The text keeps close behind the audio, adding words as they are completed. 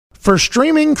For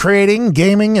streaming, creating,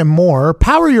 gaming, and more,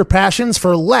 power your passions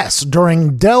for less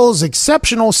during Dell's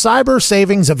exceptional Cyber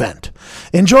Savings event.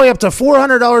 Enjoy up to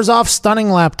 $400 off stunning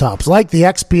laptops like the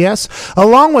XPS,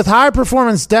 along with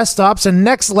high-performance desktops and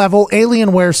next-level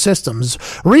Alienware systems,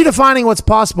 redefining what's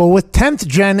possible with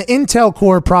 10th-gen Intel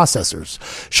Core processors.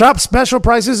 Shop special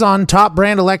prices on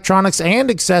top-brand electronics and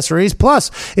accessories,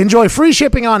 plus enjoy free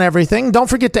shipping on everything. Don't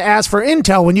forget to ask for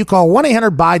Intel when you call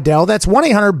 1-800-BUY-DELL. That's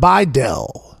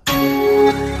 1-800-BUY-DELL.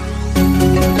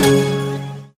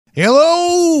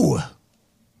 Hello.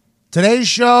 Today's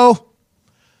show,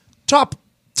 top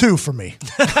 2 for me.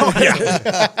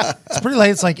 It's pretty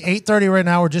late. It's like 8:30 right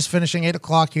now. We're just finishing 8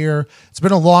 o'clock here. It's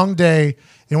been a long day,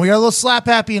 and we got a little slap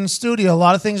happy in the studio. A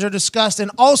lot of things are discussed, and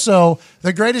also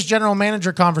the greatest general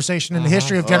manager conversation in the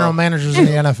history of general managers in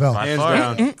the NFL.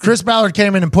 Hands down. Chris Ballard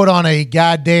came in and put on a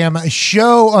goddamn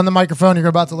show on the microphone. You're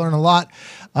about to learn a lot.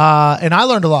 And I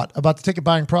learned a lot about the ticket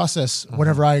buying process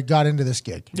whenever I got into this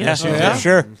gig. Yeah,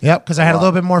 sure. Yep, because I had a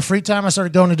little bit more free time. I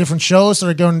started going to different shows,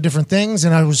 started going to different things,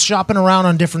 and I was shopping around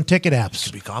on different ticket apps.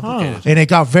 Could be complicated. And it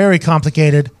got very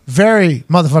complicated, very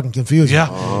motherfucking confusing.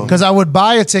 Yeah. Because I would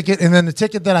buy a ticket, and then the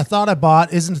ticket that I thought I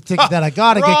bought isn't the ticket that I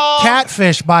got. I get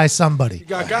catfished by somebody. You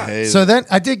got. So then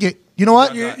I did get, you know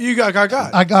what? You got.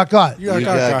 I got. You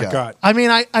got. I mean,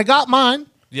 I got mine.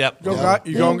 Yep. You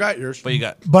got yours. But you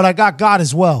got. But I got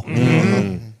as well.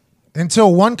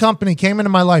 Until one company came into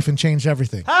my life and changed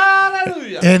everything.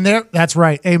 Hallelujah. And that's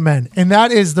right. Amen. And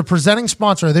that is the presenting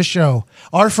sponsor of this show,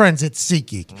 our friends at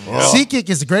SeatGeek. SeatGeek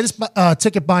is the greatest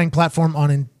ticket buying platform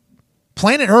on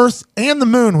planet Earth and the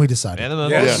moon, we decided. And the moon.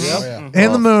 Yes.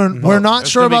 And the moon. We're not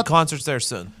sure about concerts there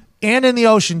soon. And in the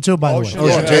ocean, too, by the way.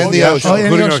 And the ocean.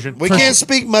 In the ocean. We can't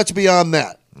speak much beyond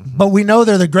that. But we know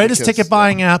they're the greatest ticket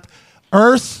buying app.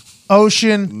 Earth,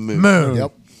 ocean, moon.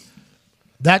 Yep.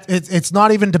 That it's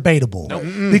not even debatable.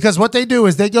 Because what they do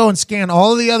is they go and scan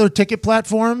all of the other ticket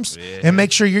platforms and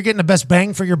make sure you're getting the best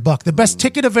bang for your buck. The best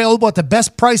ticket available at the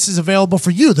best prices available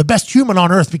for you, the best human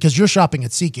on earth, because you're shopping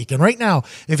at SeatGeek. And right now,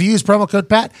 if you use promo code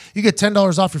PAT, you get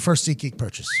 $10 off your first SeatGeek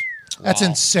purchase. That's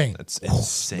insane. That's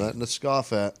insane. Nothing to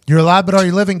scoff at. You're alive, but are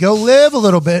you living? Go live a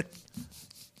little bit.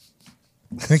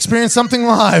 Experience something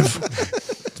live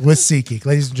with SeatGeek.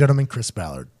 Ladies and gentlemen, Chris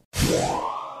Ballard.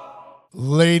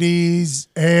 Ladies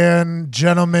and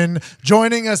gentlemen,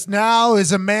 joining us now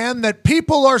is a man that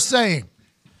people are saying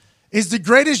is the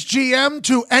greatest GM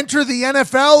to enter the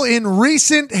NFL in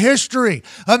recent history.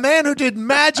 A man who did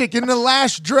magic in the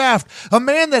last draft. A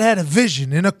man that had a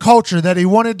vision and a culture that he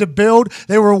wanted to build.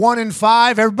 They were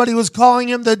 1-5. Everybody was calling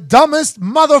him the dumbest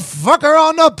motherfucker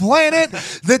on the planet.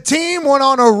 The team went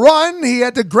on a run. He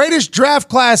had the greatest draft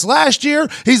class last year.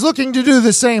 He's looking to do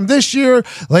the same this year.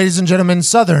 Ladies and gentlemen,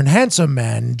 Southern handsome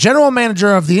man, general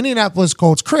manager of the Indianapolis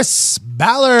Colts, Chris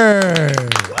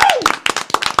Ballard.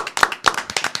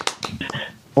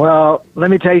 Well,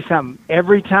 let me tell you something.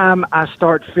 Every time I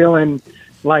start feeling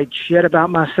like shit about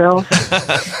myself,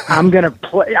 I'm going to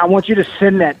play. I want you to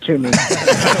send that to me.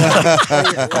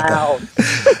 Play it loud.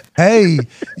 Hey,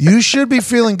 you should be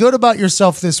feeling good about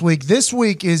yourself this week. This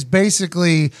week is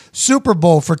basically Super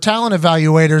Bowl for talent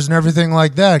evaluators and everything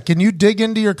like that. Can you dig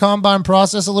into your combine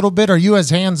process a little bit? Are you as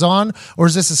hands-on, or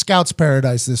is this a scout's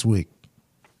paradise this week?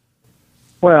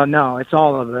 Well, no, it's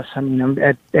all of us. I mean,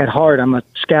 at heart, I'm a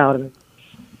scout.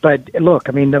 But look,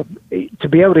 I mean, to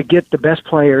be able to get the best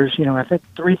players, I think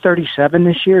 337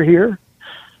 this year here,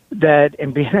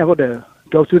 and being able to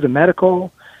go through the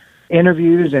medical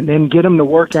interviews and then get them to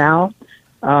work out,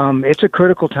 it's a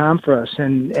critical time for us.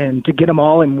 And to get them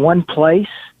all in one place,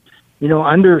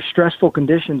 under stressful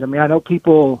conditions. I mean, I know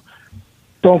people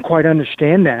don't quite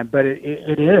understand that, but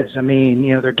it is. I mean,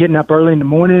 they're getting up early in the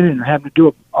morning and they're having to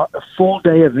do a full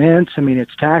day events. I mean,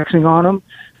 it's taxing on them.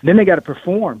 Then they got to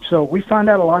perform. So we found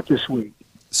out a lot this week.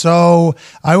 So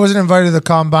I wasn't invited to the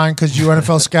combine because you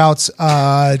NFL scouts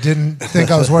didn't think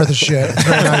I was worth a shit.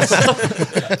 Very nice.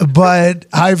 But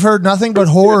I've heard nothing but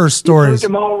horror stories. You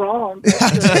heard them all wrong.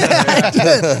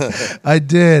 I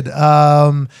did.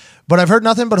 But I've heard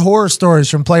nothing but horror stories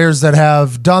from players that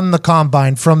have done the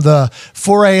combine, from the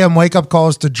 4 a.m. wake-up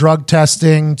calls to drug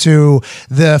testing to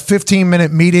the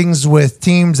 15-minute meetings with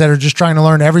teams that are just trying to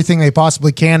learn everything they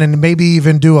possibly can and maybe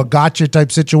even do a gotcha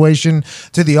type situation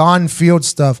to the on-field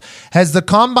stuff. Has the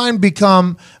combine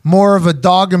become more of a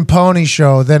dog and pony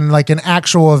show than like an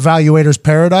actual evaluator's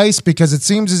paradise? Because it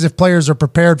seems as if players are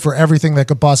prepared for everything that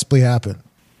could possibly happen.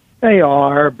 They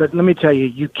are, but let me tell you,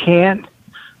 you can't.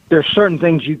 There's certain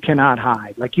things you cannot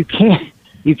hide. Like you can't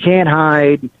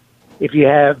hide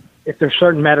if there's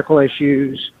certain medical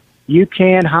issues. You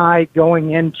can't hide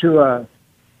going into a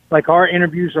like our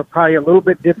interviews are probably a little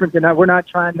bit different than that. We're not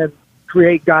trying to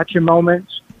create gotcha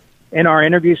moments in our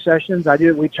interview sessions.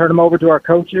 We turn them over to our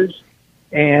coaches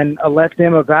and let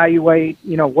them evaluate,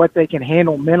 what they can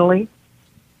handle mentally,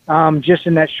 just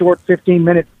in that short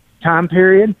 15-minute time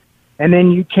period. And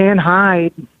then you can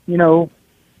hide,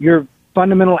 your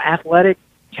fundamental athletic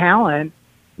talent,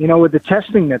 with the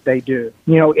testing that they do.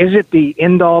 Is it the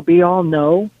end-all, be-all?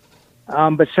 No.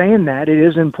 But saying that, it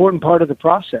is an important part of the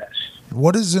process.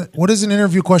 What is an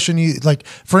interview question you like?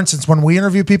 For instance, when we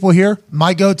interview people here,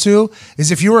 my go-to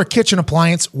is if you were a kitchen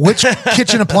appliance, which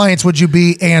kitchen appliance would you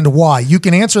be and why? You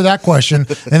can answer that question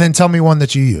and then tell me one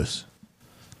that you use.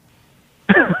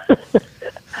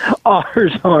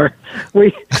 Ours are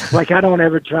I don't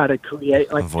ever try to create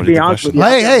to be honest with you.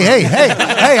 Hey!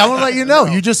 I want to let you know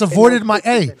you just avoided my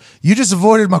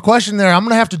question there. I'm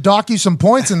going to have to dock you some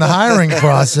points in the hiring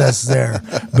process there,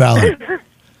 Bella.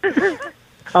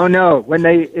 Oh no! One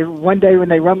day when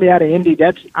they run me out of Indy,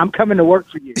 I'm coming to work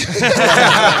for you.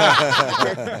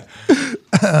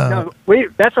 No,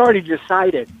 that's already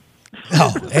decided.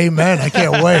 Oh, amen! I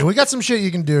can't wait. We got some shit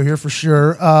you can do here for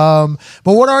sure. But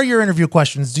what are your interview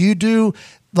questions? Do you do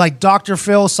like Dr.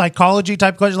 Phil psychology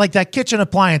type questions, like that kitchen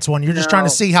appliance one? You're just trying to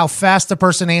see how fast the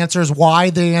person answers, why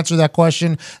they answer that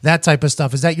question, that type of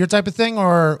stuff. Is that your type of thing,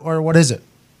 or what is it?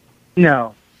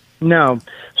 No.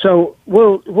 So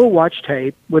we'll watch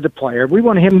tape with the player. We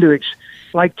want him to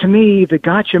to me, the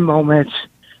gotcha moments.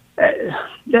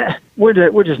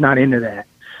 We're just not into that.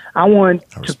 I want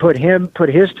to put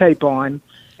his tape on,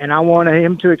 and I want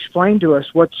him to explain to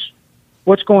us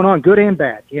what's going on, good and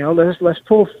bad. Let's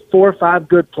pull 4 or 5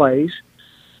 good plays.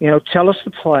 Tell us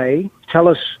the play. Tell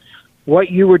us what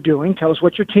you were doing. Tell us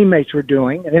what your teammates were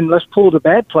doing, and then let's pull the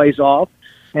bad plays off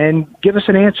and give us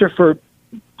an answer for.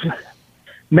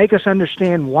 Make us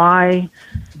understand why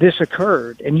this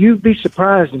occurred. And you'd be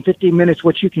surprised in 15 minutes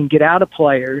what you can get out of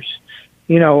players.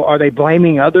 Are they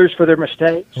blaming others for their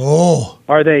mistakes? Oh.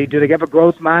 Do they have a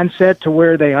growth mindset to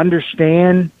where they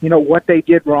understand, what they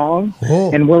did wrong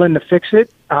and willing to fix it?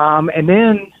 And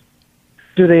then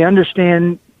do they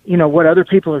understand, what other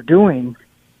people are doing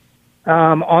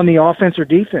on the offense or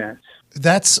defense?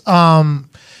 That's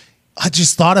I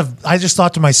just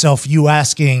thought to myself, you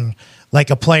asking like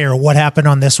a player what happened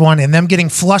on this one and them getting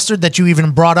flustered that you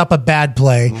even brought up a bad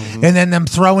play and then them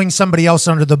throwing somebody else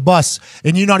under the bus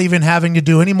and you not even having to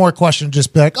do any more questions,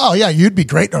 just be like, oh yeah, you'd be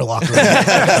great in our locker room.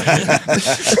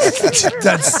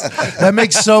 That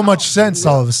makes so much sense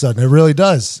all of a sudden. It really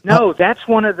does. No, that's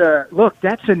one of the,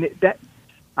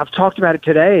 I've talked about it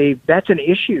today. That's an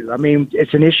issue. I mean,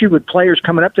 it's an issue with players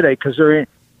coming up today because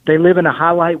they live in a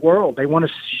highlight world. They want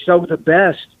to show the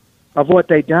best of what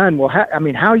they've done. Well, how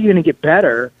are you going to get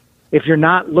better if you're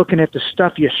not looking at the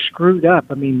stuff you screwed up?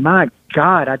 I mean, my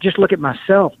God, I just look at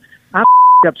myself. I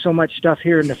up so much stuff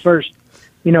here in the first,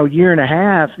 year and a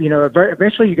half.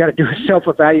 Eventually you got to do a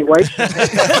self-evaluation and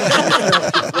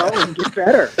get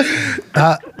better.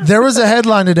 There was a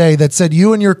headline today that said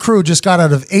you and your crew just got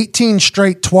out of 18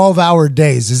 straight 12-hour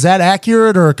days. Is that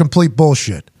accurate or a complete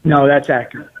bullshit? No, that's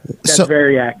accurate. That's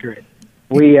very accurate.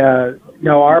 We,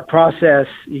 our process,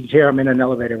 you can hear I'm in an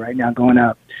elevator right now going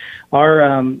up.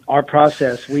 Our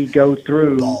process, we go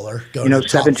through,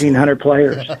 1,700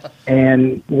 players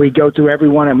and we go through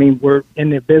everyone. I mean, we're in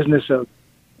the business of,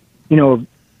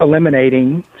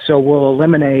 eliminating. So we'll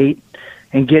eliminate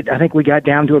and I think we got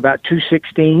down to about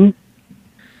 216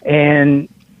 and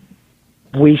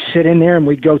we sit in there and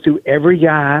we go through every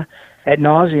guy ad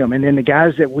nauseum. And then the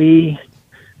guys that we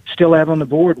still have on the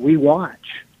board, we watch.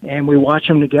 And we watch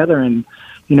them together. And,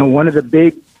 one of the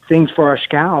big things for our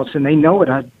scouts, and they know it,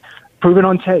 I prove it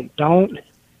on tape.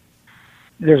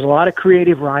 There's a lot of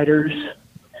creative writers,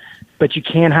 but you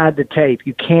can't hide the tape.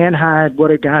 You can't hide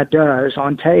what a guy does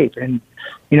on tape. And,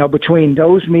 between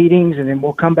those meetings, and then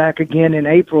we'll come back again in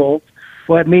April.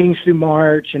 We'll have meetings through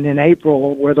March and in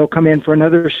April where they'll come in for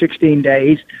another 16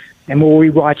 days, and we'll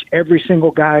rewatch every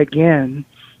single guy again.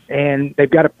 And they've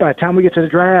got to, by the time we get to the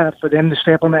draft, for them to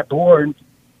step on that board,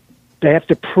 they have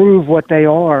to prove what they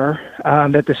are,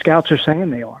 that the scouts are saying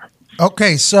they are.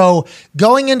 Okay, so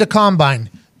going into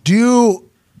Combine, do you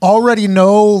already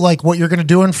know like what you're going to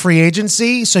do in free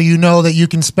agency, so you know that you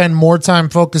can spend more time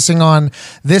focusing on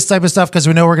this type of stuff because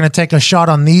we know we're going to take a shot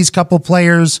on these couple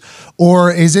players?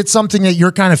 Or is it something that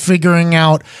you're kind of figuring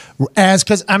out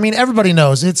because everybody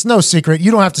knows, it's no secret, you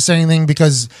don't have to say anything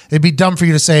because it'd be dumb for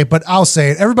you to say it, but I'll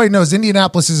say it. Everybody knows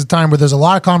Indianapolis is a time where there's a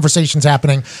lot of conversations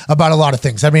happening about a lot of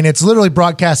things. I mean, it's literally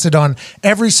broadcasted on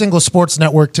every single sports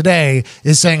network today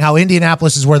is saying how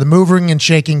Indianapolis is where the moving and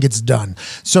shaking gets done.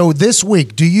 So this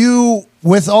week, do you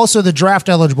with also the draft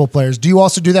eligible players, do you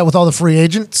also do that with all the free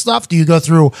agent stuff? Do you go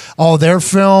through all their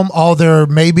film, all their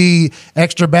maybe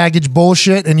extra baggage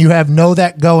bullshit, and you know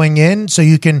that going in so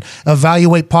you can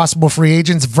evaluate possible free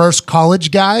agents versus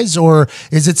college guys? Or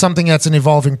is it something that's an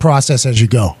evolving process as you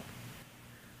go?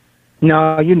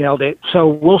 No, you nailed it. So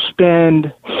we'll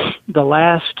spend the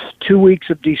last 2 weeks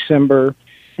of December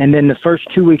and then the first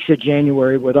 2 weeks of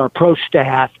January with our pro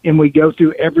staff, and we go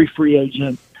through every free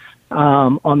agent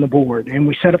on the board. And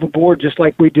we set up a board just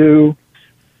like we do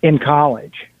in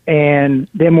college. And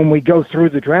then when we go through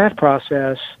the draft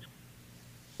process,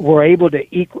 we're able to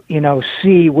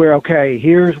see where, okay,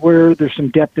 here's where there's some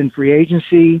depth in free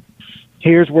agency.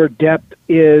 Here's where depth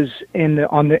is in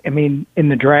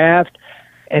the draft.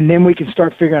 And then we can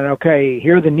start figuring out, okay,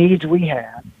 here are the needs we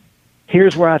have.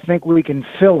 Here's where I think we can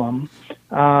fill them,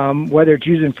 whether it's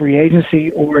using free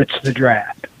agency or it's the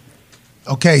draft.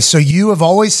 Okay, so you have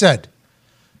always said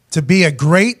to be a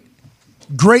great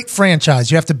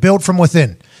franchise, you have to build from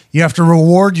within. You have to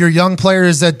reward your young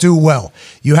players that do well.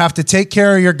 You have to take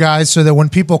care of your guys so that when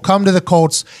people come to the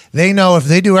Colts, they know if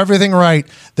they do everything right,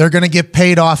 they're going to get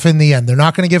paid off in the end. They're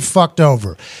not going to get fucked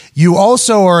over. You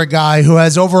also are a guy who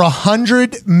has over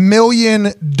 $100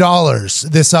 million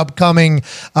this upcoming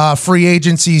free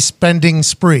agency spending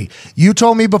spree. You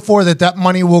told me before that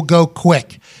money will go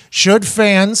quick. Should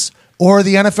fans or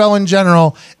the NFL in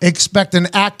general expect an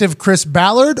active Chris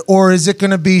Ballard, or is it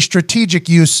going to be strategic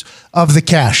use of the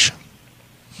cash?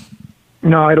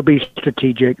 No, it'll be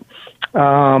strategic.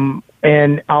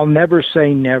 And I'll never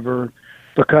say never,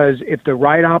 because if the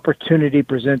right opportunity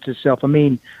presents itself,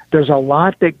 there's a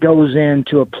lot that goes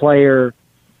into a player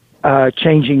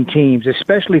changing teams,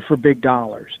 especially for big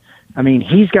dollars.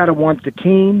 He's got to want the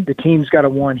team's got to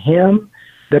want him,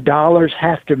 the dollars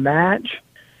have to match.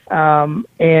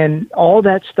 And all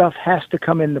that stuff has to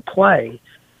come into play.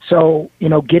 So,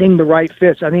 getting the right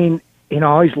fits. I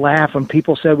always laugh when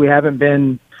people said we haven't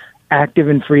been active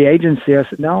in free agency. I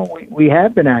said, no, we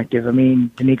have been active.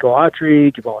 Danico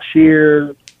Autry, Jabal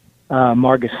Shear,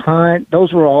 Marcus Hunt,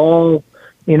 those were all,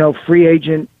 free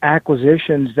agent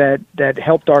acquisitions that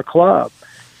helped our club.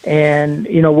 And,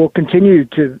 we'll continue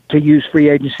to use free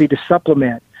agency to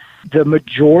supplement. The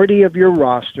majority of your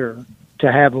roster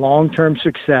to have long-term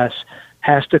success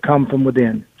has to come from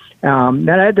within. Now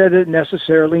that doesn't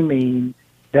necessarily mean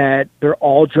that they're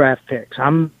all draft picks.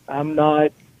 I'm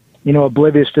not,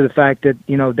 oblivious to the fact that,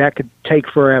 that could take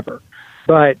forever.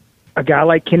 But a guy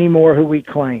like Kenny Moore, who we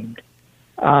claimed,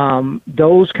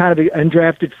 those kind of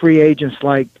undrafted free agents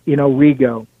like,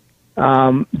 Rigo,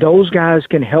 those guys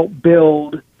can help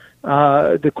build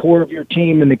the core of your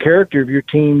team and the character of your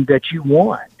team that you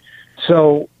want.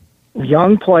 So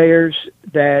young players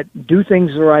that do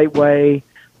things the right way,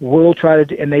 we'll try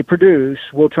to, and they produce,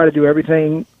 we'll try to do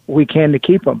everything we can to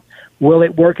keep them. Will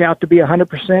it work out to be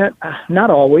 100%? Not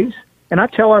always. And I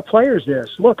tell our players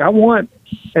this, look, at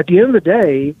the end of the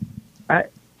day,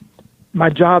 my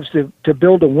job's to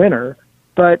build a winner.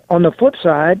 But on the flip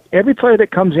side, every player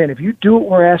that comes in, if you do what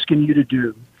we're asking you to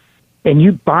do and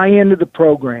you buy into the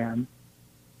program,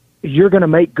 you're going to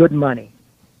make good money,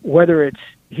 whether it's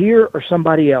here or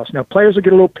somebody else. Now, players will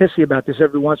get a little pissy about this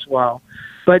every once in a while,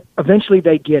 but eventually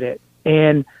they get it.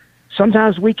 And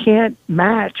sometimes we can't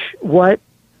match what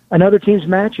another team's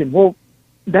matching. Well,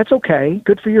 that's okay.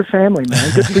 Good for your family,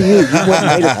 man. Good for you. You went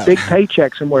and made a big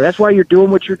paycheck somewhere. That's why you're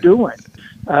doing what you're doing.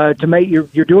 You're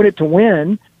doing it to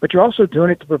win, but you're also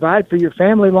doing it to provide for your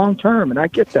family long term, and I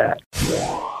get that.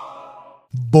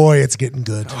 Boy, it's getting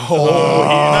good. You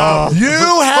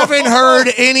haven't heard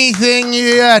anything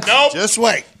yet. Nope. Just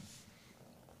wait.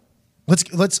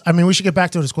 Let's. We should get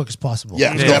back to it as quick as possible.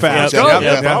 Yeah, Yeah, fast.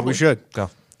 yeah, we should. Go.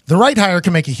 The right hire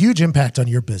can make a huge impact on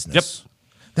your business. Yep.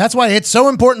 That's why it's so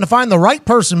important to find the right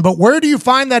person. But where do you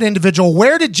find that individual?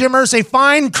 Where did Jim Irsay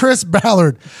find Chris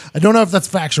Ballard? I don't know if that's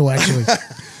factual, actually.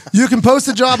 You can post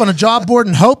a job on a job board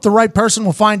and hope the right person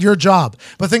will find your job.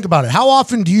 But think about it. How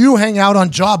often do you hang out on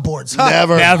job boards?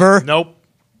 Never. Nope.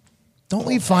 Don't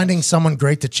leave finding someone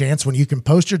great to chance when you can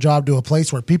post your job to a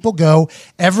place where people go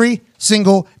every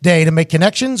single day to make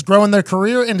connections, grow in their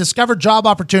career, and discover job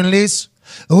opportunities.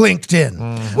 LinkedIn.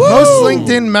 Most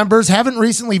LinkedIn members haven't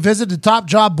recently visited top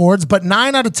job boards, but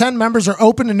 9 out of 10 members are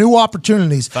open to new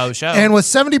opportunities. Faux show. And with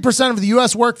 70% of the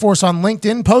U.S. workforce on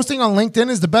LinkedIn, posting on LinkedIn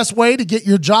is the best way to get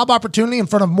your job opportunity in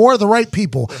front of more of the right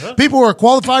people. People who are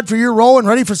qualified for your role and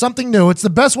ready for something new. It's the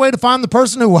best way to find the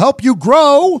person who will help you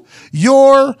grow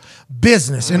your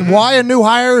business and why a new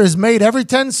hire is made every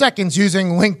 10 seconds using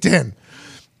LinkedIn.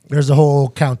 There's a whole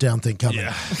countdown thing coming.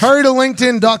 Hurry to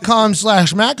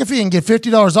LinkedIn.com/McAfee and get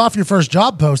 $50 off your first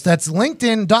job post. That's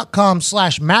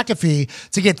LinkedIn.com/McAfee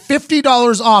to get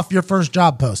 $50 off your first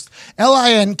job post.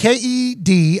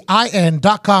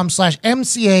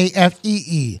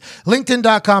 LinkedIn.com/MCAFEE.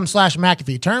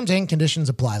 LinkedIn.com/McAfee. Terms and conditions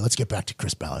apply. Let's get back to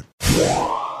Chris Ballard.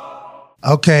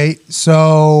 Okay,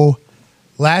 so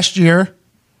last year,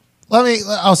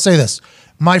 I'll say this.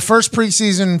 My first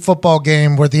preseason football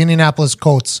game with the Indianapolis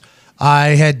Colts, I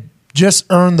had just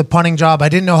earned the punting job. I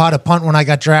didn't know how to punt when I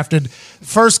got drafted.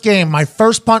 First game, my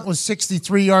first punt was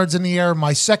 63 yards in the air.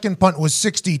 My second punt was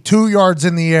 62 yards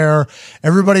in the air.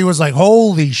 Everybody was like,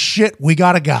 holy shit, we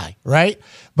got a guy, right?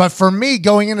 But for me,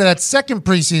 going into that second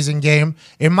preseason game,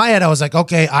 in my head, I was like,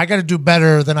 okay, I got to do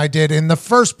better than I did in the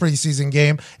first preseason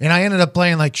game. And I ended up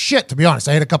playing like shit, to be honest.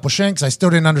 I had a couple shanks. I still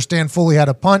didn't understand fully how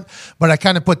to punt, but I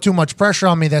kind of put too much pressure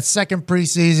on me that second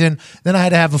preseason. Then I had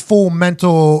to have a full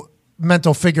mental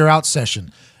figure out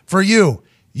session. For you,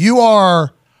 you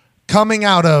are coming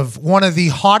out of one of the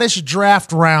hottest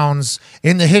draft rounds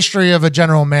in the history of a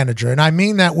general manager. And I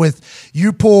mean that with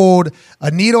you pulled a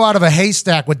needle out of a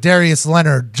haystack with Darius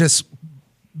Leonard just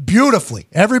beautifully.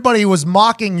 Everybody was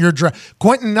mocking your draft.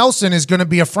 Quentin Nelson is going to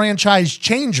be a franchise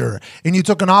changer, and you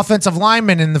took an offensive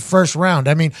lineman in the first round.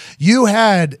 I mean, you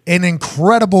had an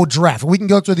incredible draft. We can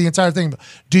go through the entire thing.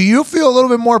 Do you feel a little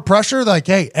bit more pressure? Like,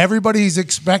 hey, everybody's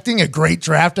expecting a great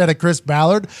draft out of Chris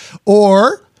Ballard?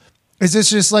 Or is this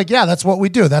just like, yeah, that's what we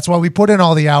do. That's why we put in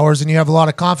all the hours, and you have a lot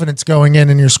of confidence going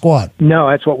in your squad? No,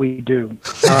 that's what we do.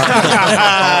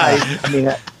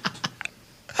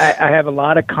 I have a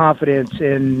lot of confidence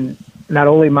in not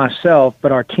only myself,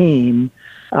 but our team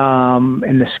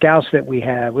and the scouts that we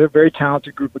have. We're a very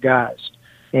talented group of guys,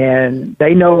 and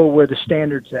they know where the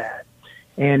standard's at.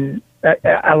 And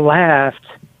I laughed.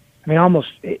 I mean, almost,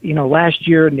 last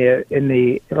year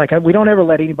we don't ever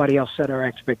let anybody else set our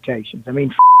expectations. I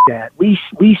mean, that. We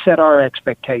set our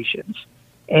expectations,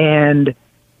 and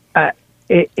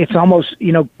it's almost,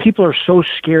 people are so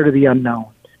scared of the unknown.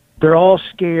 They're all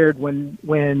scared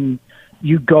when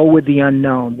you go with the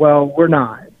unknown. Well, we're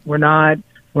not. We're not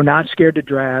scared to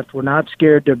draft. We're not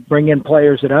scared to bring in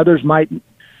players that others might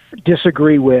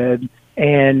disagree with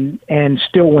and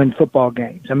still win football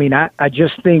games. I mean, I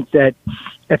just think that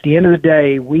at the end of the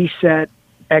day, we set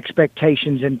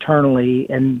expectations internally,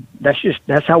 and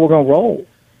that's how we're going to roll.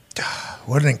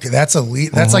 That's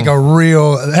elite. That's like a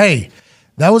real, hey,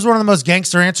 that was one of the most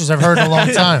gangster answers I've heard in a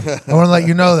long time. I want to let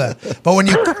you know that. But when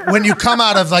you come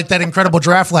out of like that incredible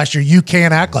draft last year, you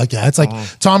can't act like that. It's like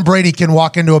Tom Brady can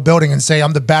walk into a building and say,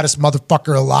 I'm the baddest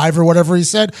motherfucker alive, or whatever he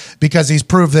said, because he's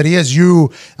proved that he is.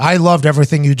 I loved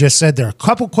everything you just said there. A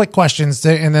couple quick questions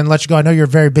and then let you go. I know you're a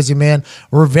very busy man.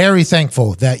 We're very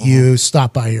thankful that you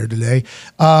stopped by here today.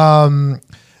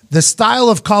 The style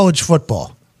of college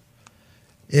football.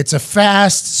 It's a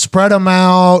fast, spread them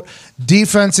out.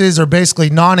 Defenses are basically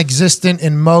non-existent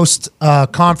in most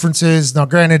conferences. Now,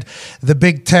 granted, the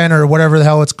Big Ten or whatever the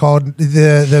hell it's called,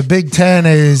 the Big Ten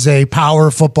is a power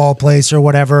football place or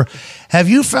whatever. Have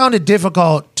you found it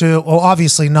difficult well,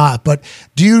 obviously not, but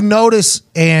do you notice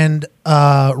and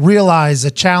realize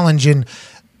a challenge in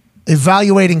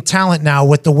evaluating talent now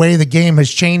with the way the game has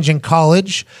changed in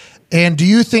college? And do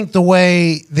you think the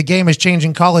way the game is changing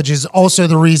in college is also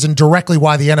the reason directly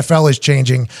why the NFL is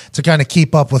changing to kind of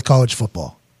keep up with college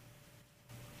football?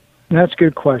 That's a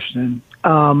good question.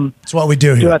 That's what we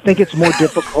do here. Do I think it's more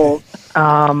difficult?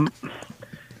 The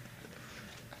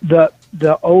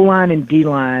O-line and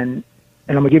D-line, and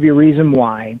I'm going to give you a reason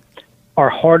why, are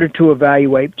harder to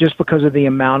evaluate just because of the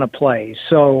amount of plays.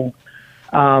 So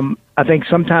I think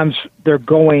sometimes they're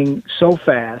going so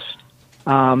fast,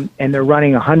 and they're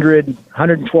running 100,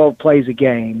 112 plays a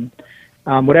game,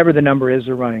 whatever the number is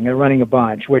they're running a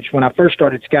bunch, which when I first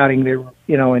started scouting, they were,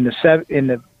 in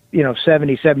the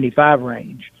 70, 75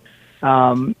 range.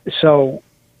 So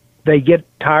they get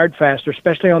tired faster,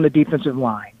 especially on the defensive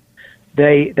line.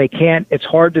 They can't, it's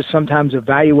hard to sometimes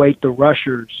evaluate the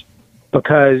rushers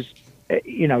because,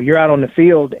 you're out on the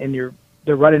field and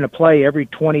they're running a play every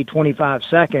 20, 25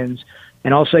 seconds.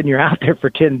 And all of a sudden you're out there for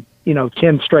 10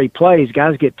 straight plays.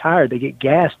 Guys get tired. They get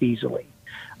gassed easily.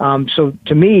 So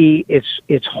to me,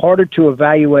 it's harder to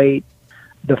evaluate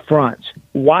the fronts.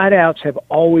 Wideouts have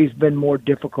always been more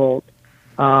difficult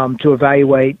to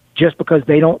evaluate just because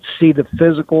they don't see the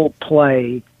physical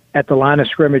play at the line of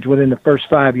scrimmage within the first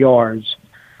 5 yards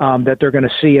that they're going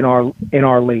to see in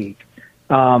our league.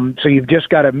 So you've just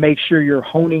got to make sure you're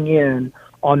honing in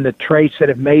on the traits that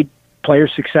have made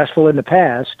players successful in the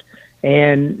past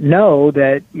and know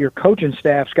that your coaching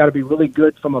staff's got to be really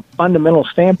good from a fundamental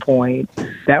standpoint,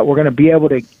 that we're going to be able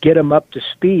to get them up to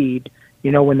speed,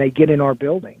 when they get in our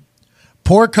building.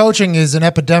 Poor coaching is an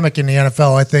epidemic in the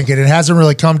NFL, I think, and it hasn't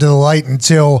really come to the light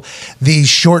until these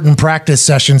shortened practice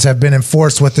sessions have been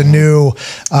enforced with the new,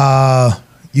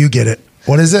 you get it.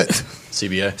 What is it?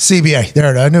 CBA.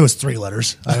 There it is. I knew it was 3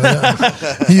 letters.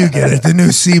 You get it. The new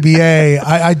CBA.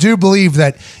 I do believe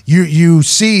that you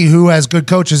see who has good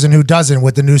coaches and who doesn't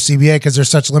with the new CBA because there's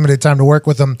such limited time to work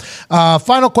with them.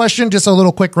 Final question, just a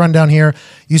little quick rundown here.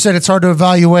 You said it's hard to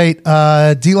evaluate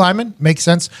D linemen. Makes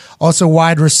sense. Also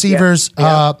wide receivers.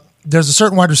 Yeah. There's a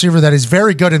certain wide receiver that is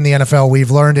very good in the NFL, we've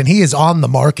learned, and he is on the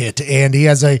market, and he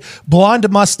has a blonde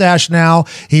mustache now.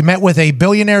 He met with a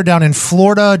billionaire down in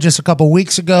Florida just a couple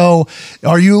weeks ago.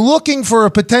 Are you looking for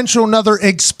a potential another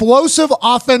explosive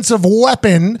offensive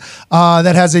weapon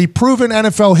that has a proven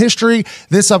NFL history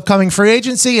this upcoming free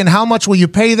agency, and how much will you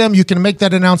pay them? You can make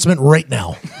that announcement right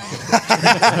now.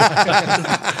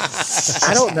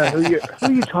 I don't know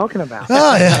who you talking about.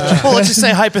 Oh, yeah. Well, let's just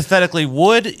say hypothetically,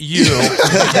 would you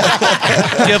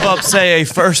give up, say, a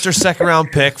first or second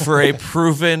round pick for a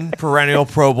proven perennial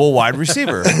Pro Bowl wide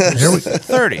receiver?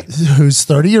 30. Who's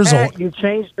 30 years old? You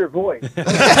changed your voice. It's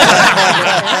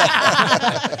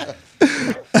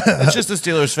just a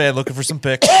Steelers fan looking for some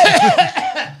picks.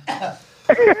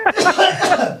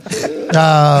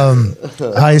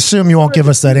 I assume you won't give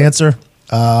us that answer.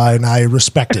 And I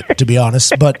respect it, to be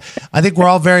honest. But I think we're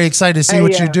all very excited to see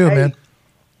what you do, man.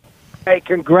 Hey,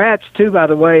 congrats, too, by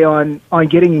the way, on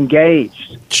getting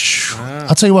engaged.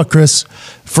 I'll tell you what, Chris.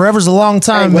 Forever's a long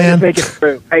time, man. Way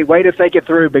to think it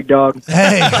through, big dog.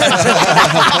 Hey.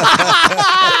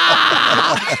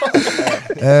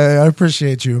 I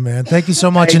appreciate you, man. Thank you so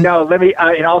much. Hey, no, let me,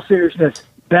 in all seriousness,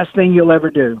 best thing you'll ever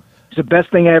do. It's the best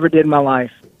thing I ever did in my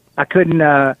life.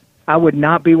 I would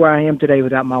not be where I am today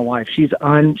without my wife. She's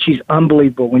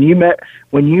unbelievable. When you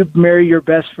marry your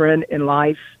best friend in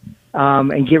life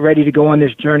and get ready to go on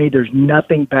this journey, there's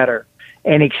nothing better.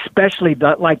 And especially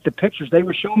the pictures. They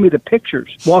were showing me the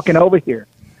pictures walking over here.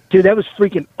 Dude, that was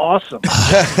freaking awesome.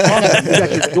 Awesome. You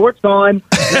got your shorts on.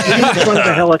 You in front of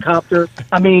the helicopter.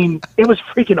 I mean, it was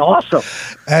freaking awesome.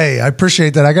 Hey, I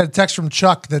appreciate that. I got a text from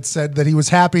Chuck that said that he was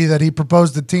happy that he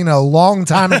proposed to Tina a long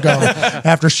time ago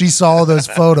after she saw all those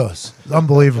photos.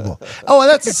 Unbelievable. Oh,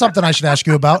 that's something I should ask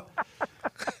you about.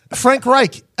 Frank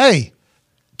Reich. Hey,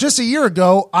 just a year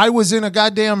ago, I was in a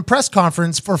goddamn press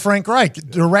conference for Frank Reich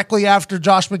directly after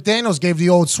Josh McDaniels gave the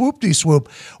old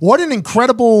swoop-de-swoop. What an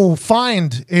incredible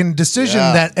find and decision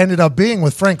that ended up being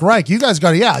with Frank Reich. You guys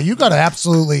got to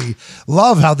absolutely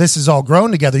love how this has all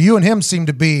grown together. You and him seem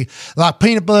to be like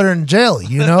peanut butter and jelly,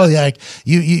 like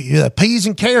you peas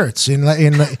and carrots, and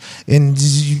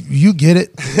you get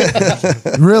it.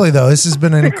 Really though, this has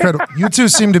been an incredible. You two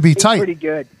seem to be tight. Pretty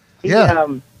good.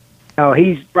 No,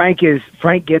 Frank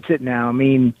gets it now. I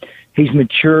mean, he's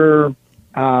mature,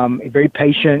 very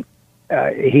patient.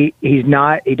 He's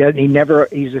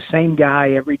the same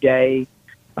guy every day.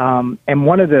 And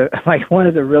one of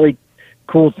the really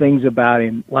cool things about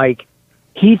him,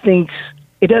 he thinks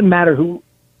it doesn't matter who,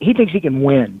 he thinks he can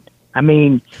win. I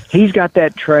mean, he's got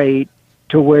that trait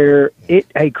to where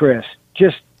hey, Chris,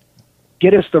 just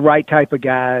get us the right type of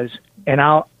guys and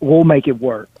we'll make it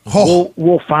work.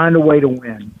 We'll find a way to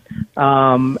win.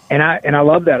 And I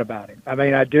love that about him. I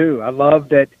mean, I do. I love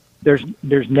that there's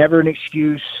never an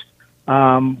excuse.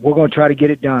 We're going to try to get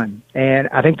it done. And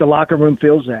I think the locker room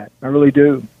feels that. I really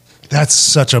do. That's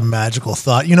such a magical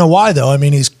thought. You know why, though? I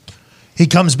mean, he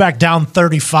comes back down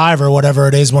 35 or whatever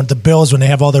it is when the Bills, when they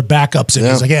have all their backups, and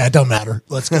he's like, it don't matter.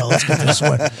 Let's go. Let's get this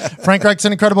one. Frank Reich's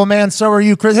an incredible man. So are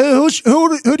you, Chris. Who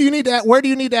do you need to add? Where do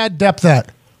you need to add depth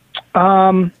at?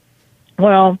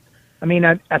 Well, I mean,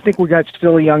 I think we got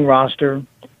still a young roster.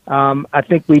 I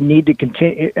think we need to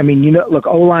continue. I mean, look,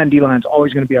 O-line, D-line is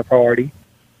always going to be a priority.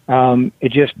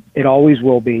 It always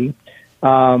will be.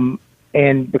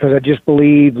 And because I just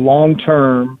believe long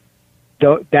term,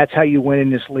 that's how you win in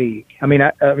this league. I mean,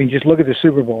 just look at the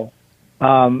Super Bowl.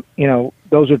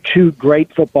 Those are two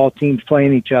great football teams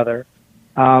playing each other.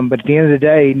 But at the end of the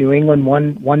day, New England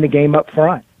won the game up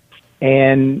front.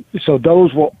 And so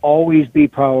those will always be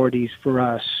priorities for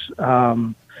us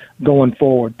going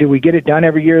forward. Do we get it done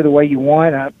every year the way you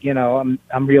want?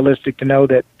 I'm realistic to know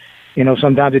that,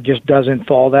 sometimes it just doesn't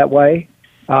fall that way.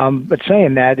 But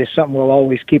saying that is something we'll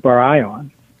always keep our eye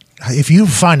on. If you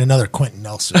find another Quentin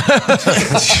Nelson,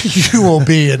 you will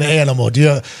be an animal.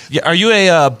 Are you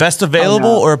a best available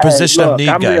or a position of need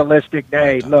I'm guy? Realistic.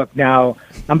 Hey, look, now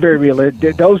I'm very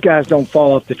realistic. Those guys don't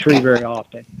fall off the tree very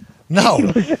often. No,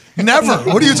 never.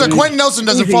 What do you say? Quentin Nelson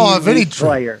doesn't fall off any tree.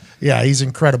 player. Yeah, he's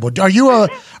incredible. Are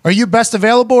you best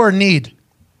available or need?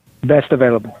 Best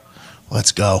available.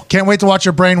 Let's go. Can't wait to watch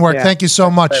your brain work. Yeah. Thank you so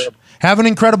much. Have an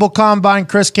incredible combine,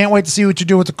 Chris. Can't wait to see what you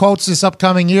do with the Colts this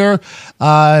upcoming year.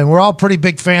 And we're all pretty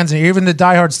big fans, and even the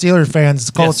diehard Steelers fans,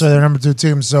 the Colts are their number 2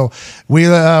 team. So we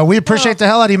appreciate the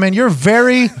hell out of you, man. You're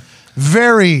very,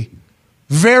 very,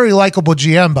 very likable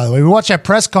GM, by the way. We watched that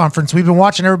press conference. We've been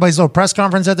watching everybody's little press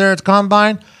conference out there at the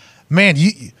combine. Man,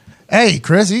 hey,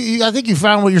 Chris, I think you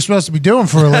found what you're supposed to be doing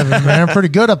for a living, man. Pretty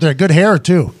good up there. Good hair,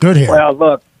 too. Good hair. Well,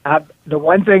 look, the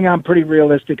one thing I'm pretty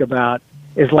realistic about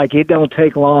is like it don't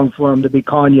take long for him to be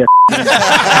calling you.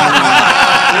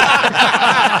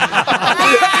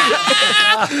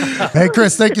 Hey,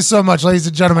 Chris, thank you so much, ladies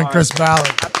and gentlemen. Chris Ballard.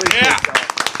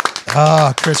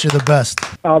 Chris, you're the best.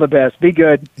 All the best. Be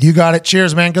good. You got it.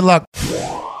 Cheers, man. Good luck.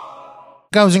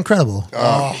 Guy was incredible.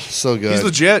 Oh, so good. He's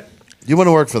legit. You want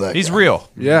to work for that? He's guy. real.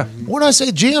 Yeah. What do I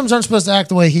say? GMs aren't supposed to act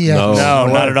the way he acts. No,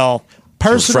 not at all.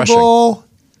 Personable.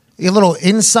 A little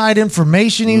inside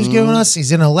information he was giving us.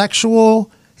 He's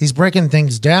intellectual. He's breaking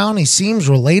things down. He seems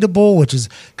relatable, which is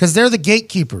because they're the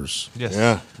gatekeepers. Yes.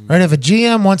 Yeah. Right? If a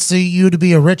GM wants you to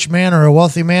be a rich man or a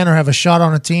wealthy man or have a shot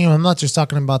on a team, I'm not just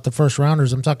talking about the first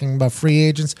rounders. I'm talking about free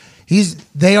agents.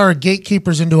 They are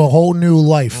gatekeepers into a whole new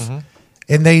life.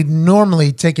 And they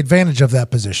normally take advantage of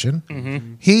that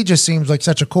position. He just seems like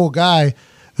such a cool guy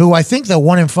who I think that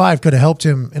 1 in 5 could have helped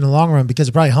him in the long run because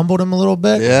it probably humbled him a little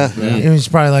bit. Yeah. And he's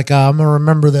probably like, I'm going to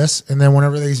remember this. And then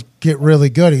whenever they get really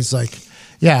good, he's like,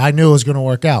 yeah, I knew it was going to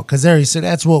work out. Because there he said,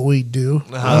 that's what we do.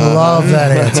 I love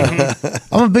that answer.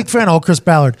 I'm a big fan of old Chris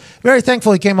Ballard. Very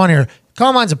thankful he came on here.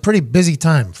 Combine's a pretty busy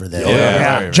time for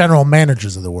the general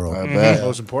managers of the world. I bet.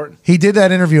 Most important. He did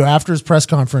that interview after his press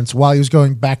conference while he was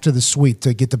going back to the suite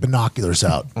to get the binoculars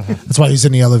out. That's why he was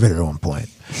in the elevator at one point.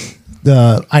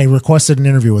 I requested an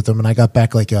interview with him, and I got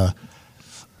back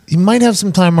he might have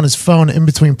some time on his phone in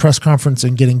between press conference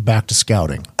and getting back to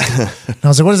scouting. And I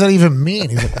was like, what does that even mean?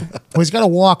 He's like, well, he's got to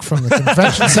walk from the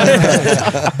convention center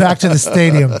back to the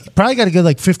stadium. Probably got a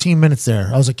good 15 minutes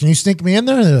there. I was like, can you sneak me in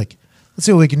there? And they're like, let's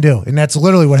see what we can do. And that's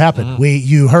literally what happened.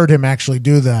 You heard him actually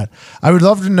do that. I would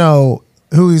love to know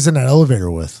who he's in that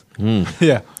elevator with.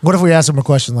 Yeah. What if we asked him a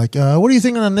question like, what are you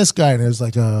thinking on this guy? And there's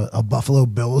like a Buffalo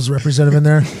Bills representative in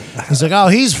there. He's like, oh,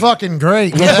 he's fucking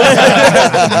great. And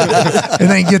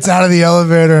then he gets out of the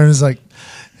elevator and is like,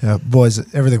 yeah,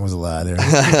 boys, everything was a lie there.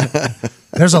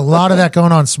 There's a lot of that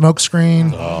going on. Smoke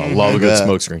screen. Oh, love a good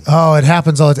smoke screen. Oh, it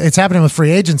happens all. It's happening with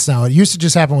free agents now. It used to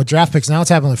just happen with draft picks. Now it's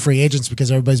happening with free agents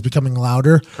because everybody's becoming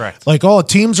louder. Correct. Like,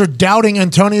 teams are doubting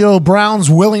Antonio Brown's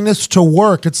willingness to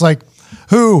work. It's like,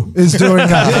 who is doing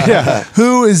that?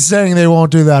 Who is saying they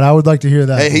won't do that? I would like to hear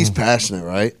that. Hey, he's passionate,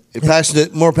 right?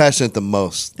 More passionate than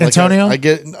most. Antonio? I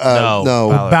get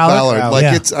no Ballard. Like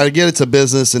Yeah. I get it's a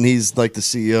business and he's like the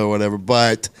CEO or whatever,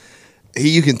 but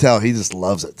you can tell he just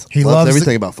loves it. He loves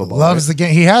everything about football. Loves the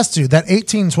game. He has to. That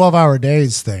 18, 12-hour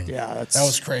days thing. Yeah, that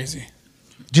was crazy.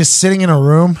 Just sitting in a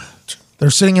room. They're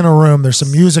sitting in a room. There's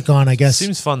some music on, I guess.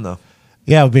 Seems fun though.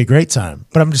 Yeah, it would be a great time.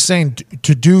 But I'm just saying,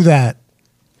 to do that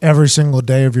every single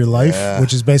day of your life,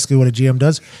 which is basically what a GM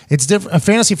does, it's different.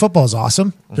 Fantasy football is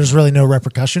awesome. There's really no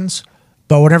repercussions.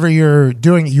 But whenever you're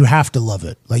doing it, you have to love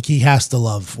it. Like, he has to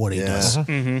love what he does.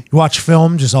 You watch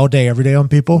film just all day, every day on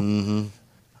people.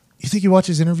 You think he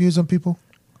watches interviews on people?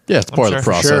 Yeah, it's part of the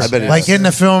process. Sure. I bet Like in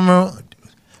the film room,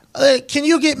 can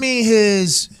you get me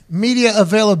his media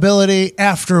availability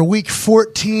after week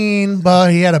 14,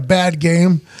 but he had a bad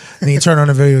game? And he turned on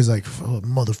the video, he's like, oh,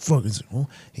 motherfuckers. Well,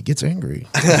 he gets angry.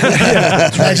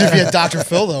 Imagine if you had Dr.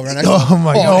 Phil though right next to him. Oh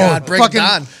my God, break it fucking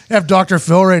down. have Dr.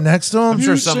 Phil right next to him. I'm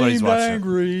sure somebody's watching.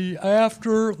 Angry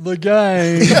after the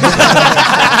game.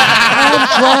 I'm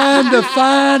trying to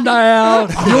find out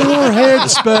your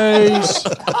headspace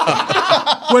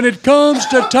when it comes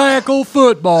to tackle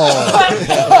football.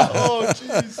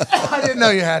 I didn't know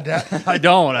you had that. I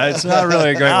don't. It's not really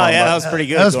a great Oh, one. yeah, but- that was pretty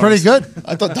good. That was pretty good.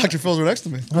 I thought Dr. Phil's were next to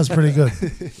me. That was pretty good.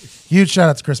 Huge shout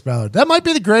out to Chris Ballard. That might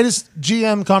be the greatest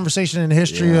GM conversation in the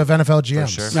history of NFL GMs.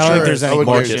 sure. I don't think there's I any would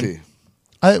question.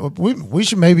 guarantee. We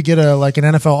should maybe get an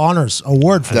NFL honors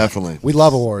award for that. Definitely. We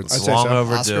love awards. It's long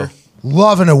overdue. Oscar?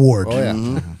 Love an award. Oh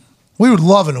yeah. We would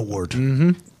love an award.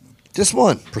 Just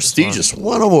one. Prestigious one.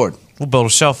 One award. We'll build a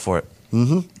shelf for it.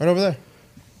 Right over there.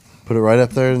 Put it right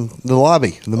up there in the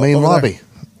lobby, in the main over lobby.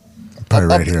 Probably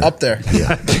right here. Up there.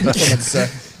 Yeah. That's what I meant to say.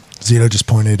 Zito just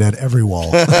pointed at every wall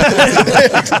in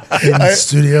the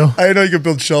studio. I know you can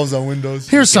build shelves on windows.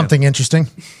 Here's something interesting.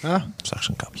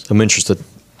 Suction cups. I'm interested.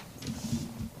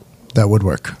 That would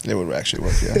work. It would actually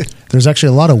work, yeah. There's actually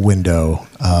a lot of window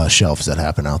shelves that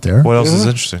happen out there. What else is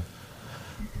interesting?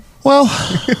 Well,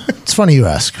 it's funny you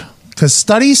ask. Because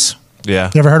studies,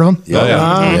 Yeah. you ever heard of them? Oh,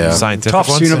 yeah. Yeah. Scientific Tufts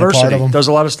ones? Part of University 'em. does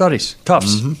a lot of studies.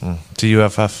 Tufts.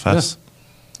 TUFFS.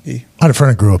 I had a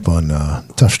friend who grew up on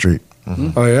Tough Street.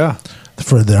 Oh yeah. The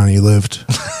further down you lived,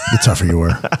 the tougher you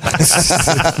were.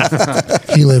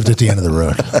 He lived at the end of the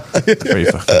road.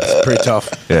 Pretty tough.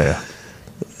 Yeah.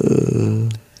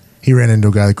 He ran into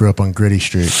a guy that grew up on Gritty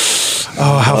Street.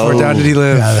 Oh, how far down did he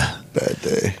live? Bad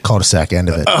day. Cul-de-sac end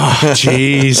of it.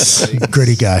 Jeez.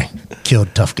 Gritty guy.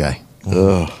 Killed tough guy.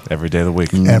 Every day of the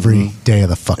week. Every day of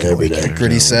the fucking week.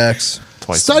 Gritty sacks.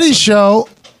 Twice. Studies show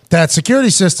that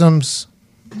security systems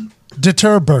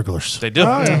deter burglars. They do.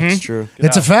 That's true.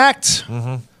 It's a fact.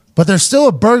 But there's still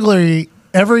a burglary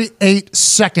every 8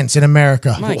 seconds in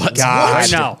America. God,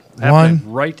 right now. One,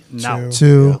 Happening right now.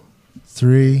 2,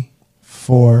 3,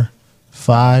 4,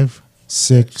 5,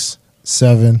 6,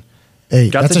 7,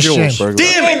 8. Got That's the a jewels. shame.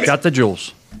 Damn it! Got the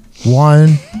jewels.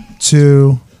 1,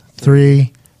 2,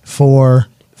 3, 4,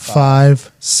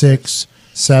 5, 6,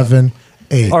 7,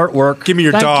 8. Artwork. Give me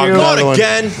your Thank dog. you. Not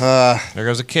again. There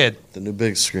goes a kid. The new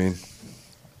big screen.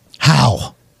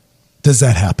 How does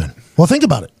that happen? Well, think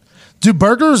about it. Do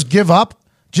burglars give up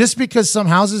just because some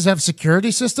houses have security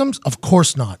systems? Of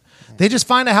course not. They just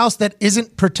find a house that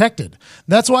isn't protected.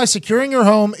 That's why securing your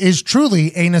home is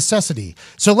truly a necessity.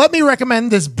 So let me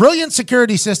recommend this brilliant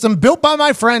security system built by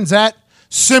my friends at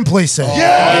Simply Safe.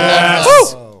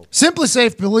 Woo! Simply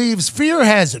Safe believes fear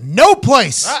has no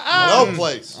place No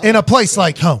place. in a place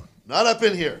like home. Not up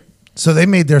in here. So they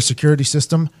made their security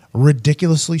system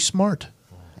ridiculously smart.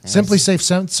 Simply Safe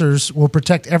sensors will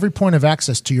protect every point of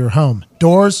access to your home.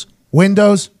 Doors,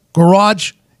 windows,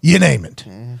 garage, you name it.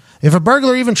 If a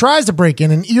burglar even tries to break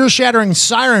in, an ear-shattering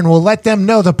siren will let them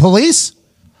know the police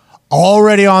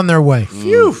already on their way.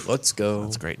 Phew. Let's go.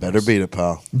 That's Great. Better beat it,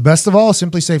 pal. Best of all,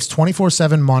 Simply Safe's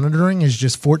 24/7 monitoring is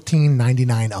just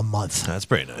 $14.99 a month. That's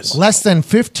pretty nice. Less than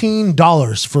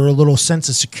 $15 for a little sense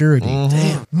of security.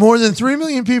 Damn. More than 3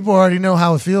 million people already know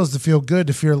how it feels to feel good,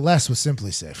 to fear less with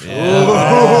Simply Safe.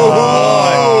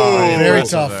 Very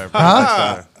tough.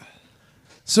 Huh?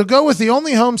 So go with the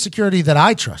only home security that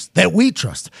I trust, that we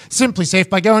trust, Simply Safe,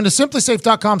 by going to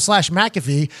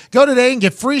simplysafe.com/McAfee. Go today and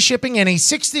get free shipping and a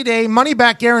 60-day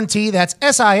money-back guarantee. That's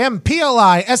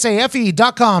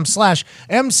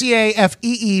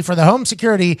simplisafe.com/MCAFEE for the home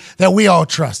security that we all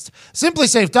trust.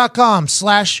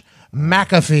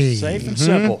 Simplysafe.com/McAfee. Safe and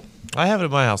simple. I have it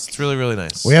at my house. It's really, really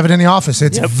nice. We have it in the office.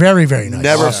 It's very, very nice.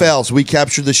 Never fails. We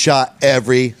capture the shot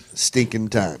every stinking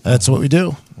time. That's what we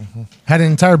do. Had an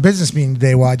entire business meeting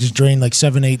today while I just drained like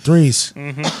 7, 8 threes.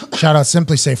 Shout out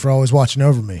Simply Safe for always watching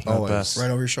over me. Always.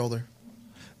 Right over your shoulder.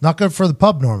 Not good for the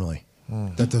pub normally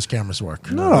that those cameras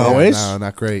work. Not always. No,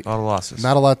 not great. A lot of losses.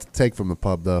 Not a lot to take from the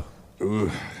pub, though.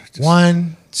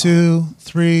 1, 2,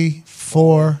 3,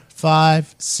 4,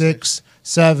 5, 6,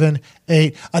 7,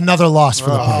 8. Another loss for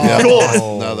the pub.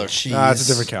 Another. It's a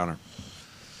different counter.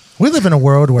 We live in a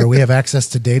world where we have access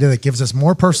to data that gives us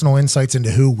more personal insights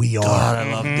into who we are. God,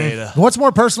 I love data. What's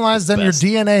more personalized than your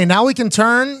DNA? Now we can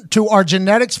turn to our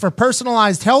genetics for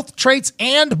personalized health traits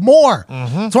and more.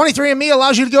 23andMe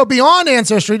allows you to go beyond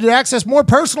ancestry to access more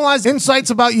personalized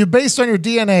insights about you based on your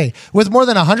DNA. With more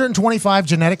than 125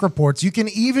 genetic reports, you can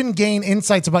even gain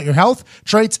insights about your health,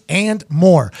 traits, and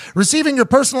more. Receiving your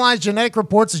personalized genetic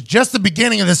reports is just the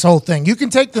beginning of this whole thing. You can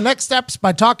take the next steps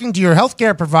by talking to your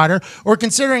healthcare provider or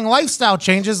considering lifestyle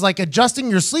changes like adjusting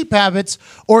your sleep habits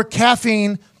or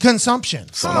caffeine consumption.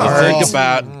 Think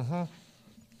about.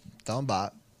 Dumb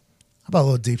bot. How about a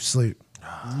little deep sleep?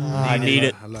 I need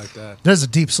it. I like that. There's a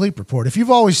deep sleep report. If you've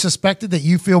always suspected that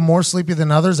you feel more sleepy than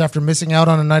others after missing out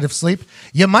on a night of sleep,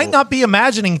 you might not be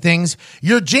imagining things.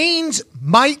 Your genes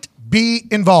might be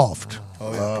involved.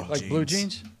 Like blue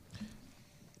jeans?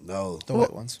 No. The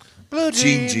white ones.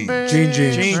 Gene. Gene Gene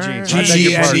jeans.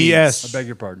 G-E-N-E-S. I beg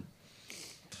your pardon.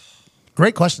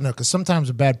 Great question, though, because sometimes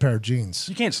a bad pair of jeans.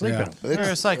 You can't sleep in them. You're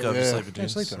a psycho if you sleep in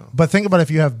jeans. sleep in them. But think about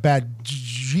if you have bad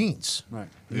jeans. Right.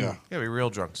 Yeah. You gotta be real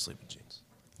drunk to sleep in jeans.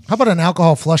 How about an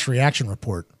alcohol flush reaction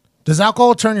report? Does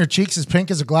alcohol turn your cheeks as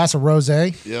pink as a glass of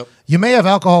rosé? Yep. You may have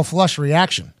alcohol flush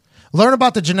reaction. Learn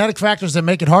about the genetic factors that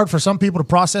make it hard for some people to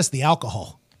process the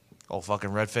alcohol. Old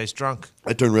fucking red-faced drunk.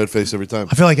 I turn red face every time.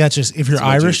 I feel like that's just, if you're It's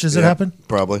my Irish, genes. does it Yeah, happen?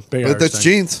 Probably. Big But Irish that's thing.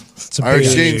 jeans. It's a Irish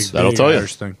big- jeans. That'll tell you.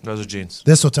 Irish thing. Those are jeans.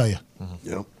 This will tell you.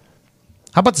 Yep.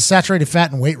 How about the saturated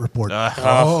fat and weight report?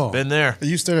 Been there.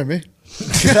 You stared at me.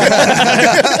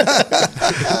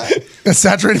 A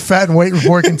saturated fat and weight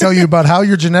report can tell you about how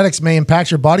your genetics may impact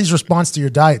your body's response to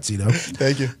your diet, Zito.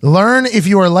 Thank you. Learn if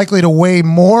you are likely to weigh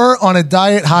more on a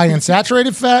diet high in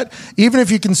saturated fat, even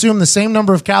if you consume the same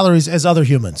number of calories as other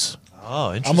humans.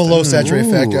 Oh, interesting. I'm a low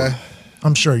saturated fat guy.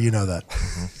 I'm sure you know that.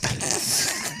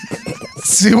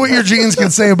 See what your genes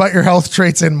can say about your health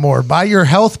traits and more. Buy your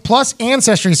Health Plus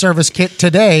Ancestry Service kit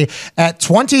today at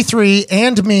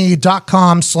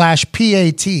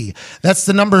 23andme.com/PAT. That's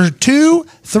the number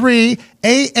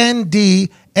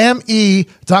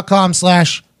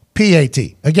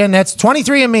 23andme.com/PAT. Again, that's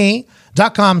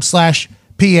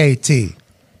 23andme.com/PAT.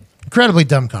 Incredibly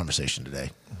dumb conversation today.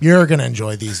 You're going to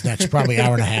enjoy these next probably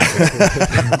hour and a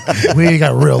half. We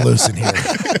got real loose in here.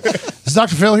 Is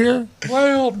Dr. Phil here?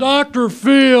 Well, Dr.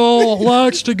 Phil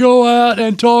likes to go out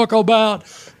and talk about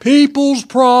people's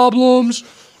problems.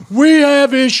 We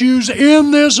have issues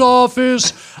in this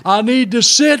office. I need to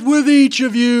sit with each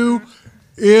of you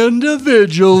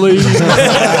individually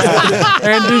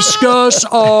and discuss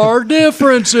our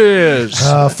differences.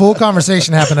 Full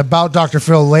conversation happened about Dr.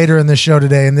 Phil later in the show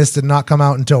today, and this did not come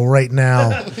out until right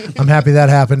now. I'm happy that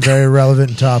happened. Very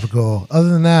relevant and topical. Other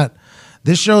than that,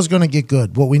 this show is going to get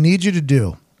good. What we need you to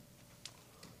do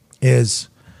is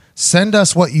send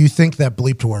us what you think that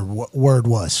bleeped word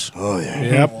was. Oh, yeah.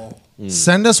 Yep.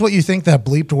 Send us what you think that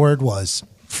bleeped word was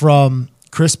from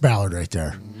Chris Ballard right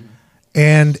there.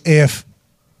 And if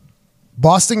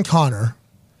Boston Connor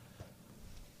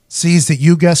sees that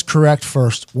you guessed correct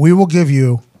first, we will give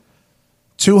you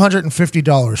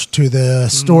 $250 to the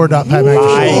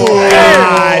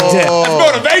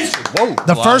store.patmcafee.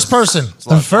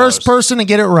 The first person to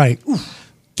get it right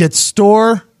gets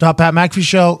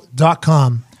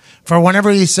store.patmcafeeshow.com. For whenever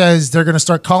he says they're going to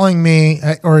start calling me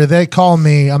or they call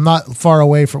me, I'm not far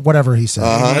away from whatever he said.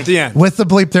 At the end. With the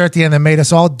bleep there at the end that made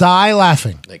us all die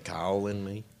laughing. They calling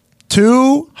me.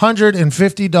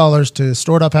 $250 to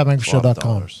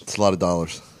store.patmcafeeshow.com. It's a lot of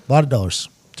dollars. A lot of dollars.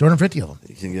 250 of them.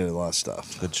 You can get a lot of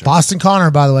stuff. Good job. Boston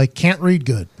Connor, by the way, can't read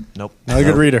good, Nope. Not a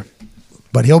good reader.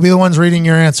 but he'll be the ones reading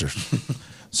your answers.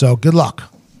 So good luck.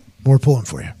 We're pulling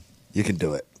for you. You can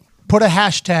do it. Put a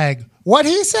hashtag, what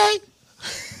he say?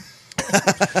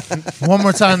 One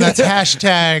more time, that's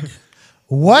hashtag,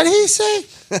 what he say?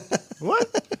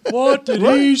 What did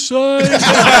he say?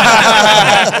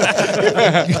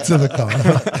 Get to the car.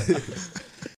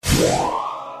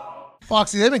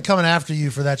 Foxy, they've been coming after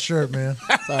you for that shirt, man.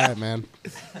 It's all right, man.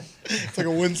 It's like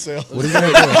a wind sail. What are you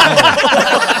going to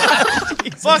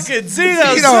do? Fucking see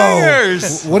those Zito.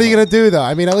 singers. What are you going to do, though?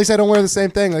 I mean, at least I don't wear the same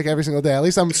thing like every single day. At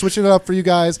least I'm switching it up for you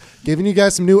guys, giving you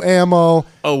guys some new ammo,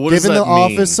 Oh, what does giving the that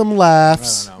mean? office some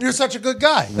laughs. You're such a good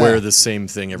guy. Wear the same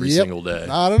thing every Yep. single day.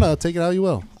 I don't know. Take it how you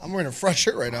will. I'm wearing a fresh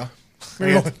shirt right now.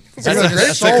 That's a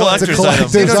It's collector's It's a item.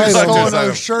 collector's Zito's just item. stole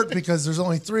another shirt because there's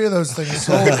only 3 of those things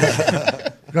sold.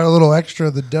 Got a little extra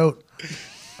of the dote.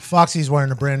 Foxy's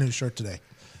wearing a brand new shirt today.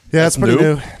 Yeah, it's pretty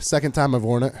new. new. Second time I've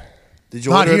worn it. Did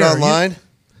you Not order it here. online?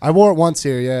 I wore it once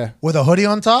here, yeah. With a hoodie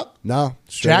on top? No.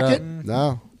 straight Jacket? up.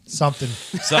 No. Something.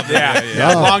 Something.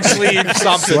 No. Long sleeve,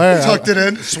 something. Swear. Tucked it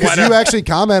in. Because you actually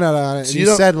commented on it, and you you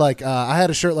don't- said, like, I had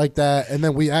a shirt like that, and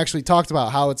then we actually talked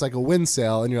about how it's like a wind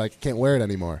sail, and you're like, I can't wear it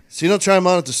anymore. So you don't try them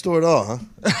on at the store at all, huh?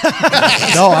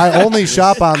 No, I only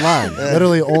shop online.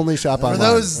 Literally only shop For online.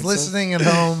 those listening at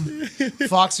home,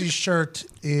 Foxy's shirt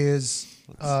is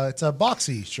it's a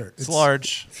boxy shirt. It's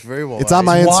large. It's very well. It's on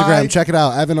my It's Instagram. wide. Check it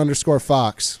out,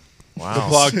 Evan_Fox.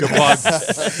 Wow. Good plug.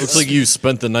 Looks like you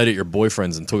spent the night at your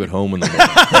boyfriend's and took it home in the morning.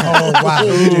 Oh wow,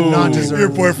 you did not deserve Your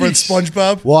boyfriend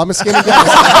SpongeBob. Well, I'm a skinny guy.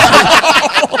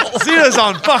 Zito's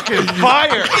on fucking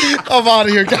fire. I'm out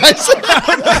of here, guys.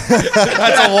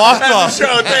 That's a walk-off.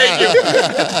 Thank you.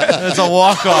 That's a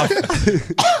walk-off.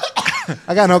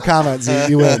 I got no comments.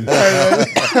 You win.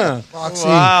 Foxy.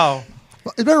 Wow.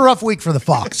 It's been a rough week for the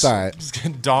Fox. It's all right. Just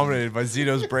getting dominated by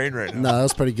Zito's brain right now. No, that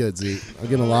was pretty good, Zeke. I'm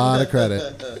getting a lot of credit.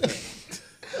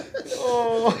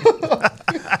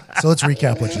 So let's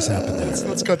recap what just happened there.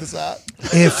 Let's cut this out.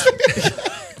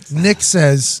 If Nick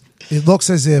says it looks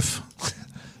as if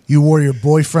you wore your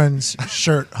boyfriend's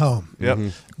shirt home. Yep.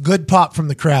 Good pop from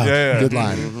the crowd. Yeah. Good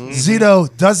line.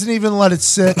 Zito doesn't even let it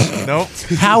sit. Nope.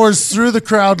 Powers through the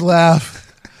crowd laugh.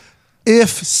 If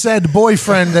said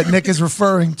boyfriend that Nick is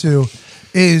referring to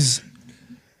is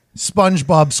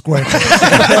SpongeBob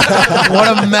SquarePants.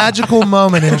 What a magical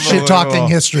moment in shit-talking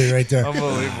history right there.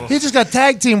 Unbelievable. He just got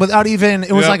tag team without even,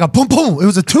 it was like a boom, boom. It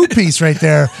was a 2-piece right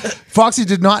there. Foxy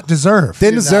did not deserve.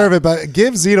 Didn't deserve it, but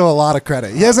give Zito a lot of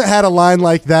credit. He hasn't had a line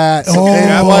like that Oh.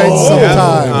 in quite some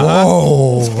time.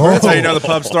 Oh, That's how you know the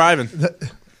pub's thriving.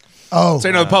 Oh.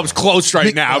 So, the pub's closed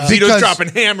right now. because- Zito's dropping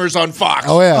hammers on Fox.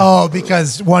 Oh yeah. Oh,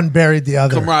 because one buried the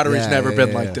other. Camaraderie's Yeah, never yeah, been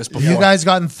yeah, like yeah. this before. You guys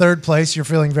got in third place. You're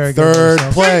feeling very good. Third about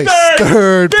yourself. place. Big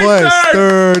Third Big place. third.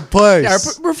 Third place.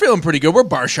 Yeah, we're feeling pretty good. We're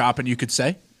bar shopping, you could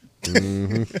say.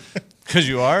 Because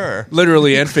you are? Or?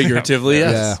 Literally and figuratively,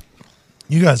 yes. Yeah.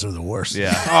 You guys are the worst.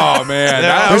 Yeah. Oh, man.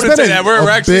 I There's wouldn't been say a- that. We're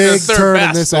a actually the big third turn in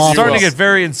best. this if you office. Starting to will. get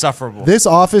very insufferable. This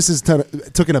office is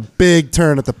taking a big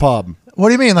turn at the pub. What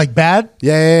do you mean, like bad?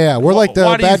 Yeah. We're like the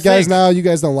why do you bad guys think? now. You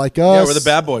guys don't like us. Yeah, we're the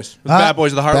bad boys. We're the bad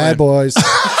boys of the Heartland. Bad boys.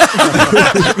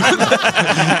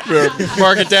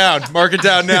 Mark it down. Mark it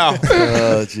down now.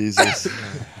 Oh, Jesus.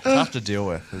 Tough to deal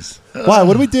with. Why?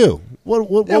 What do we do? What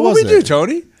What was we it? do,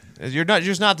 Tony? You're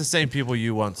just not the same people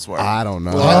you once were. I don't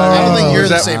know. I don't think you're Was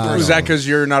the that, same person. was that because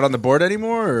you're not on the board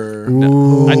anymore? Or?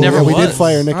 Ooh, I never yeah, we did was.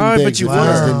 fire Nick Oh, and but Biggs. you You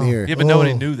guys were. didn't hear. Yeah, but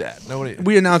nobody knew that. Nobody.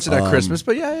 We announced it at Christmas,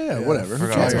 but yeah, whatever. Who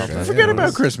forgot cares? about that. Forget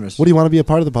about Christmas. What do you want to be a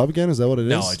part of the pub again? Is that what it is?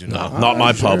 No, I do not. Not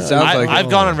my pub. Sounds I, like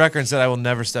I've gone on record and said I will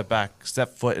never step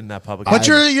foot in that pub again. But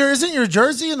isn't your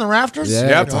jersey in the rafters? Yeah.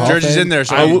 Yep, the Hall Jersey's of in there.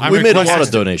 So I'm we made a lot requesting-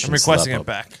 of donations I'm to requesting that it pub.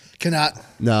 back. Cannot.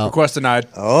 No. request denied.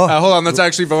 Oh. Hold on. Let's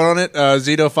actually vote on it.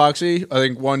 Zito, Foxy. I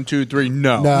think 1, 2, 3.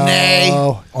 No. No. Nay.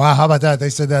 Wow, how about that?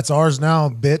 They said that's ours now,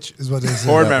 bitch, is what they said.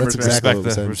 Board Yeah, members, that's man. exactly what we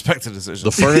Respect said. the, respect the decision.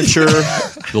 The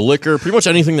furniture, the liquor, pretty much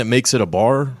anything that makes it a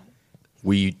bar,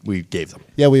 we gave them.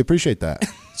 Yeah, we appreciate that.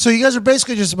 So you guys are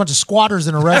basically just a bunch of squatters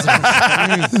in a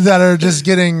residence that are just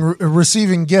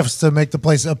receiving gifts to make the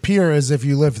place appear as if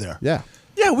you live there. Yeah.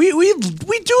 Yeah, we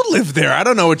do live there. I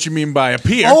don't know what you mean by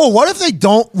appear. Oh, what if they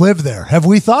don't live there? Have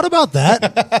we thought about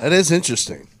that? That is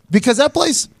interesting. Because that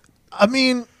place, I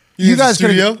mean, You you use the guys could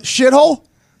studio? shithole?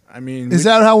 I mean, Is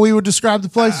that how we would describe the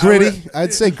place? Gritty.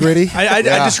 I'd say gritty. I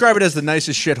describe it as the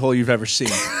nicest shithole you've ever seen.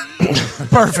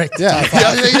 Perfect. Yeah.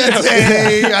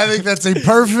 I think that's a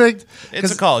perfect.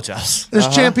 It's a college house. There's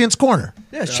Champions Corner.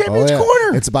 Yeah, it's Oh, Champions yeah.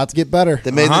 Corner. It's about to get better.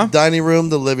 They made the dining room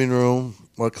the living room.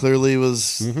 What clearly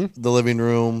was the living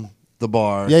room, the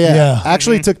bar. Yeah.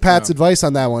 Actually took Pat's advice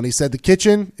on that one. He said the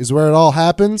kitchen is where it all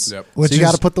happens. Yep. Which So you is-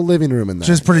 got to put the living room in there. Which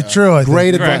is pretty true. I think.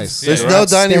 Great Correct. advice. Yeah. There's Yeah. no dining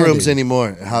Outstanding. rooms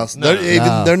anymore. House. No.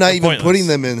 They're not even Pointless. putting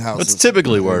them in houses. That's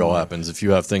typically where it all happens. If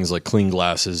you have things like clean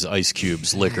glasses, ice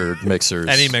cubes, liquor, mixers.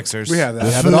 Any mixers. We have that.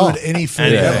 We have Food, it all. any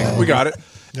food, Anything. We got it.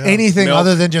 anything Milk.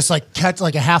 other than just like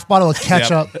a half bottle of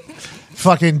ketchup.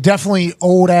 Fucking definitely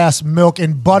old ass milk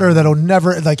and butter that'll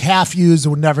never like half used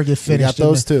would never get We finished. got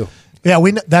those too. Yeah,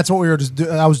 that's what we were just.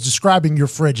 I was describing your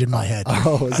fridge in my head.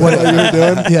 Oh, is that what you were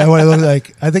doing? Yeah, what it looked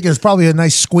like. I think there's probably a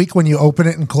nice squeak when you open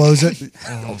it and close it.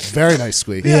 Very nice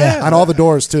squeak. Yeah. On all the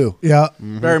doors too. Yeah.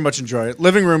 Very much enjoy it.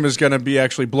 Living room is going to be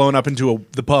actually blown up into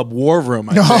the pub war room.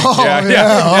 I think. Oh,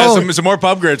 yeah. Oh. Some more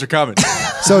pub grades are coming.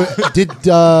 So did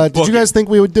you guys think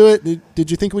we would do it?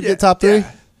 Did you think we'd get top 3?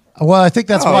 Well, I think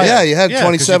that's Oh, why. yeah, you had Yeah,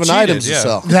 27 'cause you cheated, items to yeah.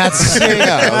 sell. That's.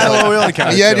 Yeah, I was like, we only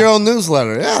counted you had two. your own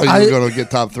newsletter. Yeah, you were going to get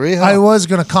top 3. Huh? I was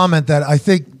going to comment that I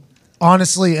think,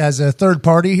 honestly, as a third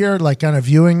party here, like kind of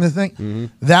viewing the thing,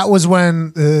 that was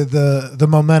when the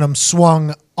momentum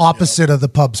swung opposite of the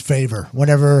pub's favor.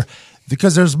 Whenever,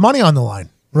 because there's money on the line,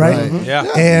 right? Yeah.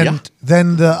 And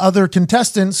then the other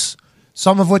contestants,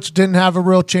 some of which didn't have a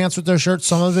real chance with their shirts,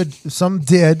 some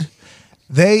did.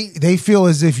 They feel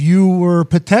as if you were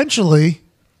potentially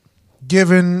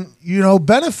given,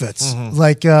 benefits.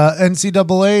 Like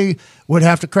NCAA would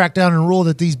have to crack down and rule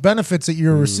that these benefits that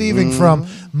you're receiving from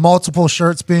multiple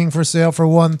shirts being for sale for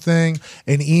one thing,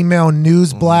 an email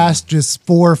news blast just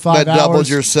 4 or 5 that hours. doubled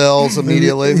your sales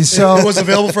immediately. So It was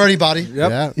available for anybody.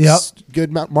 Yeah. Yep. It's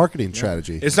good marketing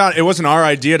strategy. It wasn't our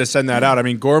idea to send that out. I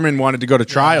mean, Gorman wanted to go to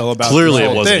trial about Clearly, this it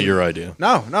whole wasn't thing. your idea.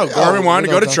 No, Gorman wanted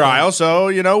to go to trial, so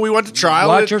we went to trial.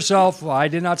 Watch yourself. I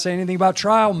did not say anything about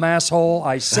trial, masshole.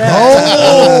 I said,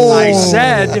 Oh! I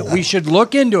said we should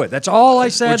look into it. That's all I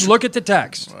said. Look at the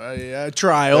text.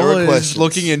 Trial There were is questions.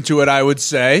 looking into it, I would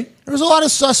say. there was a lot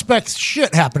of suspect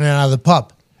shit happening out of the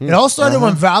pub. It all started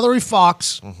when Valerie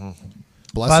Fox,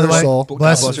 Bless by the her way, soul.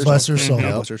 bless her soul,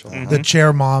 Yeah, bless her soul. the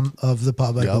chair mom of the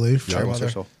pub, I believe. Bless her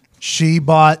soul. She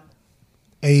bought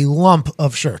a lump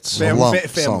of shirts, Fam- a lump,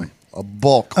 family. a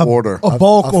bulk order. a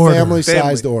bulk order.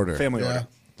 Family-sized order. Family order.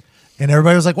 And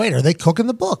everybody was like, wait, are they cooking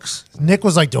the books? Nick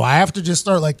was like, do I have to just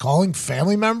start like calling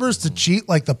family members to cheat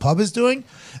like the pub is doing?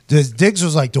 Diggs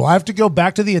was like, do I have to go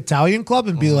back to the Italian club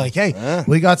and be like, hey,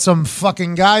 we got some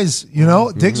fucking guys,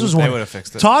 Diggs was one. would've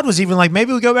fixed it. Todd was even like,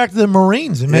 maybe we go back to the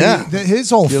Marines and maybe Yeah.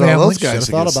 his whole Get all family. those guys Should've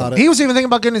thought against about them. it. He was even thinking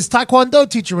about getting his Taekwondo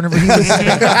teacher whenever he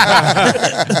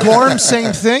was Gorm,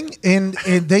 same thing. And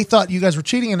they thought you guys were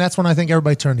cheating, and that's when I think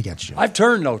everybody turned against you. I've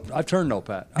turned no,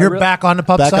 Pat. You're back on the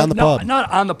pub Back side? on the No, pub.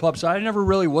 not on the pub side. I never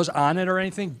really was on it or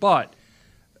anything, but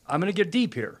I'm going to get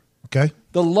deep here. Okay.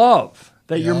 The love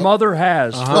that your mother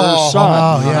has for her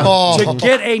son to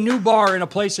get a new bar in a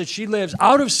place that she lives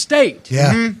out of state.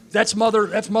 Yeah. That's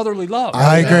motherly love.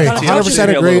 I agree. Kinda touches 100%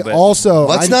 me a agree. little bit. Also,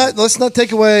 Let's not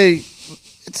take away.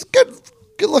 It's a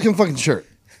good looking fucking shirt.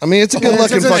 I mean, it's a good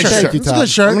looking fucking shirt. Thank you, It's a Todd. good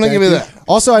shirt. I'm gonna give you that.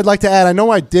 Also, I'd like to add, I know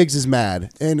why Diggs is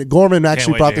mad, and Gorman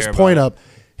actually wait brought to this hear point about up.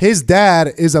 His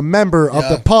dad is a member of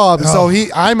the pub, so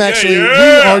we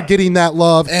are getting that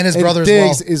love, And his brother as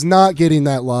Diggs well. is not getting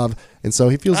that love, and so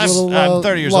he feels a little. I'm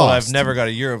 30 years old. lost. I've never got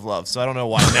a year of love, so I don't know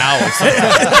why now it's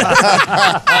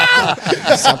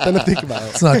Something to think about.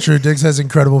 It's not true. Diggs has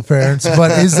incredible parents,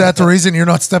 but is that the reason you're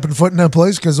not stepping foot in that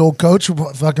place? Because old coach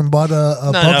fucking bought a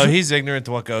No, pub no, shirt? he's ignorant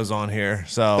to what goes on here,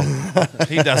 so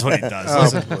he does what he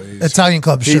does. Listen, Italian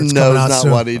club He shirts knows coming out not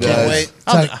soon. what he does. Wait.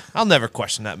 I'll never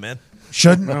question that man.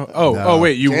 Shouldn't? Oh,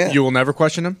 wait! You Can't. you will never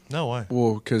question him. No way.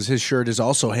 Well, because his shirt is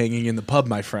also hanging in the pub,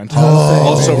 my friend. Oh,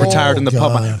 also retired in the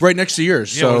pub, God. right next to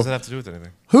yours. Yeah, what does So that have to do with anything?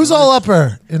 Who's all up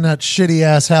there in that shitty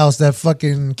ass house, that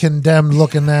fucking condemned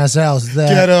looking ass house? That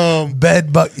Get 'em.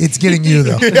 bed, but it's getting you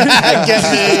though.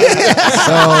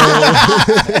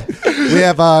 We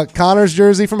have Connor's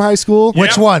jersey from high school.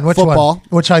 Which one? Which Football. one?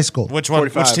 Which high school? Which one?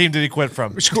 45. Which team did he quit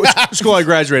from? school I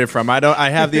graduated from. I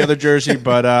have the other jersey,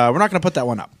 but we're not going to put that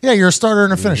one up. Yeah, you're a starter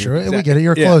and a finisher. Right? We get it.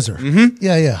 You're a Yeah. closer. Mm-hmm.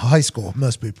 Yeah. High school,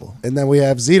 most people. And then we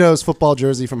have Zito's football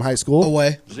jersey from high school.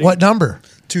 Away. What number?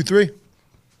 2-3.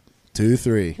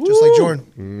 2-3. Just like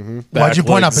Jordan. Why'd you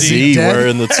point up? Is he Z, dead? we're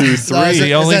in the 2-3. Is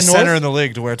The only that center North? in the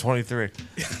league to wear 23.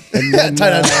 And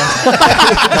then,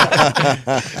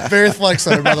 Very flex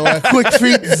center, by the way. Quick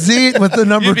feet Z with the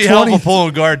number You'd be 20. helpful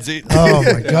pulling guard seat. Oh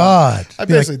my God! I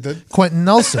Be like basically did. Quentin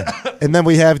Nelson. and then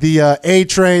we have the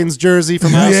A-Train's jersey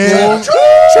from high Yeah. school.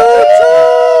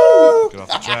 Get off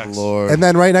the tracks. Lord. And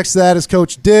then right next to that is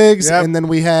Coach Diggs. Yep. And then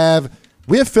we have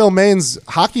Phil Main's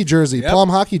hockey jersey, plum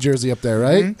hockey jersey up there,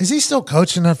 right? Is he still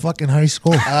coaching that fucking high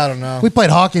school? I don't know. We played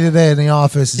hockey today in the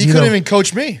office. He couldn't even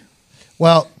coach me.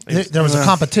 Well, there was a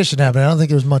competition happening. I don't think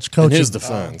there was much In coaching. his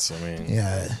defense, I mean,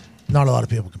 Yeah, not a lot of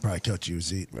people could probably coach you,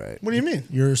 Zeke. Right. What do you mean?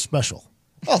 You're special.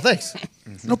 Oh, thanks.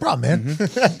 No problem, man.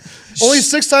 Only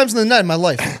 6 times in the night in my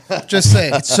life. Just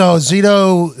saying. So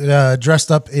Zito dressed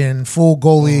up in full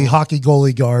hockey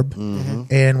goalie garb,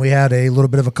 and we had a little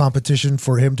bit of a competition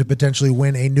for him to potentially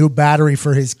win a new battery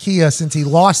for his Kia since he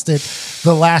lost it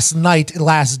the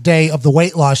last day of the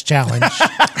weight loss challenge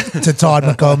to Todd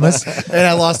McComas. And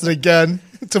I lost it again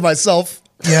to myself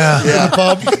Yeah, in the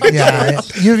pub. yeah.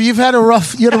 You had a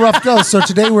rough go. So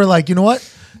today we're like, you know what?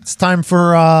 It's time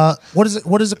for what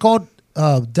is it called?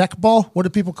 Deck ball? What do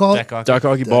people call it? Deck hockey. duck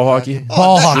hockey, ball hockey,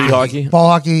 Ball hockey. street hockey. Ball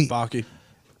hockey.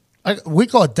 Hockey, We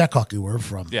call it deck hockey where we're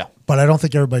from. Yeah. But I don't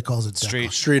think everybody calls it deck Street.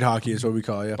 hockey. street hockey is what we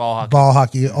call it. Yeah. Ball hockey. Ball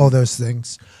hockey, all those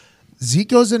things. Zeke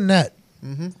goes in net.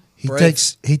 He Brave.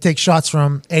 takes shots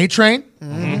from A-Train. Get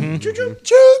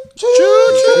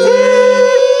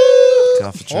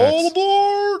off the tracks. All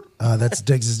aboard. That's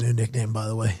Diggs' new nickname, by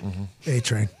the way.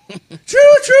 A-Train.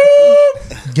 Choo choo.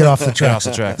 Get off the tracks.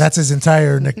 the tracks. That's his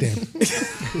entire nickname.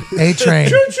 A-Train.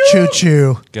 Choo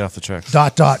choo. Get off the tracks. ...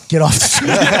 Get off the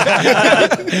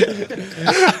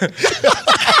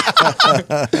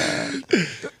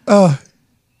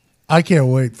I can't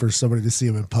wait for somebody to see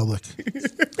him in public.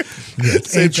 Like,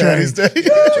 St. Patty's Day.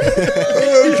 Get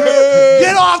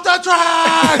off the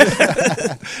track!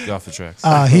 Get off the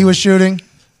tracks. He was shooting.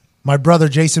 My brother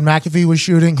Jason McAfee was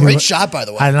shooting. Great shot, by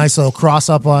the way. Had a nice little cross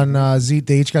up on Zeke.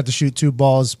 They each got to shoot 2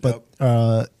 balls, but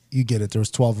you get it. There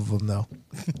was 12 of them, though.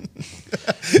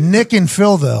 Nick and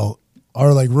Phil, though,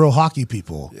 are like real hockey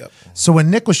people. Yep. So when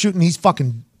Nick was shooting these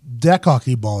fucking deck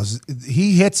hockey balls,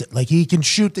 he hits it. Like he can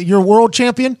shoot. You're a world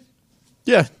champion?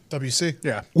 Yeah, WC.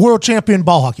 Yeah. World champion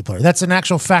ball hockey player. That's an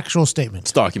actual factual statement.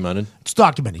 it's documented. It's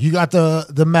documented. You got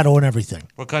the medal and everything.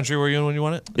 What country were you in when you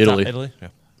won it? Italy. Italy? Yeah.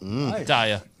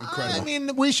 Italia. I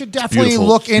mean, we should definitely beautiful.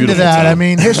 look into Beautiful that. town. I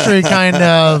mean, history kind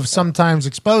of sometimes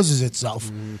exposes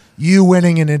itself. You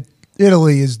winning in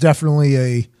Italy is definitely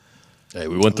a... Hey,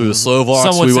 we went through the Slovaks,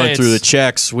 Some would we say went through the it's-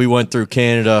 Czechs, we went through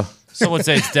Canada, Some would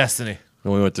say it's destiny.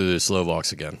 and we went through the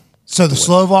Slovaks again. So the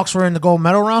Slovaks were in the gold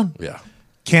medal round? Yeah,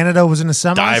 Canada was in the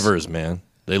semis? divers, man,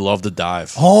 they love to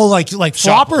dive. Oh, like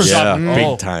floppers? Yeah, Oh.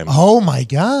 big time. Oh, my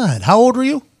God. How old were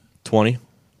you? 20.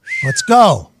 Let's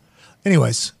go.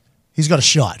 Anyways, he's got a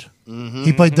shot.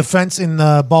 He played defense in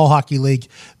the ball hockey league.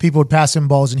 People would pass him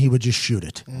balls, and he would just shoot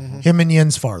it. Him and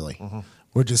Jens Farley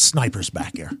were just snipers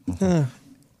back here.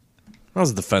 I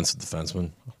was a defensive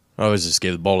defenseman. I always just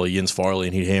gave the ball to Jens Farley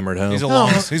and he'd hammer it home. He's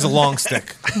a long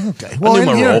stick. Okay. Well, knew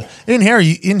my role. in here,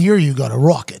 you got a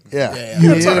rocket. Yeah. You,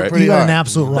 That's all right. you got hard. an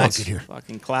absolute rocket here.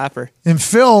 Fucking clapper. And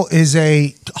Phil is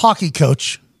a hockey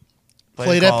coach.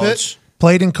 Played at Pitt.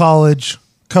 Played in college,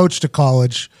 coached at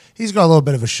college. He's got a little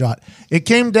bit of a shot. It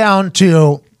came down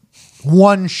to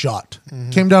one shot.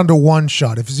 Came down to one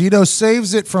shot. If Zito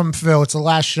saves it from Phil, it's the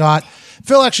last shot.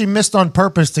 Phil actually missed on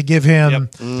purpose to give him,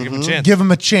 To give him a chance. give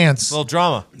him a chance. A little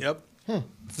drama. Yep.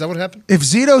 Is that what happened? If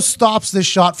Zito stops this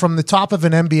shot from the top of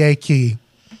an NBA key,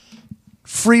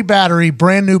 free battery,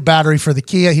 brand new battery for the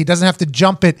Kia. He doesn't have to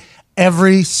jump it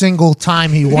every single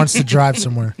time he wants to drive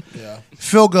somewhere.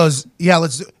 Phil goes, yeah,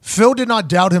 let's do. Phil did not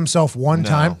doubt himself one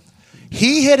time.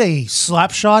 He hit a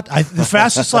slap shot, the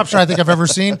fastest slap shot I think I've ever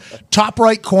seen, top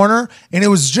right corner, and it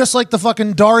was just like the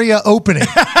fucking Daria opening.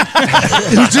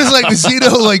 It was just like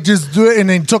Zito, just do it, and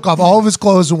then took off all of his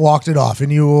clothes and walked it off. And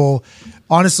you will,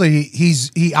 honestly,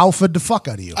 he alphaed the fuck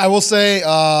out of you. I will say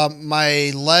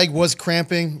my leg was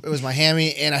cramping. It was my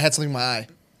hammy, and I had something in my eye.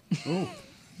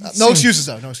 No excuses,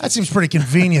 though. No excuses. That seems pretty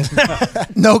convenient.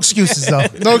 No excuses, though.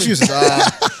 No excuses.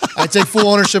 I take full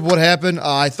ownership of what happened.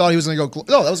 I thought he was going to go.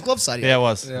 No, that was glove side. Yeah, it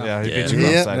was. Yeah, he beat you Yeah.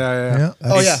 left side. Yeah.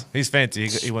 Oh, yeah. He's fancy.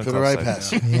 He went For the glove right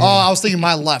side. pass. Oh, I was thinking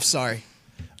my left. Sorry.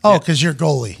 Oh, because you're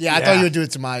goalie. Yeah, I thought you would do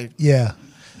it to my. Yeah.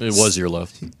 It was your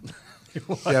left.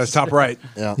 Yeah, it's top right.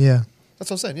 Yeah. Yeah. That's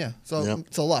what I'm saying. Yeah. So Yep.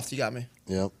 to the left, you got me.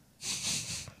 Yep.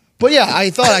 But yeah, I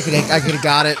thought I could have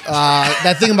got it.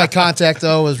 That thing in my contact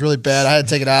though was really bad. I had to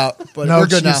take it out. But No we're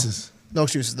good excuses. now. No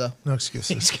excuses though. No excuses.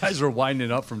 These guys were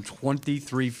winding up from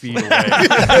 23 feet away.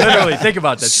 Literally, think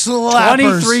about that. Slappers.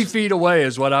 23 feet away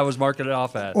is what I was marking it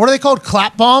off at. What are they called?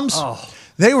 Clap bombs? Oh.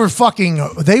 They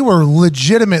were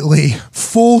legitimately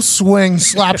full swing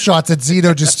slap shots at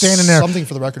Zito just standing there. Something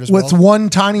for the record as with well. one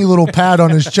tiny little pad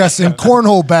on his chest and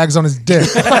cornhole bags on his dick.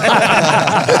 2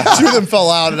 of them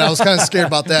fell out, and I was kind of scared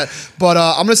about that. But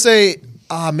I'm going to say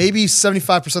maybe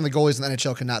 75% of the goalies in the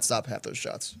NHL cannot stop half those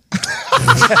shots.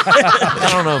 I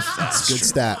don't know if that's Good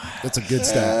stat. That's a good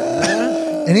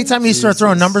stat. Anytime you start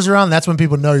throwing numbers around, that's when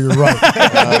people know you're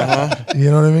right. You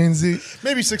know what I mean, Z?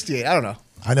 Maybe 68. I don't know.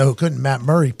 I know who couldn't. Matt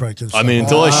Murray probably couldn't. I mean,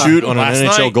 until I shoot on an Last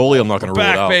NHL night, goalie, I'm not going to rule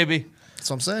it back, out. baby. That's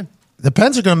what I'm saying. The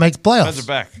Pens are going to make the playoffs. Pens are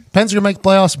back. Pens are going to make the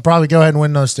playoffs and probably go ahead and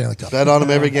win those Stanley Cup. Bet on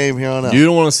him every game here on out. You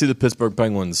don't want to see the Pittsburgh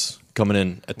Penguins coming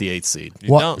in at the 8th seed.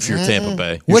 You What? don't. If you're Tampa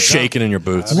Bay, you're Which- shaking in your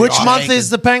boots. Which month is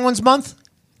the Penguins month?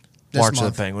 March of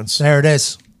month. the Penguins. There it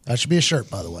is. That should be a shirt,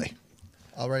 by the way.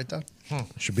 I'll write it down.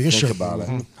 Should be a Think shirt. about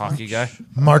it. Hockey guy.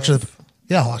 March of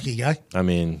the hockey guy. I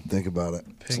mean, Think about it.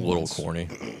 it's a little corny.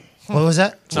 What was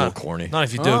that? It's a little corny. Not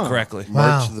if you do it correctly.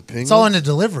 Wow. of the Penguins? It's all in the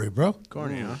delivery, bro.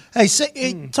 Corny, huh? Hey,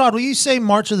 Todd, will you say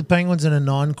March of the Penguins in a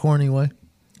non-corny way?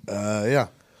 Yeah.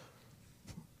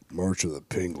 March of the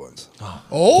Penguins.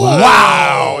 Oh,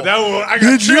 Wow. I got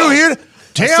Did you hear?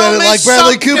 Tell Said it me like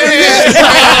Bradley something. Cooper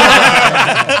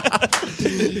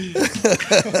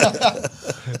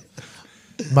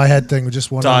did. My head thing was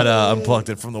just one. Todd unplugged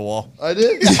it from the wall. I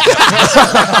did.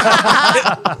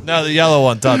 No, the yellow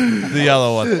one, Todd. The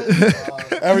yellow one.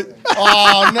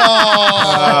 Oh no,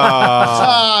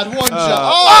 Todd! One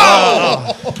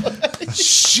shot.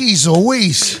 Jeez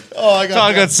Louise. I got.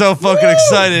 Todd got so fucking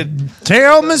excited.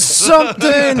 Tell me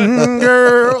something,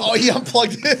 girl. Oh, he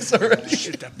unplugged his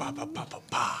already.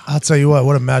 I'll tell you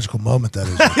what a magical moment that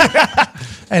is.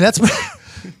 Hey, that's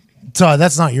Todd.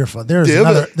 That's not your fault. There's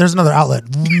another outlet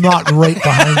not right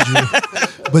behind you,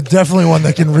 but definitely one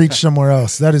that can reach somewhere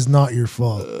else. That is not your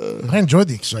fault. I enjoyed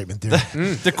the excitement there.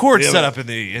 The cord set up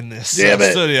in this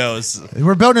studio is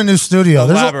We're building a new studio.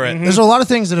 Elaborate. There's a lot of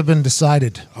things that have been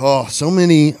decided. Oh, so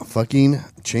many fucking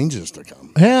changes to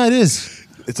come. Yeah, it is.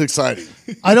 It's exciting.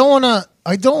 I don't want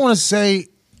to say.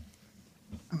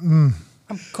 I'm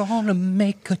gonna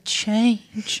make a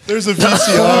change. There's a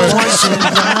VCR.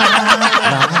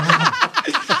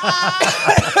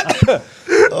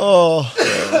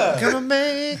 Gonna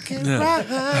make it right.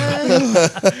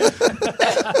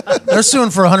 They're suing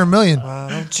for $100 million.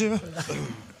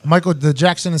 Michael, the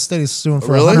Jackson estate is suing for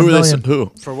 $100 Who are they? million.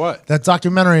 Who? For what? That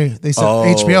documentary they said Oh.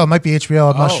 HBO. It might be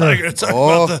HBO. I'm not sure. You're talking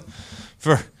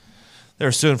about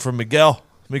they're suing for Miguel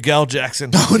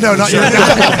Jackson. Oh, no, not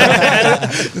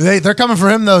yet. They're coming for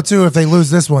him though too. If they lose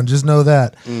this one, just know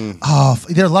that. Oh,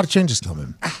 there are a lot of changes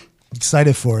coming.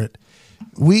 Excited for it.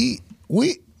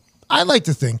 I like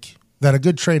to think that a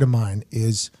good trait of mine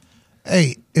is,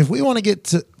 hey, if we want to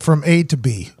get from A to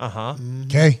B,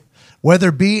 okay,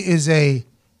 whether B is a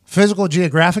physical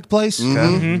geographic place,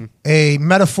 a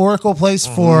metaphorical place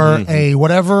for a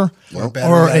whatever, Or a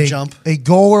battery gotta jump. a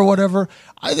goal or whatever.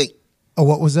 I think. Oh,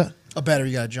 what was that? A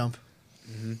battery got to jump.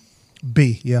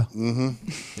 B, yeah.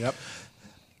 Yep.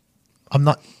 I'm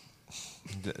not.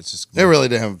 It's just They really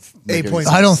didn't have 8 points.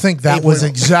 I don't think that was 8.0.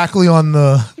 exactly on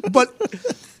the. But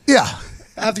yeah,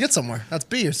 I have to get somewhere. That's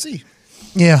B or C.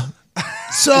 yeah.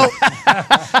 So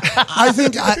I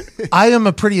think I am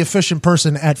a pretty efficient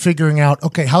person at figuring out,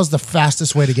 okay, how's the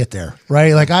fastest way to get there,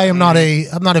 right? Like I'm not a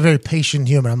very patient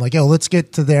human. I'm like, yo, let's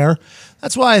get to there.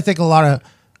 That's why I think a lot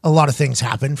of things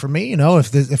happen for me. You know,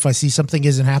 if I see something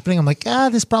isn't happening, I'm like,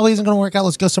 this probably isn't going to work out.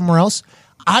 Let's go somewhere else.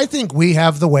 I think we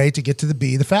have the way to get to the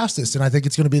B the fastest, and I think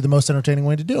it's going to be the most entertaining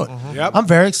way to do it. Yep. I'm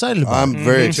very excited about it. I'm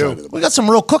very excited about We got some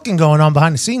real cooking going on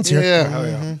behind the scenes here. it.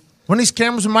 Yeah. When these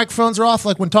cameras and microphones are off,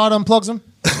 like when Todd unplugs them,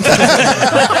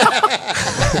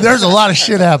 there's a lot of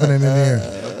shit happening in here.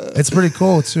 It's pretty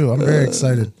cool, too. I'm very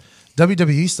excited.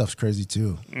 WWE stuff's crazy,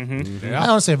 too. I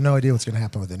honestly have no idea what's going to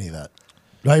happen with any of that.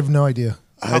 I have no idea.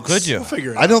 how could you? We'll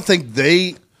figure it I out. don't think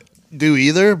they do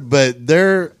either, but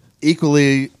they're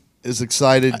equally as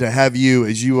excited to have you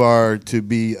as you are to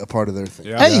be a part of their thing.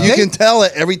 Yeah. Hey, You they- can tell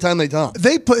it every time they talk.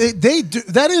 They do.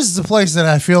 That is the place that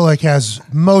I feel like has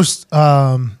most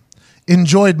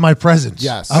enjoyed my presence.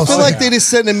 Yes. I feel like they just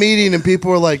sit in a meeting and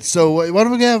people are like, "So what are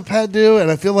we gonna have Pat do?"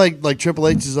 And I feel like Triple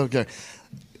H is okay.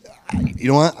 You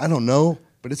know what? I don't know,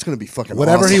 but it's gonna be fucking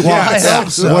Whatever awesome. he wants. I hope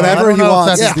so. Whatever I don't he know if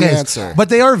wants that's is the the case. answer. But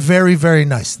they are very, very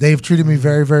nice. They've treated me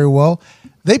very, very well.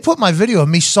 They put my video of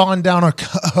me sawing down a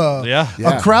crowd.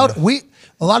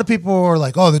 A lot of people were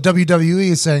like, "Oh, the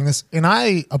WWE is saying this," and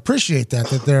I appreciate that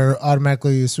they're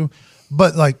automatically assuming.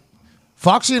 But like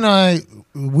Foxy and I,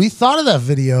 we thought of that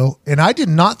video, and I did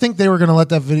not think they were going to let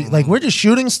that video. Like we're just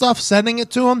shooting stuff, sending it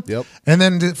to them, and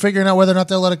then figuring out whether or not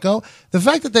they'll let it go. The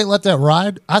fact that they let that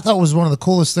ride, I thought was one of the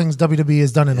coolest things WWE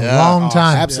has done in a long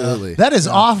time. Absolutely. That is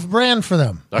off-brand for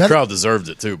them. That crowd deserved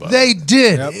it too, but They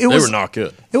did. they were not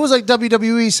good. It was like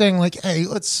WWE saying, like, hey,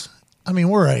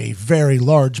 we're a very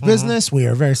large business. We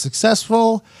are very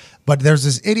successful. But there's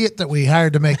this idiot that we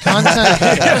hired to make content.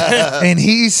 And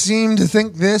he seemed to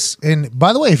think this. And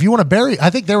by the way, if you want to bury, I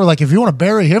think they were like, if you want to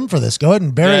bury him for this, go ahead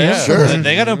and bury him. For this.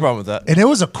 They got no problem with that. And it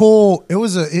was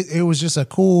just a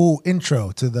cool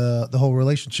intro to the whole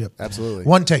relationship. Absolutely.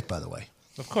 One take, by the way.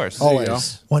 Of course.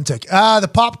 Always. One take. The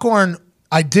popcorn,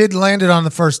 I did land it on the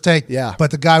first take. Yeah.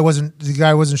 But the guy wasn't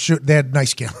shooting. They had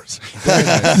nice cameras.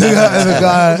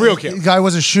 The guy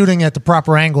wasn't shooting at the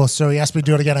proper angle, so he asked me to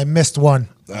do it again. I missed one.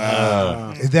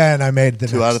 Then I made the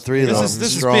 2 next. out of 3. Though. This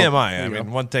is Strong. BMI. I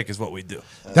mean, one take is what we do.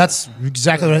 That's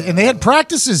exactly right. And they had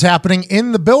practices happening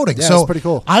in the building. Yeah, so it's pretty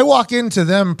cool. I walk into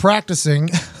them practicing,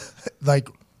 like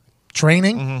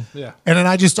training, and then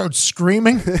I just start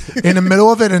screaming in the middle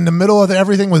of it, in the middle of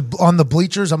everything on the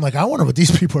bleachers. I'm like, I wonder what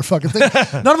these people are fucking thinking.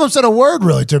 None of them said a word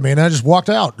really to me, and I just walked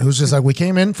out. It was just like we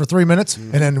came in for 3 minutes,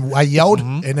 and then I yelled,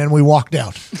 and then we walked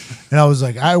out. And I was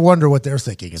like, I wonder what they're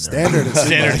thinking in there.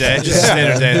 Standard day. Just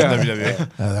standard day in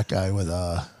WWE. That guy with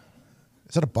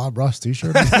is that a Bob Ross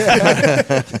t-shirt?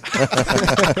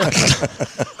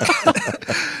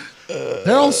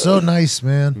 They're all so nice,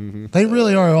 man. They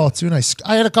really are all too nice.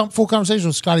 I had a full conversation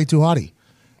with Scotty Tuhati.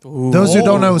 Those who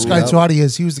don't know who Scotty Tuhati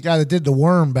is, he was the guy that did the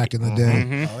worm back in the day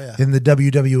in the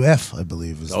WWF, I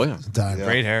believe. Was the time.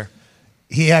 Great hair.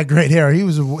 He had great hair. He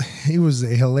was a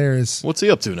hilarious. What's he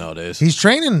up to nowadays? He's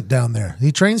training down there.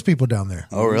 He trains people down there.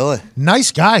 Oh, really?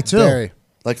 Nice guy too. Very.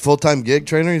 Like full-time gig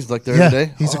trainer? He's like there every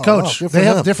day? He's a Oh, coach. wow, good for They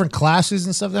have him. different classes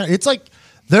and stuff there. It's like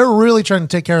they're really trying to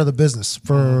take care of the business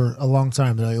for a long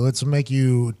time. They're like, let's make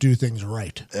you do things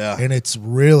right. Yeah. And it's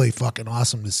really fucking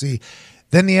awesome to see.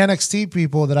 Then the NXT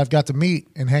people that I've got to meet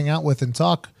and hang out with and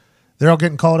talk, they're all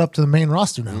getting called up to the main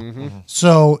roster now.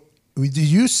 So do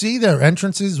you see their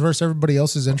entrances versus everybody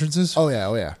else's entrances? Oh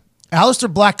yeah.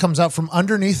 Aleister Black comes out from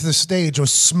underneath the stage with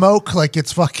smoke like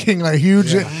it's fucking like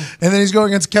huge, and then he's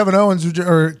going against Kevin Owens,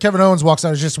 or Kevin Owens walks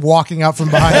out, is just walking out from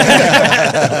behind.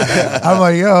 I'm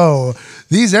like, yo,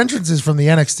 these entrances from the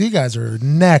NXT guys are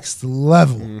next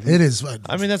level. It is.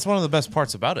 I mean, that's one of the best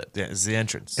parts about it. Is the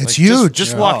entrance. It's huge.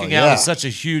 Just Yeah. walking out yeah. is such a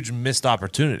huge missed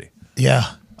opportunity.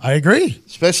 Yeah, I agree.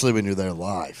 Especially when you're there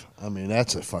live. I mean,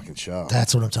 that's a fucking show.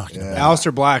 That's what I'm talking about.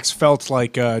 Aleister Black's felt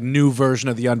like a new version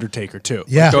of The Undertaker, too.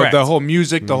 Yeah. Like Correct. the whole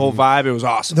music, the whole vibe, it was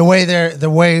awesome. The way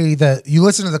that you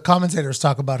listen to the commentators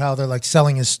talk about how they're like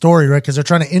selling his story, right? Because they're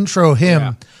trying to intro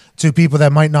him to people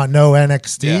that might not know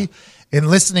NXT. Yeah. And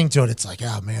listening to it, it's like,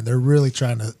 oh man, they're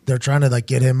trying to like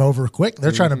get him over quick.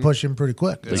 They're trying to push him pretty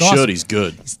quick. They It's should. awesome. He's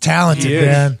good. He's talented, He is.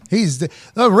 man. He's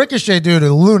the Ricochet dude,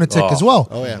 a lunatic as well.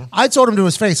 Oh, yeah. I told him to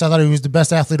his face, I thought he was the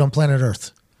best athlete on planet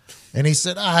Earth, and he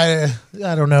said, I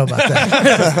don't know about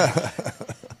that.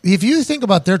 If you think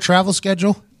about their travel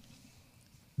schedule,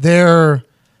 their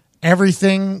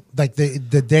everything, like the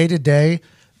day to day,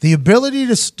 the ability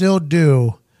to still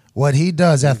do what he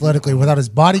does athletically without his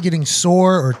body getting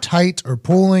sore or tight or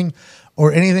pulling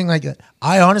or anything like that.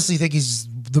 I honestly think he's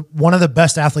one of the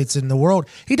best athletes in the world.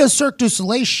 He does Cirque du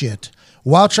Soleil shit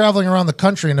while traveling around the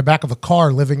country in the back of a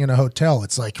car, living in a hotel.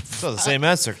 It's like So the same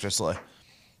as Cirque du Soleil.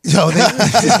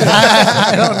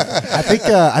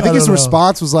 I think his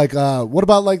response was like, "What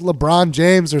about like LeBron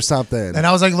James or something?" And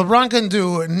I was like, LeBron couldn't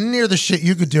do near the shit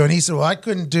you could do, and he said, "Well, I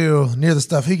couldn't do near the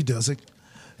stuff he could do." I was like,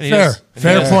 fair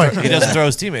point. He doesn't throw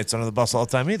his teammates under the bus all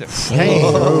the time either.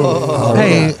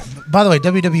 Hey, by the way,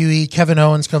 WWE, Kevin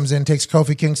Owens comes in, takes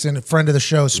Kofi Kingston, a friend of the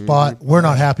show, spot. We're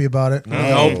not happy about it.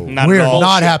 Nope, not We're at all.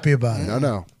 not happy about it.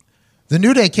 No. The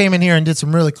New Day came in here and did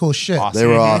some really cool shit. They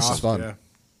were awesome. Fun. Yeah.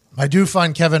 I do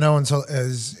find Kevin Owens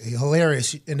as a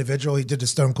hilarious individual. He did the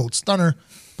Stone Cold Stunner.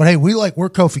 But hey, we're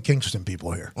Kofi Kingston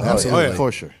people here. Absolutely,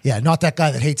 for sure. Yeah, not that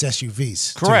guy that hates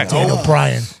SUVs. Correct. Daniel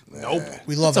Bryan. Nope.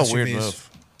 We love That's a SUVs. weird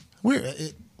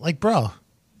move. Like, bro,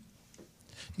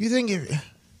 you think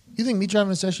me driving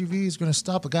this SUV is going to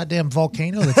stop a goddamn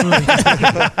volcano that's really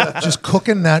just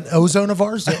cooking that ozone of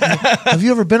ours? Have you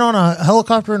ever been on a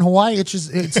helicopter in Hawaii? It's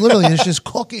just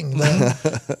cooking, man.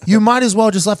 You might as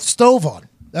well just left the stove on.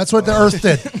 That's what the Earth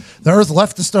did. The Earth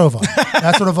left the stove on.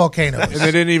 That's what a volcano is. And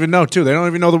they didn't even know, too. They don't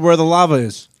even know where the lava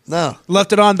is. No.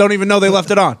 Left it on, don't even know they left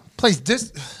it on.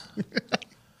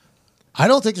 I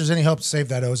don't think there's any hope to save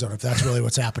that ozone if that's really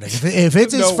what's happening. If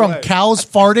it is No from way. cows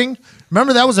farting,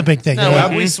 remember that was a big thing. No,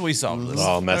 Yeah. we solved this.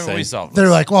 Oh, methane. We solved They're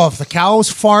this. like, well, if the cows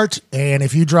fart and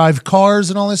if you drive cars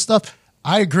and all this stuff,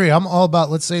 I agree. I'm all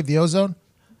about let's save the ozone,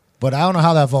 but I don't know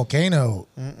how that volcano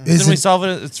Didn't we isn't solve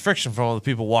it? It's friction from all the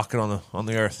people walking on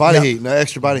the earth. Body Yeah. heat, no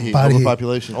extra body heat, Body heat.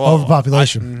 overpopulation.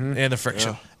 overpopulation. And the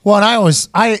friction. Well,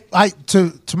 and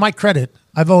to my credit,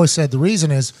 I've always said the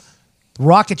reason is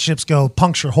rocket ships go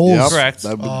puncture holes. Yep. Correct.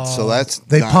 So that's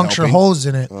They not puncture helping. holes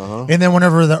in it, and then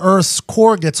whenever the Earth's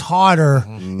core gets hotter,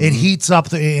 it heats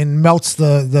up and melts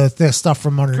the stuff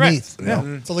from underneath.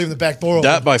 Correct. So leaving the back door open.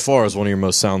 That by far is one of your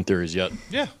most sound theories yet.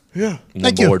 Yeah. Yeah. I'm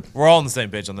Thank on you. board. We're all on the same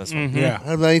page on this one. Yeah. Doesn't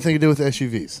have anything to do with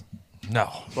SUVs. No.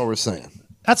 That's what we're saying.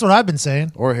 That's what I've been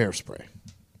saying. Or hairspray.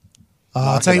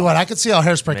 I'll tell you what, I could see how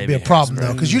hairspray could be a Maybe problem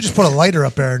though, because you just put a lighter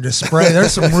up there and just spray.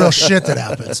 There's some real shit that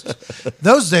happens.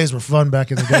 Those days were fun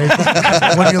back in the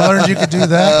day when you learned you could do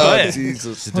that. Oh, yeah.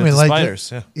 Jesus. Did Let me the like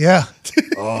spiders. it. Yeah. Yeah.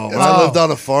 Oh, when I lived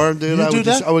on a farm, dude, You I do would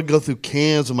that? I would go through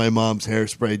cans of my mom's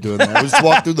hairspray doing that. I would just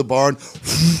walk through the barn.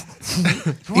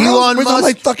 Elon Where's all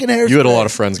my Musk. fucking hairspray? You had a lot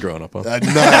of friends growing up, huh? None.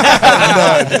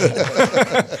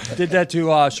 Did that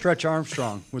to Stretch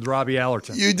Armstrong with Robbie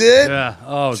Allerton. You did? Yeah.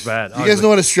 Oh, it was bad. You guys know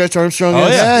what a Stretch Armstrong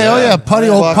is? Yeah, putty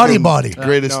old putty body.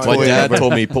 Greatest My toy dad ever.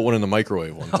 told me put one in the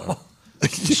microwave one time.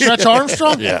 Stretch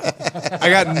Armstrong? Yeah. I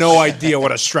got no idea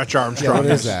what a Stretch Armstrong What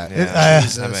is that?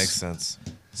 That makes sense.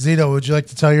 Zito, would you like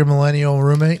to tell your millennial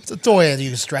roommate? It's a toy that you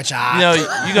can stretch out. You know,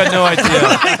 you got no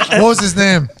idea. What was his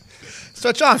name?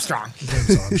 Stretch Armstrong.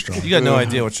 You got no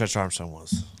idea what Stretch Armstrong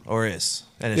was or is.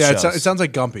 And Yeah, shows. it sounds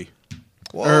like Gumpy.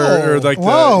 Or like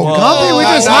Whoa, the Gumpy, we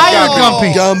just hired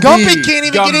Gumpy. Gumpy. Gumpy can't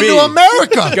even get Gumpy. into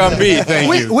America. Gumpy.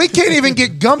 Thank you. We can't even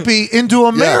get Gumpy into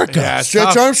America. Yeah, it's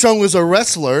Stretch tough. Armstrong was a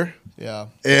wrestler. Yeah.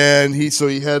 And he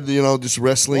had, just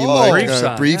wrestling Whoa. like Brief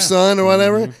son, Brief yeah. Son or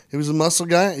whatever. He was a muscle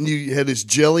guy, and you had his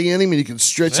jelly in him, and you could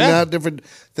stretch him Yeah. out different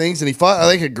things. And he fought, I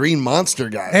think, a green monster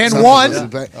guy. And Something won.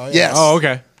 like that. Yes. Oh,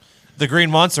 okay. The Green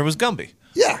Monster was Gumby.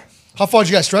 Yeah. How far did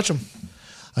you guys stretch him?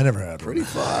 I never had Pretty one.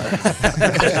 far.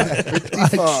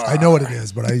 I know what it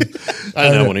is, but I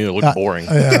That one either looked boring.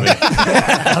 I don't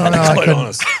know. I Quite couldn't-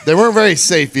 honest. They weren't very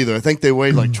safe either. I think they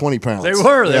weighed like 20 pounds. They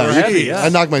were. They were heavy. Yeah. I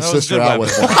knocked my That was sister good out by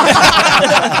with that.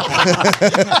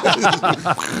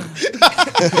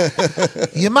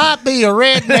 You might be a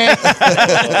redneck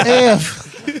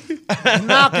if you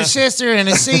knock your sister in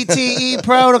a CTE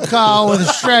protocol with a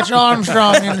Stretch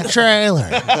Armstrong in the trailer.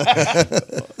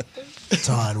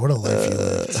 Todd, what a life you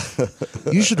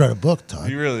lived. You should write a book, Todd.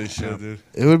 You really should, dude.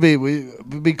 It would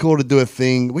be cool to do a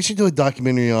thing. We should do a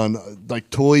documentary on like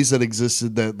toys that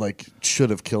existed that like should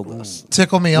have killed us.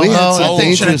 Tickle me We had Elmo. some I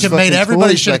think should have dangerous made fucking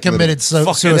everybody toys should have back in the committed day.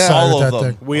 suicide Fucking all with of that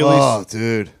them. thing. Wheelies. Oh,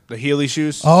 dude. The Healy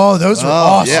shoes. Oh, those were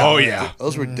awesome. Yeah. Oh, yeah.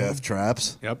 Those were death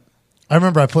traps. Yep. I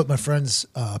remember I put my friend's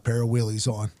pair of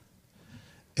wheelies on,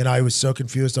 and I was so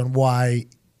confused on why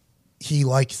he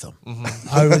liked them.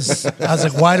 I was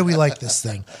like, why do we like this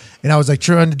thing? And I was like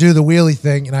trying to do the wheelie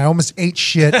thing, and I almost ate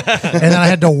shit. And then I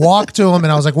had to walk to him,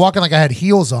 and I was like walking like I had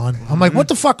heels on. I'm like, what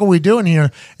the fuck are we doing here?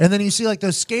 And then you see like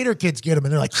those skater kids get them,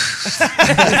 and they're like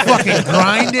fucking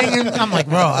grinding. And I'm like,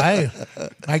 bro,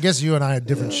 I guess you and I had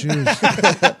different shoes.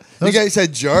 You guys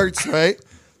had jarts, right?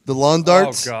 The lawn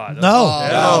darts. Oh God.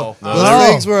 No. Those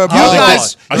things were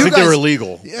about. I think they were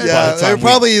illegal. Yeah, they're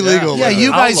probably illegal. Yeah,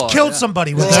 you guys Outlaw, killed yeah.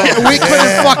 somebody with that. We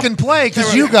couldn't fucking play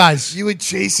because you guys. You would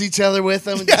chase each other with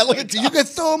them. Yeah, look at you could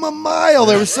throw them a mile.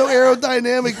 They were so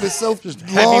aerodynamic, but so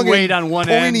long weight and on one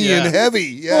pointy end, yeah. and heavy.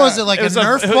 Yeah. What was it, like a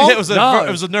Nerf It ball?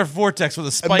 was a Nerf vortex with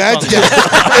a spike Imagine, on it.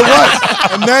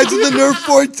 it was. Imagine the Nerf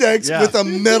vortex Yeah. with a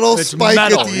metal It's spike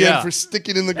metal, at the yeah. end for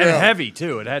sticking in the And ground. heavy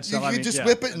too. It had You some. could just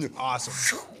whip it and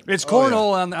Awesome. It's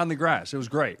cornhole on the grass. It was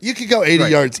great. you could go 80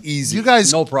 yards easy. You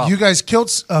guys, No problem. You guys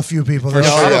killed a few people. Oh, yeah,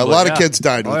 a Probably, lot of yeah. kids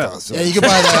died with yeah. us. Yeah, you can buy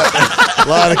that. A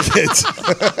lot of kids.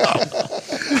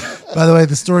 By the way,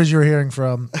 the stories you're hearing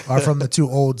are from the two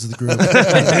olds of the group.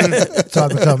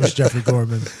 Todd McComas, Jeffrey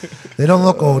Gorman. They don't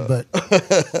look old, but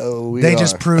they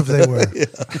just proved they were.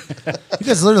 You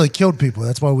guys literally killed people.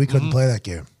 That's why we couldn't play that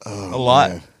game. A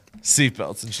lot.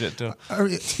 Seatbelts and shit too.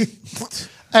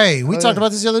 Hey, we talked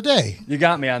about this the other day. You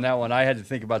got me on that one. I had to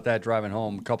think about that driving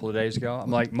home a couple of days ago.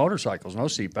 I'm like, motorcycles, no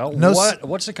seatbelt. No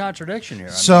What's the contradiction here?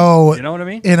 So you know what I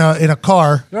mean? In a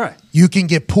car, Right. you can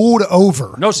get pulled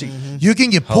over. No seat. You can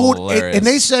get pulled, Hilarious. and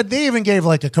they said they even gave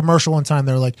like a commercial one time.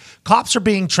 They're like, cops are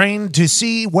being trained to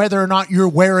see whether or not you're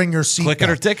wearing your seatbelt. Click it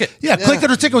or ticket. Yeah, click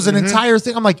it or ticket was an entire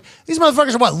thing. I'm like, these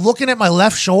motherfuckers are what, looking at my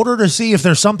left shoulder to see if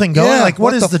there's something going? Yeah, like,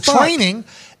 what is what the the fuck? training?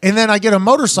 And then I get a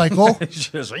motorcycle.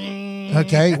 Just,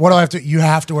 Okay, what do I have to? You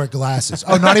have to wear glasses.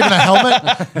 Oh, not even a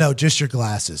helmet? No, just your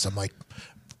glasses. I'm like,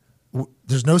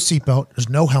 there's no seatbelt. There's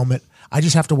no helmet. I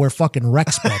just have to wear fucking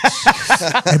rec specs.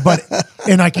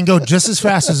 and I can go just as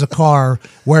fast as a car.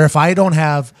 Where if I don't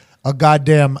have a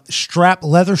goddamn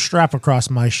leather strap across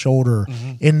my shoulder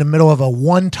in the middle of a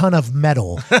 1 ton of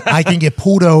metal, I can get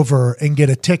pulled over and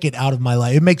get a ticket out of my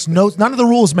life. It makes none of the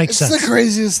rules make It's sense. the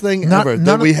craziest thing Not- ever none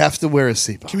that of- we have to wear a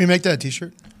seatbelt. Can we make that a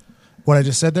T-shirt? What I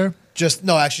just said there? Just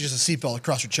no, actually, just a seatbelt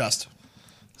across your chest.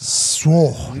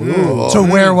 Swole to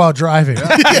wear while driving.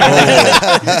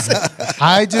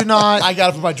 I do not. I got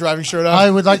to put my driving shirt on. I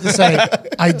would like to say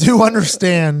I do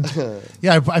understand.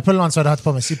 Yeah, I put it on so I don't have to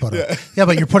put my seatbelt on. Yeah,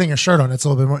 but you're putting your shirt on. It's a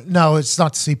little bit more. No, it's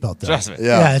not the seatbelt though. Trust me.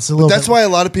 Yeah, it's a little. That's bit, why a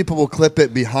lot of people will clip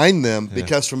it behind them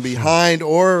because from behind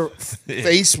or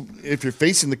face, if you're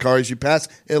facing the car as you pass,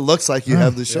 it looks like you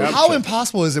have the shoulder. How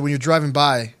impossible is it when you're driving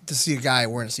by to see a guy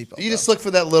wearing a seatbelt? You just look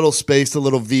for that little space, the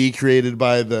little V created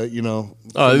by the,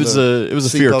 Oh, it was a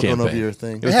fear seatbelt going over campaign. your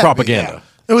thing. It was Yeah, propaganda.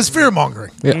 it was fear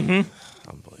mongering.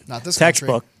 Not this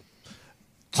Textbook.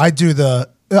 I do the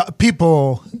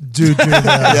people do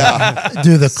the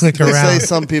do the click They say around.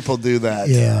 some people do that.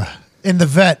 Yeah, in the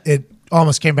vet, it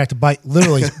almost came back to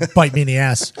literally bite me in the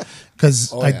ass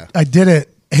because I did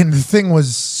it, and the thing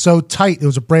was so tight. It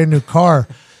was a brand new car,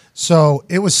 so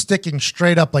it was sticking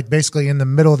straight up, like basically in the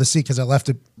middle of the seat because I left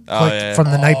it clicked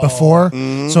from the night before.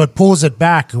 So it pulls it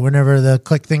back whenever the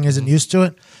click thing isn't used to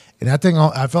it. And that thing,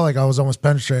 I felt like I was almost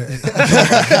penetrated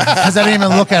because I didn't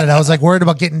even look at it. I was like worried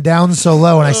about getting down so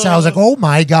low, and I was like, "Oh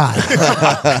my god!"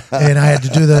 And I had to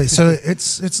do the. So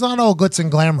it's not all glitz and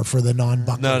glamour for the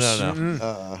non-buckers.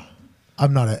 No.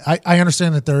 I'm not. I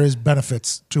understand that there is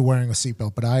benefits to wearing a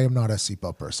seatbelt, but I am not a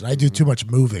seatbelt person. I do too much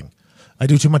moving. I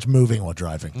do too much moving while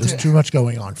driving. There's too much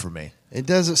going on for me. It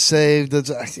doesn't save.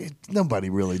 Nobody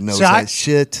really knows See, that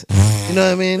shit. You know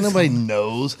what I mean? Nobody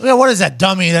knows. Yeah, what is that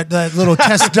dummy? That little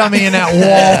test dummy in that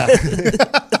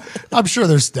wall? I'm sure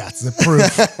there's stats that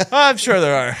prove. I'm sure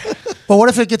there are. But what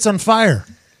if it gets on fire?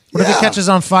 What if it catches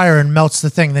on fire and melts the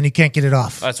thing? Then you can't get it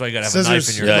off. That's why you gotta have Scissors. a knife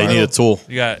in your Yeah, car. you need a tool.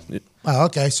 You got. Oh,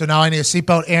 okay. So now I need a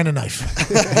seatbelt and a knife.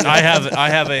 I have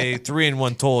a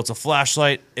 3-in-1 tool. It's a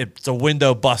flashlight. It's a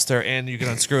window buster, and you can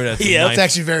unscrew it. It's a Yeah, knife. it's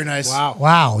actually very nice.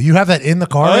 Wow, you have that in the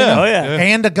car? Oh, right yeah. now? Oh, yeah.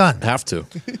 And a gun. Have to.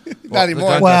 Not anymore.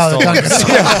 gun- Wow, the That's gun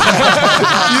stolen. gets-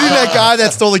 You think that guy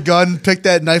that stole a gun picked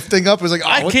that knife thing up? It was like, oh,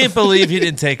 I what can't believe he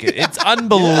didn't take it. It's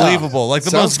unbelievable. Like the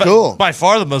Sounds most cool. by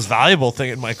far the most valuable thing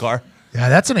in my car. Yeah,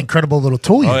 that's an incredible little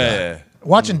tool. You Oh got. yeah.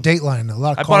 Watching Dateline, a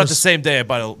lot of I cars. bought it the same day I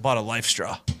bought a life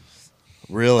straw.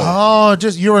 Really? Oh,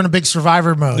 just you were in a big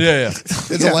survivor mode. Yeah.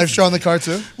 Is a life straw in the car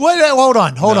too? Wait, hold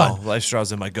on. Life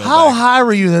straws in my go How bag. high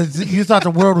were you that you thought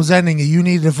the world was ending and you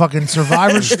needed a fucking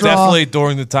survivor straw? Definitely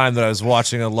during the time that I was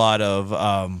watching a lot of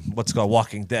what's called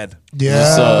Walking Dead. Yeah.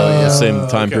 This, the same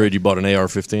time period you bought an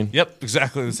AR-15. Yep,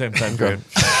 exactly the same time period.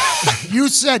 You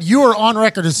said you were on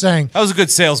record as saying, That was a good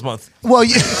sales month. well,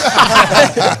 you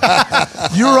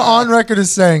were on record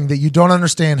as saying that you don't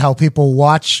understand how people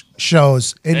watch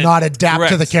shows and not adapt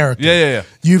to the character. Yeah.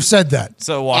 You've said that.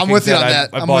 So Walking with you Dead, on that.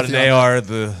 I I'm bought with an you on AR,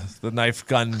 the knife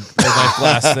gun, the knife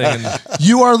blast thing. And,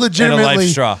 You are life legitimately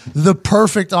straw. the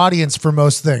perfect audience for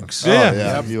most things.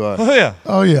 Yeah, you are. oh yeah,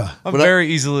 Oh yeah. I'm very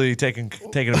easily taken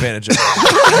advantage of.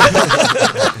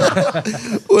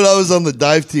 When I was on the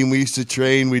dive team, we used to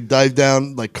train. We'd dive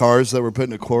down like cars that were put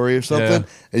in a quarry or something,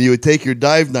 and you would take your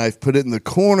dive knife, put it in the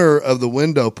corner of the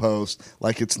window post,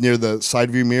 like it's near the side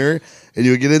view mirror, and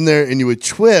you would get in there and you would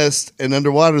twist, and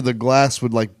underwater the glass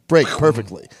would like break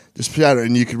perfectly, just shatter,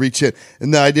 and you could reach in.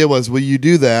 And the idea was, well, you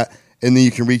do that, and then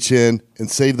you can reach in and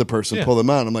save the person, pull them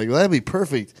out. I'm like, well, that'd be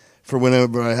perfect for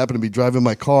whenever I happen to be driving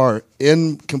my car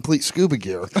in complete scuba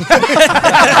gear and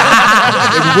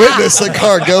witness a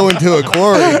car go into a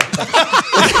quarry.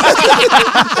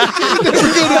 Never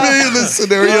going to be in this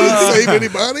scenario to save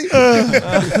anybody.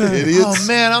 Idiots. Oh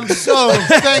man, I'm so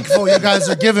thankful you guys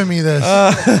are giving me this.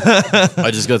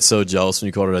 I just got so jealous when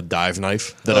you called it a dive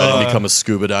knife that I didn't become a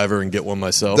scuba diver and get one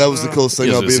myself. That was the coolest thing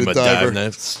You about guys being see a my dive diver.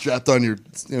 knife? Strapped on your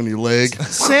leg.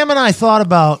 Sam and I thought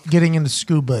about getting into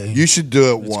scuba. You should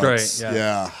do it once. great, yeah.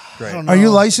 Yeah. Great. Are you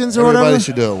licensed or Everybody whatever?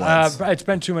 should do it once. It's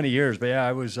been too many years, but yeah,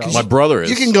 I was. My brother is.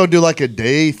 You can go do like a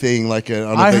day thing, like on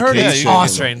a I vacation. heard it's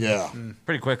awesome. Yeah.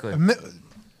 Pretty quickly.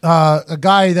 A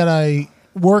guy that I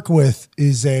work with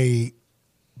is a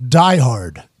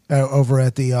diehard over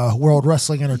at the World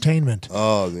Wrestling Entertainment.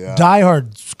 Oh yeah.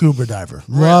 Diehard scuba diver,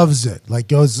 loves it. Like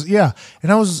goes, yeah.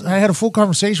 And I had a full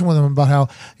conversation with him about how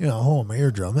hold my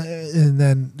eardrum, and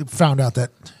then found out that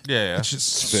it's just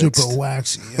super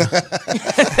waxy. Yeah.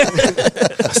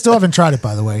 I still haven't tried it,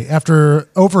 by the way. After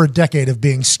over a decade of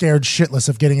being scared shitless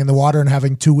of getting in the water and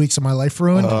having 2 weeks of my life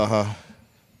ruined,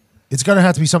 it's gonna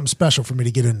have to be something special for me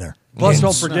to get in there. Plus, And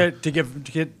don't forget to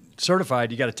get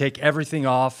certified. You got to take everything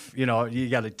off. You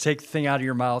got to take the thing out of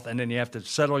your mouth, and then you have to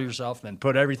settle yourself, and then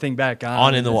put everything back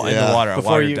on. In the water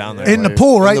Before while you- you're down there. in the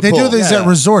pool, right? the They do pool. these at Yeah.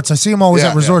 resorts. I see them always Yeah,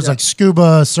 at resorts, like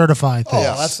scuba certified things.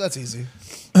 Yeah, that's easy.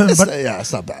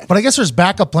 It's not bad. But I guess there's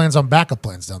backup plans on backup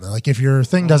plans down there. Like if your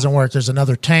thing doesn't work, there's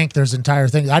another tank. There's entire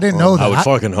thing. I didn't know that. I would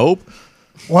fucking hope.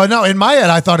 Well, no, in my head,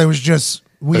 I thought it was just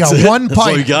we That's got it? one That's all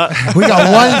pipe. you got? We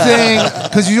got one thing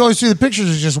because you always see the pictures.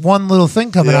 There's just one little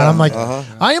thing coming out. I'm like,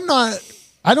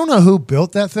 I don't know who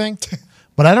built that thing.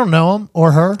 But I don't know him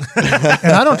or her,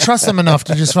 and I don't trust them enough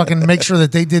to just fucking make sure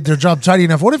that they did their job tidy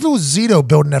enough. What if it was Zito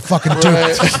building that fucking tube?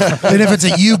 And if it's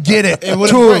a you get it, It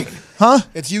wouldn't tool, break. huh?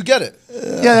 It's you get it.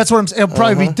 Yeah, that's what I'm saying. It'll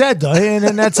probably be dead, though.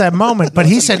 And that's that moment. But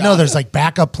he said, no, there's like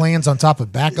backup plans on top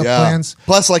of backup plans.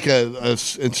 Plus, like a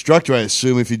instructor, I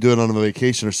assume if you do it on a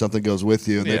vacation or something, goes with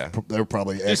you. And Yeah. they're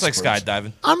probably Just like experts.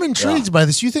 skydiving. I'm intrigued by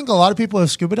this. You think a lot of people have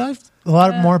scuba dived? A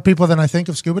lot more people than I think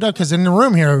have scuba dived? Because in the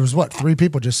room here, it was what? 3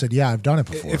 people just said, yeah, I've done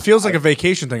it before. It feels like a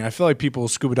vacation thing. I feel like people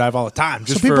scuba dive all the time.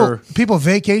 Just So people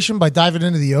vacation by diving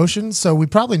into the ocean, so we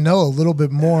probably know a little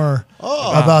bit more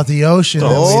about the ocean than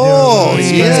we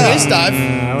do. Space dive.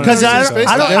 Because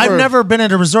I've never been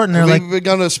at a resort and they're like, We've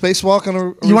gone to a spacewalk on a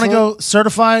you want to resort? go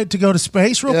certified to go to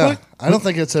space real quick? I don't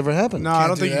think it's ever happened. No, I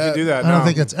don't think you can do that. I don't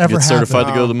think it's ever Get certified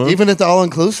happened. to go to the moon. Even at the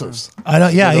all-inclusives. I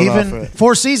don't. Yeah, They don't even offer it.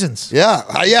 4 Seasons.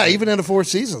 Yeah, even at the Four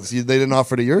Seasons, they didn't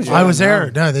offer it a yours. I was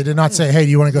there. No, they did not say, "Hey, do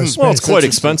you want to go to space?" Well, it's quite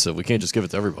expensive. We can't just give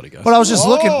it to everybody, guys. But I was just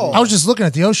looking. I was just looking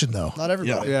at the ocean, though. Not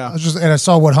everybody. Yeah. And I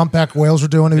saw what humpback whales were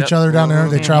doing to each other down there.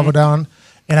 They travel down,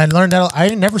 and I learned that I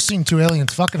had never seen 2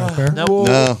 aliens fucking up there.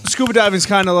 Well, scuba diving is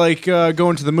kind of like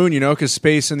going to the moon, because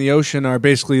space and the ocean are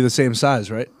basically the same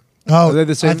size, right? Oh, Are they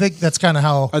the same? I think that's kind of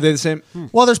how. Are they the same?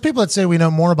 Well, there's people that say we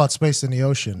know more about space than the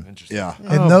ocean. Yeah.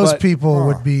 And those people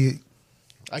would be.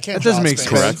 I can't. That doesn't draw make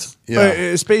space. sense.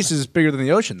 Yeah. But, space is bigger than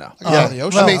the ocean, though. Yeah, the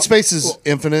ocean. I mean, space is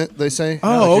infinite, they say. Oh,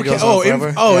 Like, it okay. goes on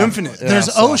forever. Infinite.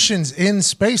 There's so- oceans in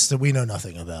space that we know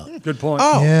nothing about. Good point.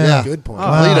 Oh, Yeah. Good point.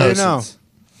 Complete I didn't know.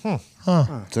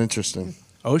 oceans. It's interesting.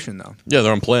 Ocean, though. Yeah,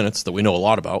 they're on planets that we know a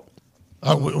lot about.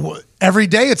 Every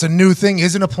day it's a new thing.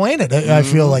 Isn't a planet? I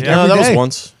feel like Yeah, every that was day.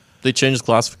 once. They changed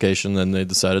classification, then they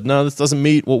decided, no, this doesn't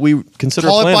meet what we consider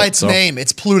Call a it planet. by its so- name.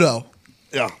 It's Pluto.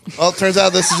 Yeah. Well, it turns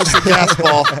out this is just a gas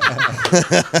ball.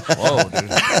 Whoa,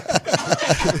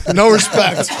 dude. No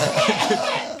respect.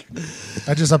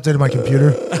 I just updated my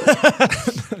computer,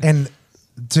 and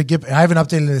I haven't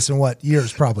updated this in what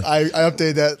years probably. I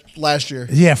updated that last year.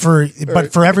 Yeah,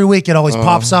 but for every week it always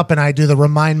pops up, and I do the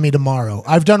remind me tomorrow.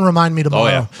 I've done remind me tomorrow.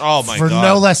 yeah. Oh, my for God.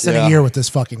 no less than Yeah. a year with this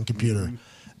fucking computer.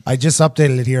 I just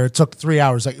updated it here. It took 3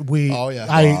 hours. I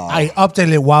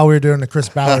updated it while we were doing the Chris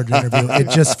Ballard interview. It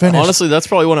just finished. Honestly, that's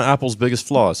probably one of Apple's biggest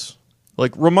flaws.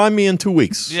 Like, remind me in 2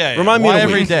 weeks. Yeah, Remind me why in a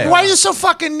every week. day? Why are you so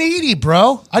fucking needy,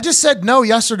 bro? I just said no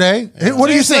yesterday. What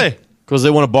do you think? Because they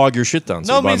want to bog your shit down.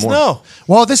 So No you buy means more. no.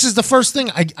 Well, this is the first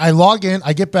thing. I log in.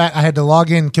 I get back. I had to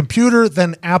log in computer,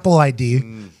 then Apple ID.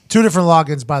 2 different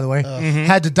logins, by the way.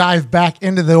 Had to dive back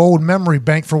into the old memory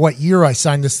bank for what year I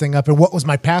signed this thing up and what was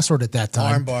my password at that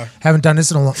time. Armbar. Haven't done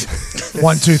this in a long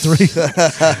 1, 2, 3.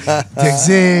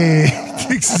 Dixie.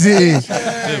 Dixie.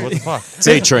 Dude, what the fuck? It's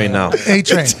A-Train now.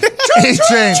 A-Train.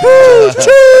 A-Train.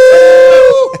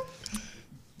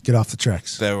 Get off the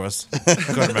tracks. There was.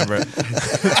 Couldn't remember it.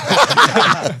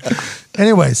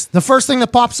 Anyways, the first thing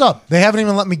that pops up, they haven't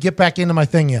even let me get back into my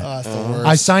thing yet. That's the worst.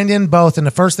 I signed in both, and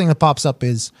the first thing that pops up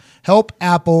is help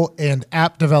Apple and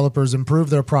app developers improve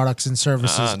their products and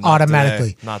services Not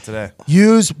automatically. Today. Not today.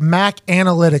 Use Mac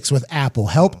Analytics with Apple.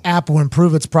 Help Apple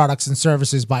improve its products and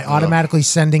services by automatically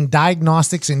sending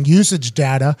diagnostics and usage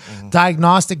data.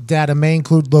 Diagnostic data may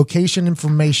include location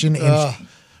information and...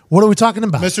 What are we talking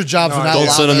about? Mr. Jobs would not Don't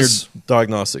allow send them your this.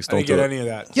 diagnostics. I Don't didn't do get it. any of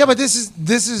that. Yeah, but this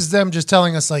is them just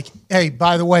telling us like, hey,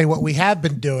 by the way, what we have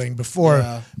been doing before,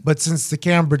 Yeah. but since the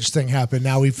Cambridge thing happened,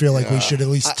 now we feel like we should at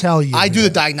least tell you. I do the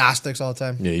diagnostics all the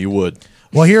time. Yeah, you would.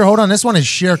 Well, here, hold on. This one is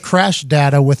share crash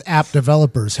data with app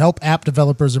developers. Help app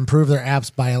developers improve their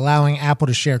apps by allowing Apple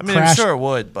to share I mean, crash. I'm sure it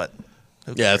would, but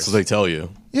Yeah, that's what they tell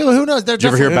you. Yeah, well, who knows? They're Did you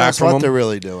ever hear definitely- back That's from what them? they're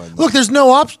really doing. Look, there's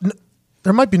no option.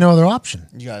 There might be no other option.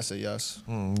 You gotta say yes.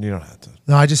 you don't have to.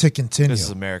 No, I just hit continue. This is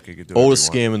America. You could do Oldest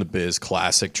whatever you scam in the biz,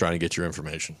 classic, trying to get your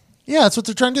information. Yeah, that's what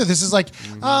they're trying to do. This is like,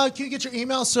 can you get your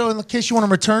email so in case you want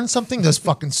to return something? Those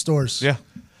fucking stores. want.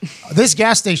 This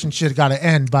gas station shit got to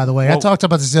end, by the way. I Well, talked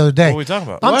about this the other day. what are we talking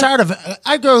about? I'm tired of it.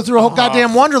 I go through a whole goddamn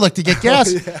Wonderlic to get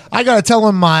gas. I got to tell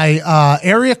them my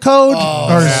area code.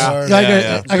 I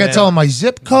got to tell them my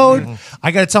zip code.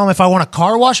 I got to tell them if I want a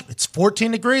car wash. It's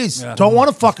 14 degrees. Don't want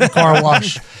a fucking car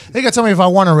wash. They got to tell me if I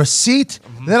want a receipt.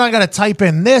 Then I got to type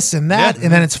in this and that.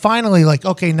 And then it's finally like,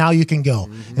 okay, now you can go.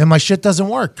 And my shit doesn't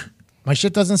work. My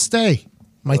shit doesn't stay.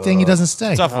 My thingy doesn't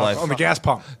stay. Tough life. On the gas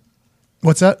pump.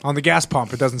 What's that? On the gas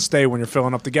pump, it doesn't stay when you're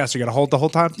filling up the gas. You got to hold the whole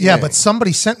time. Yeah, but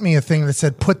somebody sent me a thing that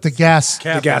said put the gas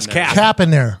the gas cap. cap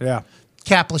in there. Yeah.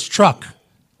 Capless truck.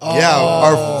 Yeah,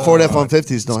 our Ford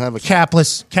F-150s don't have a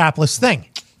Capless thing.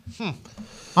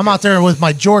 I'm out there with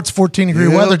my jorts, 14-degree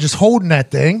weather, just holding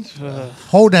that thing.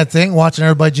 Watching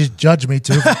everybody just judge me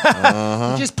too.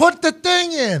 Just put the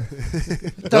thing in.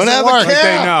 Don't have work. a They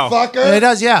cap, know. fucker. It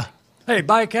does, yeah. Hey,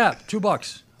 buy a cap,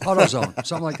 $2. AutoZone,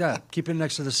 something like that. Keep it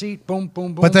next to the seat. Boom,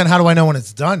 boom, boom. But then how do I know when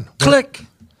it's done? click.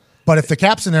 But if the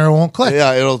cap's in there, it won't click.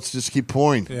 Yeah, it'll just keep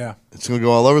pouring. Yeah. It's going to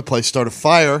go all over the place, start a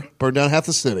fire, burn down half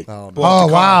the city. Oh,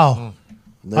 wow.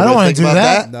 Anybody I don't want think to do about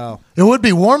that. No. It would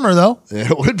be warmer, though. Yeah,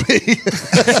 it would be.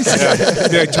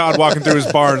 It'd be like Todd walking through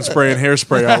his bar and spraying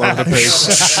hairspray all over the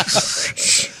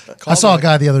place. I saw a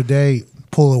guy the other day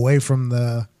pull away from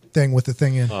the thing with the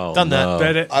thing in. Oh, Done that. no.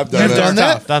 Bet it. I've done You've it. done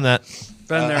that? Done that.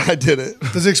 Been there. I did it.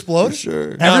 Does it explode?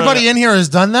 Sure. Everybody in here has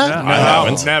done that? I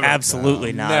haven't. Never.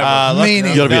 Absolutely not.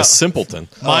 Meaning- You got to be No. a simpleton.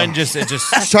 Mine just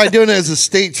Try doing it as a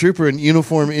state trooper in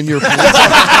uniform in your police.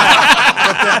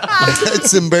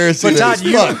 It's embarrassing. But Todd,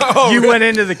 as fuck. you went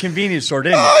into the convenience store,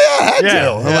 didn't you? Oh yeah, I had Yeah,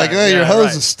 to. I'm like, oh, your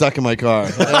hose is stuck in my car.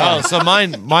 oh, so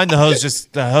mine the hose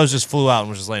just flew out and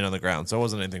was just laying on the ground, so it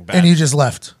wasn't anything bad. And you just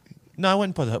left. No, I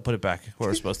wouldn't put it back where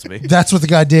it was supposed to be. That's what the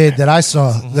guy did that I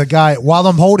saw. The guy, while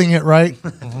I'm holding it, right,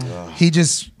 he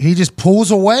just pulls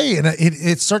away and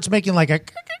it starts making like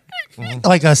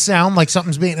a sound, like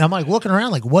something's being. And I'm like looking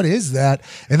around, like what is that?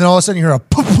 And then all of a sudden you hear a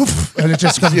poof poof, and it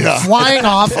just comes flying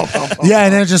off. Yeah,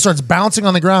 and then it just starts bouncing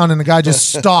on the ground, and the guy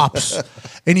just stops,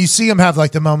 and you see him have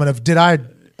like the moment of, did I?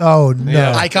 Oh no!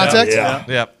 Yeah. Eye contact?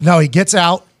 Yep. No, he gets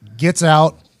out.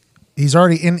 He's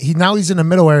already in. Now he's in a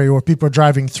middle area where people are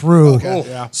driving through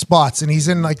spots, and he's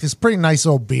in like this pretty nice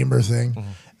old Beamer thing.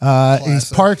 He's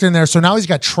parked in there, so now he's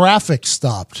got traffic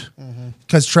stopped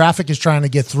because traffic is trying to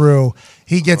get through.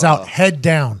 He gets out, head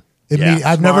down.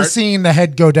 I've never seen the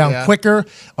head go down quicker.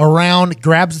 Around,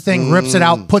 grabs the thing, rips it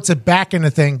out, puts it back in the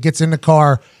thing, gets in the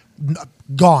car.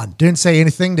 Gone. Didn't say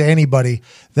anything to anybody.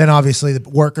 Then obviously the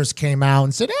workers came out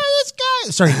and said, "Hey, this guy!"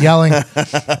 Started yelling,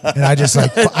 and I just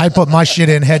I put my shit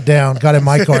in, head down, got in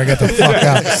my car, I got the fuck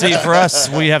out. See, for us,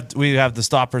 we have the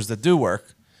stoppers that do work.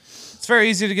 It's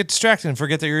very easy to get distracted and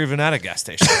forget that you're even at a gas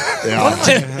station.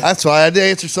 That's why I had to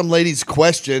answer some lady's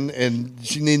question, and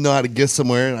she didn't know how to get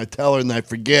somewhere, and I tell her, and I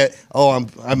forget. Oh,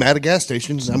 I'm at a gas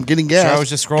station. I'm getting gas. Sure, I was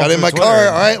just scrolling Got in through my Twitter. car.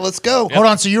 All right, let's go. Hold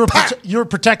on. So you were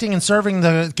protecting and serving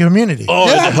the community. Oh, I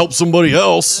had to help somebody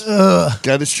else.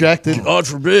 Got distracted. God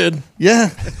forbid. Yeah.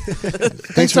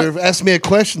 Thanks for asking me a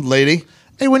question, lady.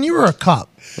 Hey, when you were a cop,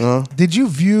 did you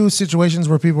view situations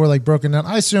where people were like broken down?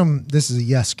 I assume this is a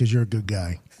yes because you're a good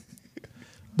guy.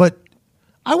 But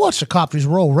I watched a cop just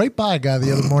roll right by a guy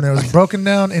the other morning. It was broken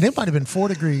down, and it might have been 4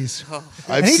 degrees.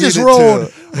 And he just rolled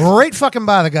right fucking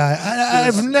by the guy.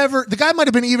 I've never. The guy might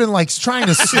have been even like trying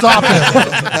to stop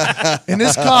him. And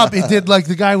this cop, it did like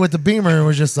the guy with the Beamer, and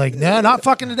was just like, "Nah, not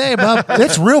fucking today, bub.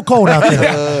 It's real cold out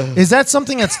there." Is that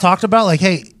something that's talked about? Like,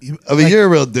 hey, I mean, you're a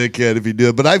real dickhead if you do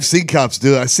it, but I've seen cops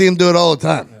do it. I see them do it all the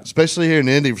time, especially here in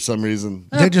Indy for some reason.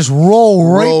 they just roll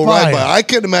right by. I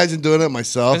couldn't imagine doing it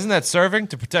myself. Isn't that serving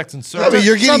to protect and serve? I mean,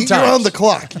 you're on the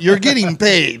clock. You're getting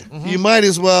paid. You might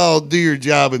as well do your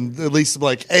job and at least be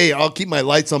like, hey, I'll keep my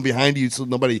lights on behind you so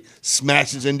nobody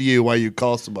smashes into you while you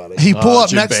call somebody. You pull up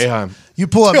Jim next. Boeheim. You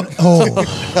pull up.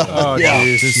 Oh, Yeah.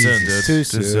 Too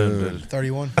soon.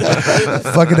 31.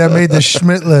 fucking that made the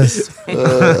Schmidt list.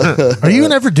 Are you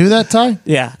gonna ever do that, Ty?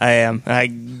 Yeah, I am.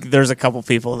 There's a couple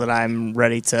people that I'm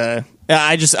ready to.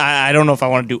 I don't know if I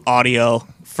want to do audio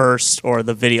first or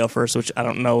the video first, which I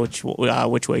don't know which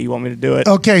way you want me to do it.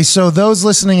 Okay, so those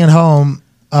listening at home,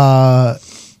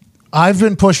 I've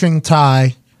been pushing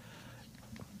Ty.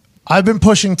 I've been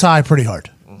pushing Ty pretty hard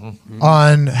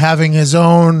on having his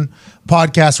own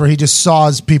podcast where he just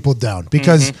saws people down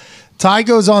because Ty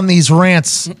goes on these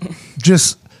rants.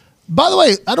 Just by the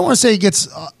way, I don't want to say he gets.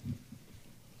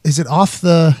 Is it off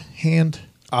the hand?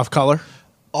 Off color?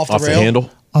 Off Off the handle?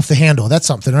 Off the handle. That's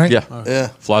something, right? Yeah. Yeah.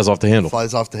 Flies off the handle.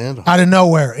 Flies off the handle. Out of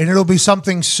nowhere. And it'll be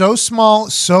something so small,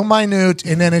 so minute,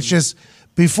 and then it's just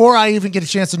before I even get a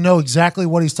chance to know exactly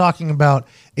what he's talking about,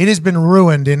 it has been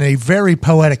ruined in a very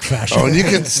poetic fashion. Oh, and you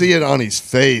can see it on his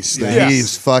face that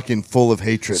he's fucking full of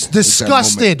hatred.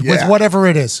 Disgusted with whatever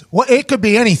it is. Well, it could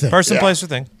be anything. Person, place, or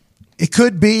thing. It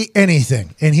could be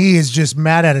anything. And he is just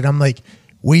mad at it. I'm like,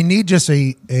 we need just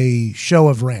a show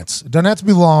of rants. It doesn't have to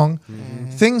be long.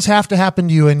 Things have to happen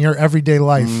to you in your everyday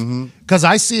life. Because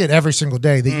I see it every single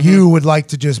day that you would like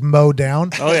to just mow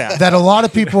down. Oh, yeah. That a lot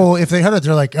of people, if they heard it,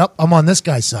 they're like, oh, I'm on this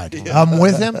guy's side. I'm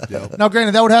with him. Now,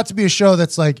 granted, that would have to be a show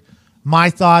that's like, my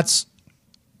thoughts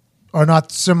are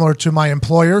not similar to my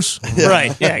employer's.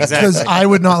 Right, yeah, exactly. Because I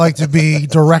would not like to be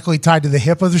directly tied to the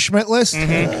hip of the Schmidt list.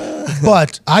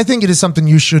 But I think it is something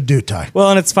you should do, Ty. Well,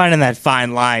 and it's finding that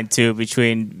fine line, too,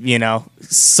 between,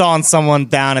 sawing someone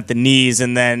down at the knees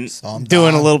and then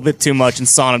doing a little bit too much and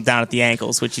sawing them down at the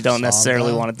ankles, which you don't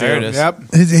necessarily want to do. There it is. Yep.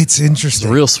 It's It's interesting.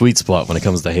 a real sweet spot when it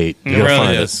comes to hate. It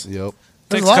really is. Yep.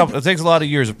 It takes a lot of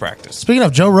years of practice. Speaking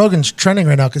of, Joe Rogan's trending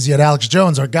right now because he had Alex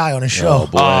Jones, our guy, on his show.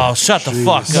 Oh, shut the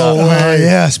fuck So, up.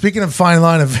 yeah, speaking of fine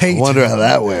line of hate. Wonder how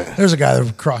that went. There's a guy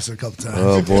that crossed it a couple times.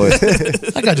 Oh, boy.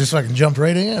 That guy just fucking jumped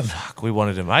right in. Fuck, we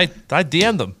wanted him. I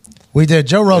DM'd him. We did.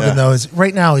 Joe Rogan, though, is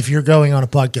right now, if you're going on a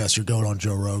podcast, you're going on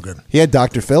Joe Rogan. He had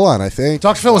Dr. Phil on, I think.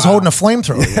 Dr. Phil was holding a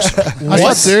flamethrower.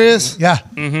 What? Serious? Yeah.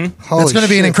 Holy It's going to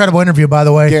be an shit. incredible interview, by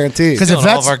the way. Guaranteed. Because Killing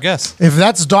all of our guests. if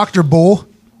that's Dr. Bull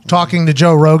talking to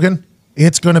Joe Rogan,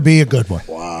 it's going to be a good one.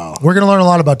 Wow. We're going to learn a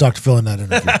lot about Dr. Phil in that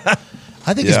interview.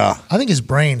 I think Yeah. I think his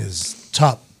brain is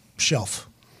top shelf.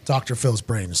 Dr. Phil's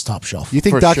brain is top shelf. You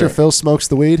think For Dr. sure. Phil smokes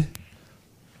the weed?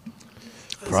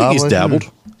 I think he's dabbled.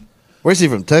 Where's he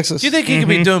from? Texas? Do you think he could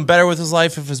be doing better with his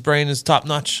life if his brain is top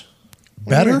notch?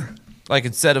 Better? Like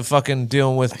instead of fucking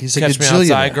dealing with He's a Catch Me gajillionaire.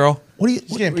 Outside, girl? What do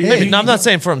you? Maybe, no, I'm not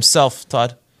saying for himself,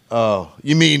 Todd. Oh,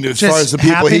 you mean as Just far as the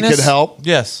people he happiness? could help?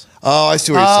 Yes. Oh, I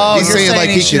see what Oh, you're saying. He's saying like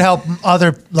he should could help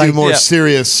other like do more Yeah.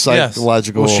 serious Yes.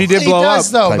 psychological. Well, she did He blow up.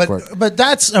 does, though, type but work.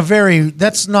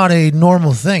 that's not a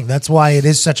normal thing. That's why it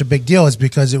is such a big deal. Is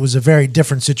because it was a very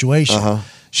different situation.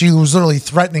 She was literally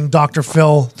threatening Dr.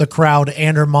 Phil, the crowd,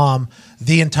 and her mom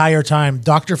the entire time.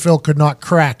 Dr. Phil could not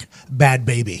crack Bad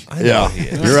Baby. Yeah.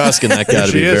 You're asking that guy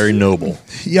to be very noble.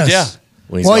 Yes. Yeah.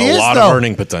 When he's Well, got he a is, lot though. of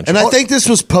earning potential. And I think this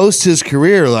was post his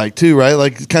career, like too, right?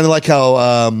 Like kind of like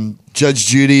how Judge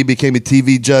Judy became a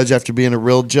TV judge after being a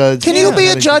real judge. Can you be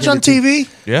a judge on TV?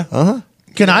 Yeah.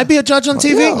 Can I be a judge on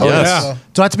TV? Yeah. Oh, yes.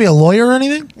 Do I have to be a lawyer or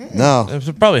anything? No,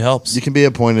 It probably helps. you can be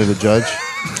appointed a judge.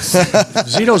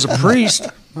 Zito's a priest.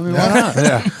 I mean, why not?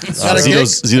 Got a gig.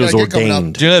 Zito's Got a gig coming up.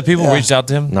 ordained, Do you know that people reached out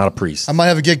to him? not a priest. I might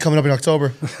have a gig coming up in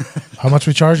October. How much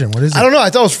we charging? What is it? I don't know. I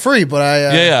thought it was free, but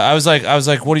I. Yeah. I was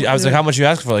like, what do you? I was like, how much you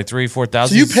asking for? Like 3,000-4,000.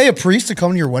 So you pay a priest to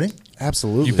come to your wedding?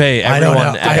 Absolutely. You pay I don't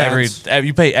everyone know. at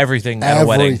you pay everything at a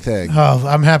wedding. Everything. Oh,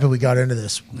 I'm happy we got into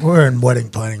this. We're in wedding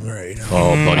planning right now.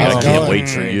 Oh, buddy, I can't wait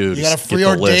for you. You got a Just get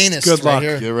the list. preordainist. Good luck. Right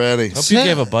here. Get ready. Hope you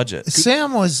gave a budget.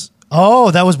 Sam was.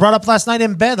 Oh, that was brought up last night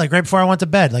in bed, like right before I went to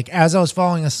bed. Like as I was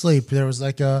falling asleep, there was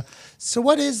like a. So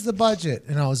what is the budget?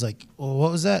 And I was like, well, what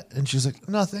was that? And she was like,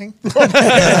 nothing.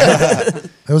 It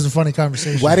was a funny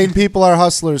conversation. Wedding people are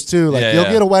hustlers too. Like Yeah, you'll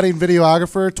yeah. get a wedding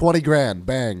videographer, 20 grand,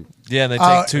 bang. Yeah, and they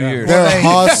take 2 years. They're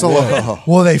hustling.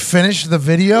 Will they finish the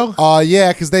video? They're hustling. Will they finish the video?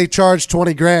 Yeah, because they charge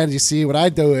 20 grand. You see what I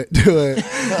do it.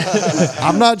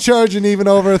 I'm not charging even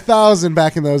over 1,000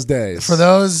 back in those days. For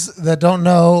those that don't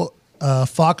know,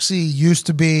 Foxy used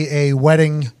to be a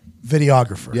wedding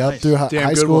videographer. Yep, through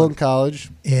high school and college.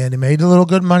 And he made a little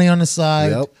good money on the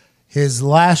side. Yep. His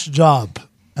last job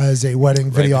as a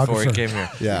wedding videographer. Before he came here.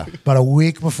 Yeah. About a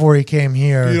week before he came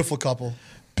here. Beautiful couple.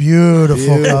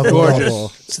 Beautiful couple.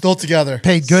 Gorgeous. Still together.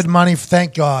 Paid good money,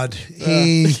 thank God.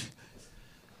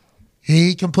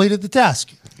 He completed the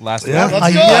task. Last A year and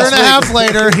a half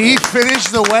later, he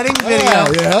finished the wedding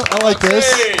video. Yeah, I like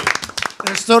this.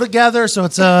 They're still together, so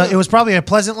it was probably a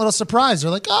pleasant little surprise.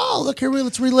 They're like, oh, look here,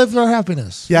 let's relive our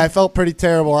happiness. Yeah, I felt pretty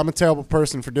terrible. I'm a terrible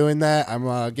person for doing that.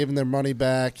 I'm giving their money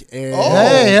back. And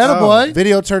Hey, attaboy.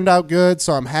 Video turned out good,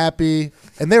 so I'm happy.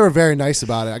 And they were very nice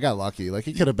about it. I got lucky. Like,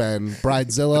 it could have been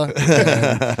Bridezilla.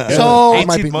 So, I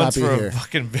might 18 months not be for here. a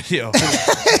fucking video.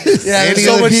 Yeah, Any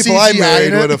so of the much people I CGI married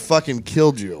in it. would have fucking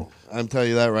killed you. I'm telling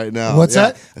you that right now. What's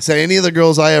that? I say any of the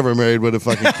girls I ever married would have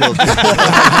fucking killed you.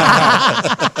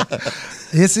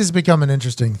 This has become an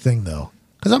interesting thing, though,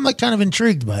 because I'm like kind of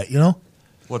intrigued by it, you know?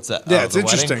 What's that? Yeah, Oh, it's the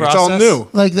wedding interesting. It's all process? new.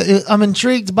 Like, I'm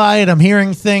intrigued by it. I'm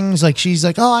hearing things like she's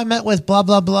like, oh, I met with blah,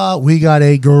 blah, blah. We got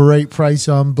a great price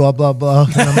on blah, blah, blah.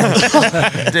 And I'm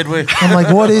like, Did we? I'm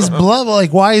like, what is blah, blah?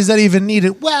 Like, why is that even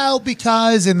needed? Well,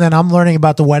 because, and then I'm learning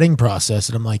about the wedding process,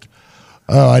 and I'm like,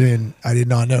 oh, I did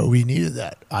not know we needed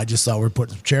that. I just thought we were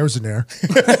putting some chairs in there.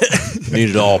 Need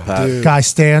it all, Pat. Guy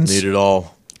stands. Need it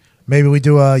all. Maybe we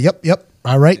do a yep,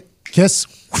 all right, kiss.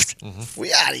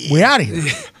 We out of here. We out of here.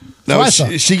 Now, So I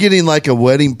is she getting like a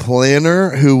wedding planner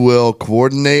who will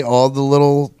coordinate all the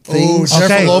little Ooh, things?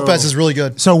 Jennifer Okay. Lopez is really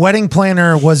good. So wedding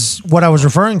planner was what I was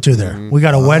referring to there. Mm-hmm. We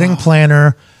got a wedding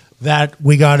planner that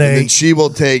we got And a then she will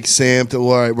take Sam to,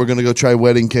 all right, we're going to go try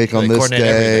wedding cake on They this coordinate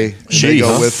day. everything. And they She,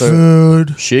 go huh? with her.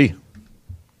 food. She.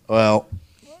 Well,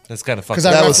 That's kind of fucked 'Cause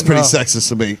up. I that read- was pretty no. sexist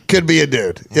to me. Could be a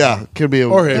dude. Yeah, could be a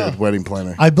Or him. dude wedding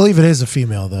planner. I believe it is a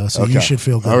female though, so you Okay. should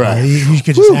feel good. All right. about it. You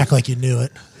could just act like you knew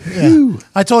it. Yeah.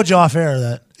 I told you off air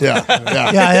that. Yeah,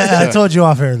 yeah. Yeah, I told you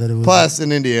off air that it was. Plus,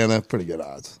 in Indiana, pretty good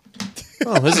odds.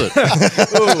 Oh, is it?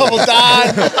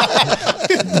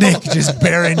 Nick just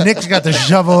buried. Nick's got the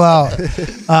shovel out.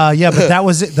 Yeah, but that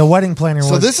was it. The wedding planner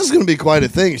So was. this is going to be quite a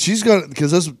thing. She's going to,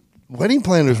 because those wedding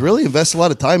planners really invest a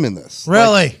lot of time in this. Really?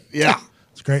 Like, yeah.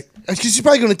 It's great. Because she's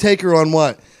probably going to take her on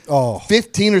what? Oh.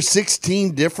 15 or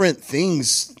 16 different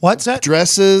things. What's that?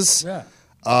 Dresses. Yeah.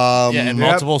 And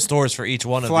multiple stores for each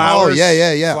one of them. Flowers.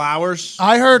 Oh, yeah. Flowers.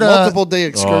 I heard Multiple day Oh,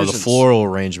 excursions. the floral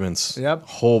arrangements. Yep.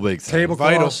 Whole big thing.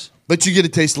 Tablecloths. But you get to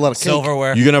taste a lot of cake.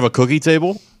 Silverware. You gonna have a cookie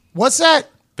table? What's that?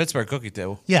 Pittsburgh cookie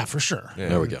table. Yeah, for sure. Yeah.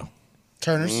 There we go.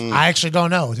 Turners. I actually don't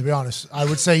know, to be honest. I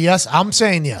would say yes. I'm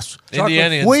saying yes.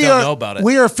 Indianians We don't are know about it.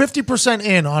 We are 50%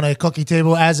 in on a cookie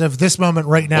table as of this moment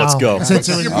right now. Let's go. Since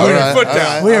it was- You put your foot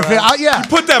down. we are, yeah.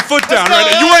 Put that foot down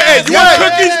right now. You want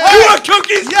cookies? You want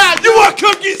cookies? Yeah. You want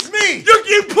cookies? Me.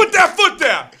 You put that foot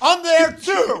down. I'm there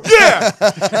too. Yeah.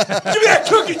 Give me that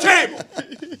cookie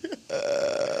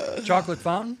table. Chocolate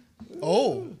fountain.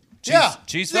 Oh. Yeah.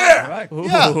 Cheese Yeah. fountain?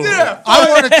 Yeah. Yeah. I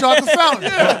want a chocolate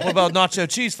fountain. What about nacho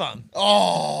cheese fountain?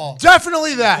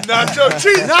 Definitely that. Nacho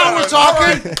cheese. Now we're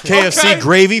talking. KFC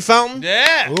gravy fountain?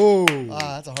 Yeah.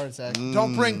 That's a heart attack.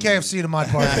 Don't bring KFC to my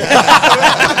party.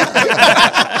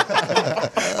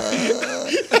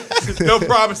 No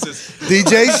promises.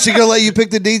 DJ, she going to let you pick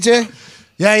the DJ?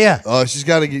 Yeah. Oh, she's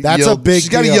got to That's yell. a big She's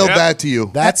got to deal. yell Yep. back to you.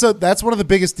 That's one of the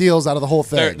biggest deals out of the whole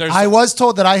thing. There's I was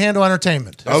told that I handle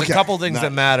entertainment. there's Okay. a couple things Nice.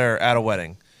 that matter at a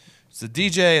wedding. It's the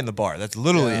DJ and the bar. That's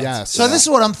literally it. Yes. So this is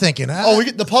what I'm thinking. Oh,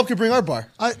 the pub could bring our bar.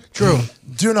 True.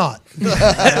 Do not.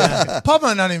 Pub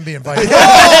might not even be invited.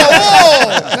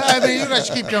 I mean, you guys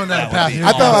keep going down the path.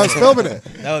 I thought I was filming it.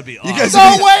 That would be awesome.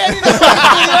 No way! I need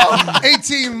a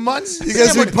video. 18 months. You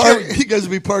guys will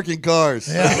be parking cars.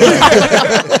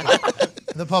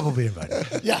 The pub will be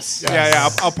invited. Yes. Yeah.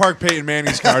 I'll park Peyton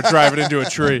Manning's car, drive it into a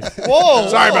tree. Whoa.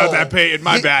 Sorry about that, Peyton.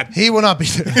 My bad. He will not be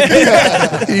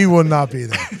there. He will not be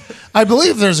there. I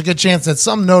believe there's a good chance that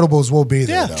some notables will be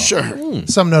there. Yeah, though. Sure.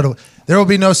 Some notable. There will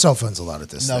be no cell phones allowed at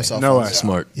this. No thing. cell No phones. way.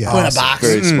 Smart. Yeah. Put in a Awesome. box.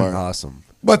 Very smart. Awesome.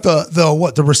 But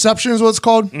the reception is what it's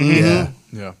called. Yeah.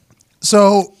 Yeah.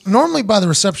 So normally by the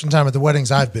reception time at the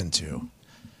weddings I've been to,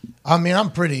 I mean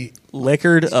I'm pretty.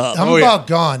 Liquored up. I'm about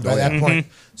gone by that point.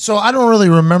 So I don't really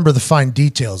remember the fine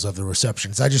details of the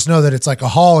receptions. I just know that it's like a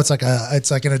hall. It's like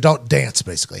an adult dance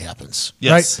basically happens.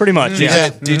 Yes. Right? Pretty much, yeah.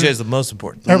 DJ is the most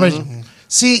important. Everybody.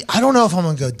 See, I don't know if I'm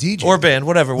gonna go DJ Or band,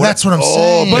 whatever. That's what I'm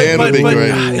saying. band would be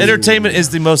great. Entertainment is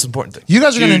the most important thing. You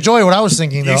guys are gonna enjoy what I was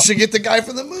thinking though. You should get the guy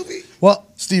from the movie.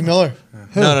 Steve Miller.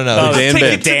 No. Dan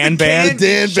Ben. Dan Ben.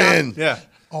 Dan Ben. Yeah.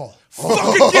 Oh.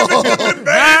 Fucking give it to me, baby.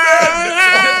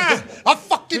 I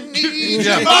fucking need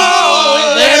you.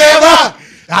 Oh,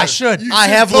 I should. I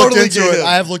have looked totally into get it. him.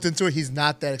 I have looked into it. He's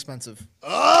not that expensive.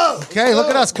 Okay, look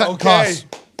at us cutting Okay. costs.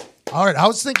 All right, I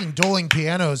was thinking dueling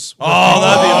pianos. Oh,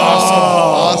 that'd be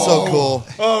awesome. Also cool.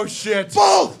 Oh shit.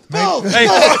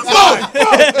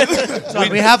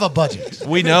 We have a budget.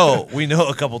 We know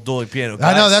a couple dueling piano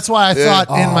guys. I know. That's why I thought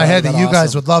in my head that that'd you be guys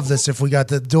awesome. would love this if we got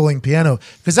the dueling piano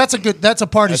because that's a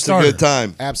party That's starter. a good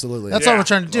time. Absolutely. That's all we're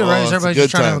trying to do, right? Is it's a everybody good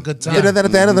just trying to have a time. good time? And then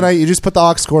at the end of the night, you just put the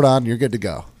aux cord on, you're good to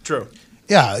go. True.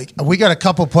 Yeah, we got a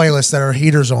couple playlists that are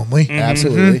heaters only.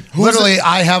 Absolutely. Literally,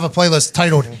 I have a playlist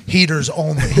titled "Heaters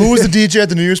Only." Who was the DJ at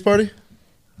the New Year's party?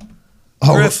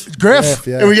 Griff.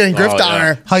 Yeah. And we're getting Griff down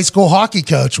yeah. there. High school hockey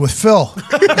coach with Phil.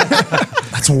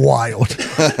 That's wild.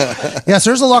 Yes,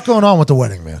 there's a lot going on with the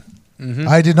wedding, man.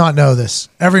 I did not know this.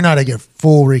 Every night I get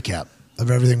full recap of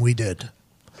everything we did.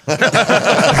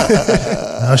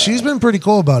 She's been pretty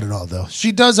cool about it all, though.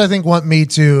 She does, I think, want me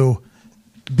to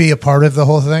be a part of the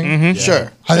whole thing.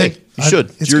 Sure. I think You should.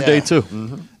 It's your day too.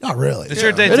 Not really. It's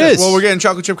your day. It too. is. Well, we're getting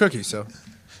chocolate chip cookies, so.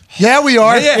 Yeah, we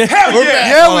are. Hell yeah.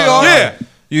 Yeah, we are. Yeah.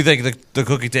 You think the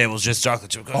cookie table is just chocolate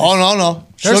chip cookies? Oh, no.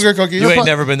 Sugar cookies. You ain't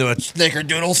never been to a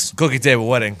Snickerdoodles. cookie table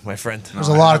wedding, my friend. There's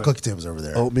a lot of cookie tables over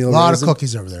there. Oatmeal a lot raisin. of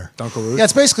cookies over there. Dunkaroos. Yeah,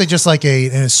 it's basically just like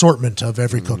an assortment of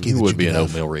every cookie. You that would be can an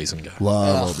have. oatmeal raisin guy.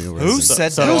 Love oatmeal raisin. Who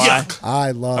said So do that? I.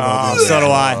 I love Oh, oatmeal so do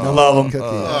I. I love them.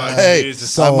 cookie. Hey,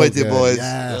 So I'm with you, good. boys.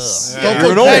 Yes.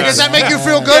 You're an old Hey, does that make you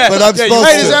feel good? But I'm supposed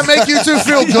Hey, to. does that make you two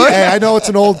feel good? Hey, I know it's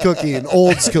an old cookie, an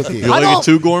old's cookie. You I like don't- it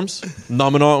too, Gorms?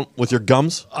 Numbing on with your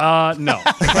gums? No.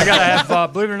 I gotta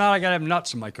have. Believe it or not, I gotta have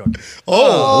nuts in my cookie.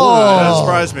 That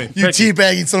surprised me. You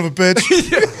teabagging son of a bitch.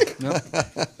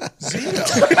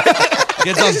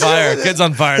 Kids on fire. Kids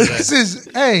on fire. Today. This is,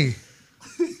 hey,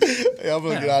 Hey, I'm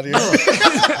going to get out of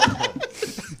here.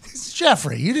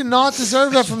 Jeffrey, you did not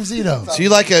deserve that from Zito. So you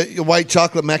like a white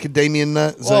chocolate macadamia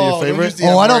nut? Is that Whoa, your don't favorite? use the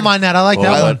Oh, I M don't word. mind that. I like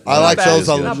that one. I like Not those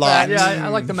a bad. Not lot. bad. Yeah, I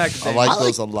like the macadamia. I like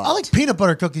those a lot. I like peanut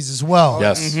butter cookies as well.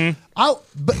 Yes.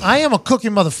 But I am a cookie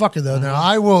motherfucker though. Now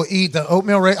I will eat the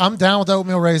oatmeal raisin. I'm down with the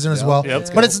oatmeal raisin as well. Yep.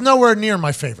 But it's nowhere near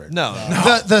my favorite. No.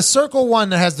 The circle one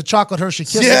that has the chocolate Hershey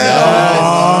Kisses.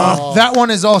 That one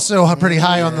is also pretty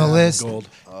high on the list.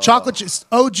 Chocolate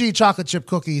OG chocolate chip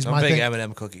cookies. I'm My a big thing.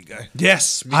 M&M cookie guy.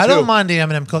 Yes, me I too. don't mind the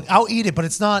M&M cookie. I'll eat it, but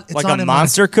it's not. It's Like not a in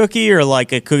monster cookie or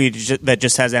like a cookie that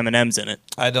just has M&Ms in it?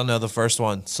 I don't know the first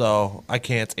one, so I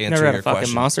can't answer Never had your a fucking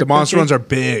question. monster The monster cookie? ones are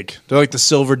big. They're like the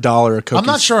silver dollar of cookies. I'm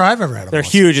not sure I've ever had them. They're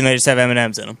huge and they just have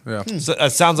M&Ms in them. Yeah. So,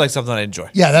 it sounds like something I enjoy.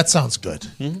 Yeah, that sounds good.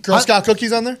 Girl Scout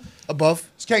cookies on there? Above?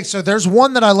 Okay, so there's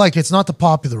one that I like. It's not the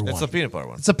popular one. It's the peanut butter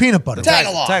one. It's a peanut butter. Tag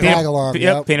along. Tag along.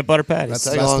 Yep, peanut butter patties. That's the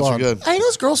Tag best alongs are one. good. Hey,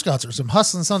 those Girl Scouts are some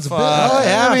hustling sons of bitches. Oh,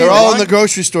 yeah. I mean, They're all in the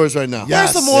grocery stores right now.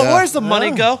 Yes. Where's the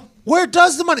money go? Where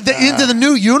does the money? Into the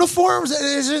new uniforms?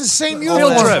 Is it the same Field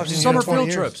uniforms? trips, summer field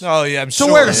trips. Oh yeah, I'm So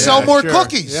sure. where to sell more sure.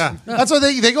 cookies? Yeah. That's why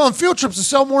they go on field trips to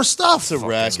sell more stuff. It's a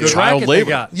racket. Good Child racket labor. they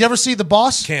got. You ever see The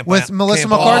Boss Camp with Out- Melissa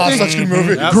Camp Out. McCarthy? Such a good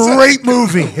movie. Great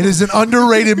movie. It is an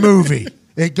underrated movie.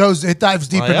 It dives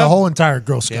deep into the whole entire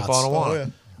Girl Camp Scouts.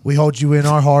 on We hold you in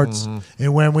our hearts,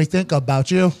 and when we think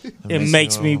about you, It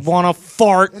makes me want to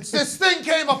fart. this thing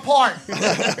came apart.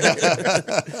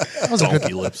 That was a Donkey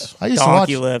good. lips. I used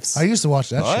Donkey to watch. lips. I used to watch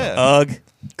that Oh, shit. yeah. Ugh.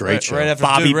 Great show. Right after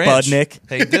Bobby Dude Ranch. Budnick.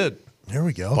 Hey, dude. There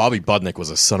we go. Bobby Budnick was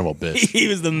a son of a bitch. He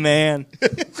was the man.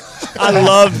 I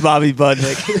loved Bobby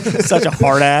Budnick. Such a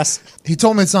hard ass. He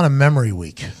told me it's not a memory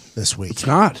week this week. It's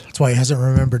not. That's why he hasn't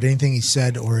remembered anything he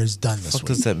said or has done this What week.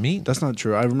 does that mean? That's not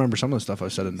true. I remember some of the stuff I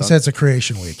said and He done. said it's a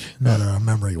creation week, not a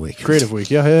memory week. Creative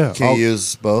week. Yeah. Can you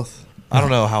use both? I don't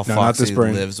know how No, not this Foxy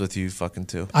brain. lives with you fucking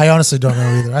too. I honestly don't know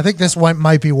either. I think this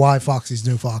might be why Foxy's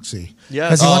new Foxy.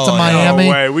 Yes. Because he went to Oh, yeah. Miami. No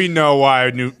way. We know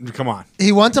why. Come on.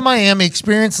 He went to Miami,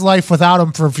 experienced life without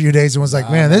him for a few days, and was like,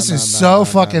 "Man, this is so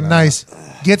fucking nice."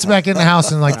 Gets back in the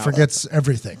house and forgets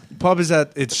everything. Pub is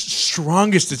at its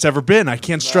strongest it's ever been. I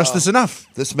can't stress this enough.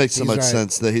 This makes so much right.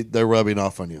 sense that they're rubbing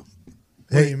off on you.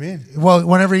 What do you mean? Well,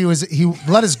 whenever he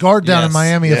let his guard down in Yes.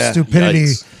 Miami Yeah. of stupidity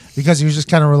Yikes. because he was just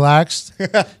kind of relaxed.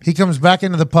 He comes back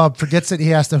into the pub, forgets that he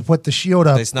has to put the shield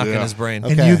up. They snuck in his brain.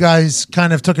 And you guys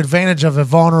kind of took advantage of a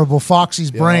vulnerable Foxy's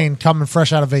brain coming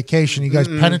fresh out of vacation. You guys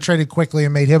penetrated quickly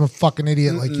and made him a fucking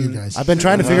idiot like you guys. I've been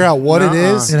trying to figure out what it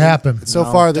is. It happened. So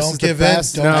far, this Don't is the give in.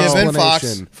 best Don't give in, Fox.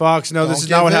 explanation. Fox, no, this Don't is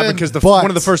not what give happened in. because But- one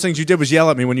of the first things you did was yell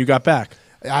at me when you got back.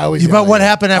 I always. But what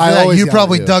happened after that? You gotta, But what happened after that? You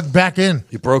probably do. dug back in.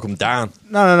 You broke them down.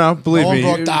 No. Believe No me.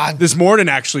 one broke down. This morning,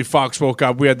 actually, Fox woke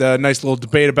up. We had the nice little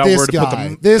debate about This where to guy,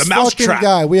 put this the mouse fucking trap.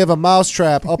 guy, we have a mouse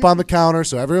trap up on the counter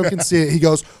so everyone can see it. He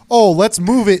goes, "Oh, let's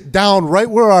move it down right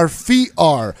where our feet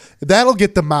are. That'll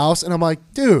get the mouse." And I'm like,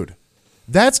 "Dude,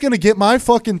 that's gonna get my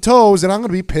fucking toes, and I'm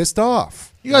gonna be pissed off."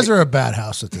 You guys are a bad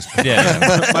house at this point.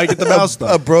 Yeah. Might get the mouse A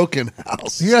though. broken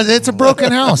house. Yeah, it's a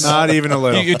broken house. Not even a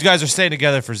little. You guys are staying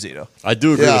together for Zito. I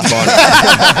do agree Yeah. with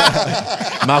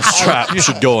Bonnie. Mouse trap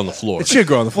should go on the floor. It should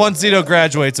go on the floor. Once Zito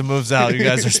graduates and moves out, you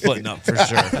guys are splitting up for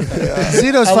sure.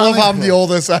 Zito's I love finally- how I'm the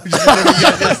oldest.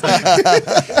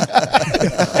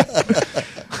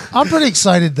 I'm pretty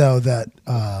excited though that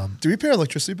Do we pay our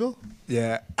electricity bill?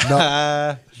 Yeah.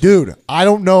 Dude, I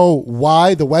don't know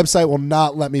why the website will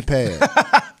not let me pay it.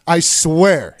 I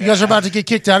swear. you guys are about to get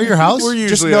kicked out of your house. We're Just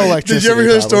usually no like, electricity. Did you ever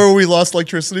hear the probably. story where we lost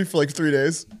electricity for like 3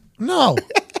 days? No.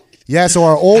 Yeah, so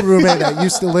our old roommate that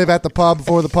used to live at the pub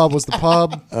before the pub was the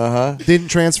pub didn't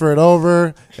transfer it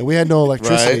over, and we had no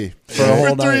electricity Right. for a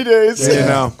whole For 3 night. days. you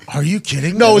know. Are you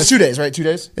kidding? No, it was 2 days, right? 2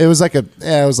 days? It was like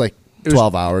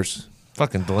 12 hours.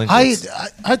 Fucking delinquents.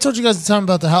 I told you guys the time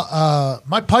about the house.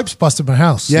 My pipes busted my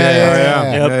house.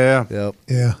 Yeah. Yep.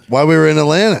 Yeah. While we were in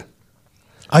Atlanta.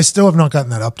 I still have not gotten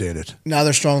that updated. Now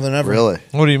they're stronger than ever. Really?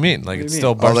 What do you mean? Like it's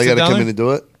still Oh, busted they got to down come there? in and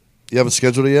do it? You haven't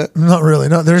scheduled it yet? Not really.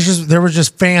 No, there were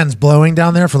just fans blowing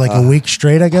down there for like a week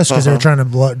straight, I guess, because they were trying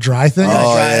to dry things.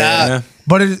 Try it out. Yeah.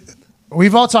 But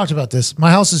we've all talked about this.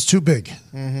 My house is too big.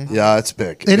 Yeah, it's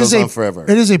big. It It goes is on forever.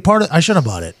 It is a part of. I should have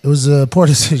bought it. It was a poor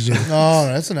decision. Oh,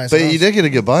 that's a nice But house. you did get a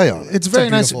good buy on it. It's very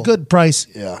nice, beautiful. good price,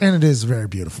 Yeah. and it is very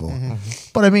beautiful.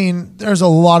 But I mean, there's a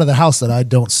lot of the house that I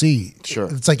don't see. Sure.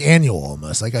 It's like annual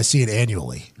almost. Like I see it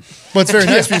annually. But it's very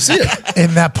nice when you see it.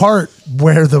 In that part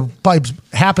where the pipes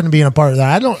happen to be in a part of that,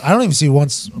 I don't even see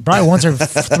probably once every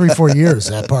 3-4 years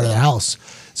that part of the house.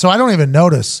 So I don't even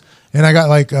notice. And I got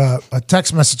like a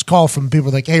text message call from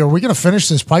people like, "Hey, are we going to finish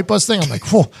this pipe bust thing?" I'm like,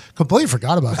 "Whoa, completely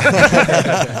forgot about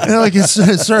that." And they're like,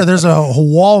 "Sir, there's a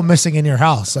wall missing in your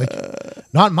house." Like,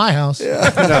 not in my house. No,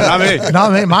 not me.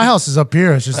 Not me. My house is up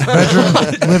here. It's just a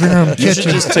bedroom, living room, You should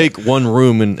kitchen. just take one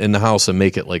room in the house and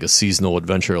make it like a seasonal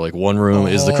adventure. Like one room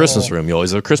is the Christmas room. You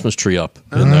always have a Christmas tree up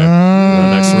in there.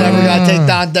 The next room, Never got to take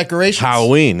down decorations.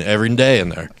 Halloween every day in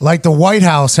there. Like the White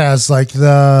House has like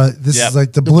this Yep. is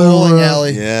like the The blue bowling room.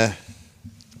 alley. Yeah.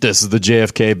 This is the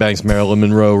JFK Banks Marilyn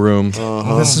Monroe room.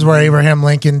 This is where Abraham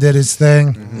Lincoln did his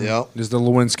thing. Yep. There's the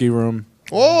Lewinsky room.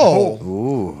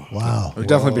 Whoa. Wow. Would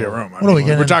definitely be a room. What are we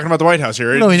getting? We're talking about the White House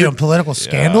here. What are we doing? Political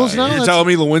scandals now? You're That's- telling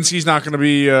me Lewinsky's not going to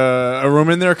be a room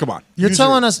in there? Come on. You're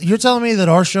telling me that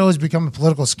our show has become a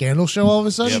political scandal show all of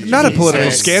a sudden? Not a political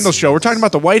scandal show. We're talking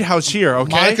about the White House here,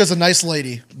 okay? Monica's a nice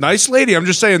lady. Nice lady. I'm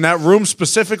just saying that room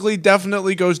specifically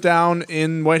definitely goes down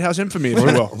in White House infamy, if you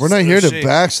will. We're not here to shape.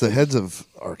 bash the heads of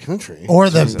our country. Or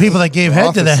the people that gave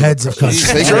head to the heads of countries.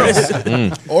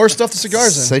 Sacred, Or stuff the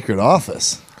cigars in. sacred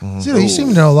office. Zito, you seem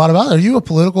to know a lot about it. Are you a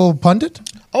political pundit?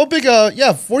 I'm a big,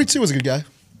 42 was a good guy.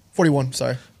 41,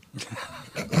 sorry.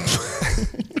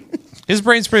 His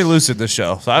brain's pretty lucid this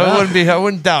show, so I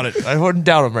wouldn't doubt it. I wouldn't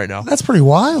doubt him right now. That's pretty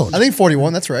wild. I think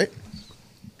 41, that's right.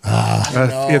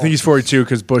 I think he's 42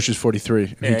 because Bush is 43.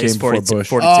 And Yeah, he he's came before 42. Bush.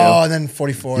 42. Oh, and then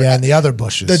 44. Yeah, and the other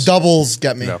Bushes. The doubles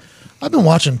get me. Yeah. I've been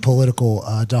watching political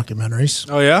documentaries.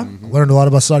 Oh, yeah? Learned a lot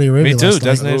about Saudi Arabia. Me too. last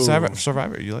night. Designated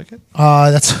Survivor. You like it?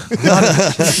 That's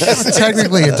not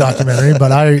technically a documentary,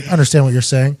 but I understand what you're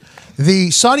saying. The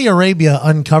Saudi Arabia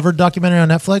Uncovered documentary on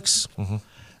Netflix,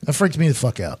 that freaked me the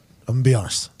fuck out. I'm going to be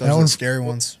honest. Those That are the one's, scary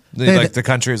ones. Like the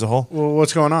country as a whole? Well,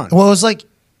 what's going on? well, it was like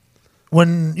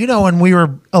when we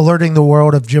were alerting the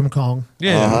world of Jim Kong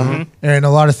Yeah. and a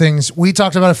lot of things. We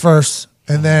talked about it first,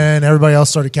 and then everybody else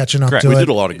started catching up Correct. to We it. did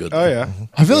a lot of good. Oh, yeah.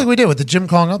 I feel like we did with the Jim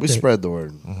Kong update. We spread the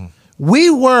word. We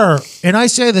were, and I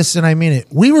say this and I mean it,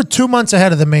 we were 2 months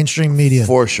ahead of the mainstream media.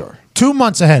 For sure. 2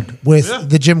 months ahead with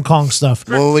the Jim Kong stuff.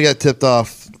 Well, when we got tipped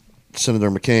off,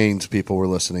 Senator McCain's people were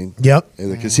listening. Yep.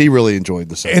 Because he really enjoyed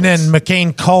the And then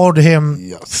McCain called him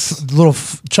Yes. little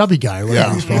chubby guy,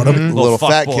 whatever he's called him. Little fuck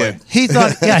fat boy. kid. He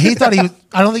thought he was,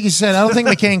 I don't think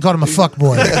McCain called him a fuck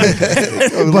boy.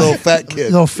 A little fat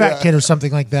kid. Little fat kid or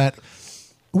something like that.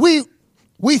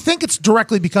 We think it's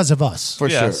directly because of us. For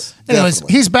Yes. sure. Anyways,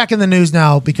 Definitely. he's back in the news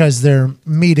now because they're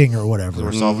meeting or whatever.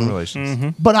 Resolving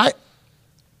relations. But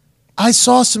I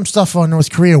saw some stuff on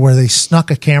North Korea where they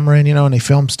snuck a camera in, and they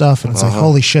filmed stuff, and it's like,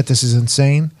 holy shit, this is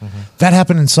insane. That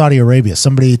happened in Saudi Arabia.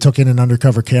 Somebody took in an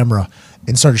undercover camera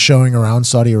and started showing around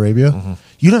Saudi Arabia.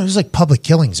 There's like public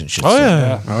killings and shit. Oh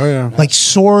yeah. Like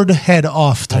sword head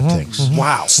off type things.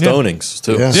 Wow. Stonings,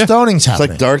 too. Yeah. Stonings It's happening.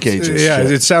 like Dark Ages. Yeah,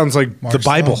 shit. it sounds like the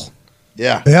Bible.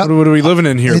 Yeah. Yeah. What are we living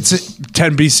in here? It's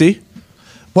 10 BC?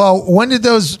 Well, when did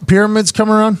those pyramids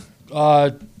come around?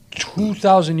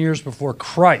 2,000 years before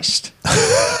Christ.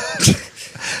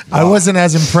 I wasn't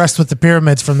as impressed with the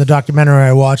pyramids from the documentary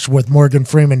I watched with Morgan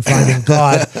Freeman finding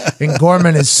God, and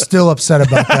Gorman is still upset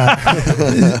about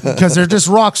that because they're just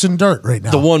rocks and dirt right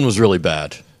now. The one was really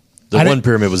bad. The I one didn't-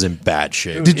 pyramid was in bad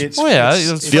shape. It's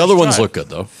the other ones look good,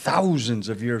 though. thousands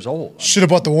of years old. Should have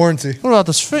bought the warranty. What about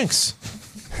the Sphinx?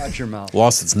 Watch your mouth.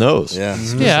 Lost its nose. Yeah.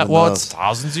 Yeah, well, it's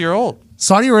thousands of years old.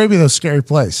 Saudi Arabia, though, scary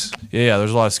place. Yeah,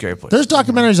 there's a lot of scary places. There's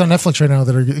documentaries on Netflix right now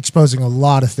that are exposing a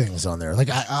lot of things on there. Like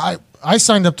I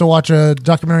signed up to watch a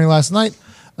documentary last night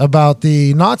about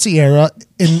the Nazi era,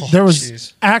 and there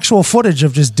was actual footage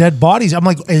of just dead bodies. I'm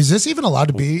like, is this even allowed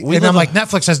to be? And I'm like,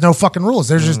 Netflix has no fucking rules.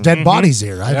 There's just dead bodies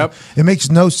here. It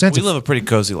makes no sense. We live a pretty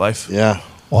cozy life. Yeah.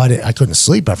 Well, I couldn't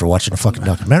sleep after watching a fucking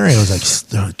documentary. I was like,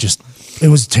 it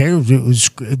was terrible.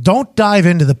 Don't dive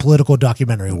into the political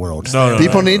documentary world. No,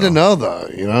 People need to know,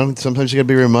 though. Sometimes you got to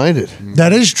be reminded.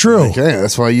 That is true. Okay,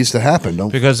 that's why it used to happen.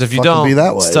 Don't Because if you fucking don't be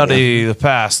that way, study the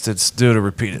past, it's due to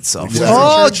repeat itself.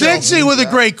 Oh, Dixie with a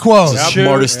great quote. The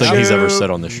smartest thing he's ever said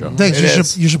on this show.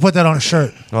 Thanks. You should put that on a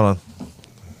shirt. Hold on.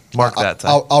 Mark that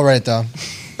time. I'll write it down.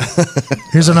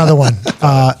 Here's another one.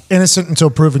 Innocent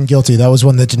until proven guilty. That was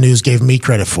one that the news gave me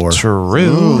credit for.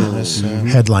 True.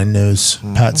 Headline news.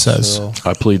 Pat says.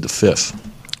 I plead the fifth.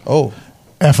 Oh.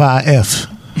 FIF.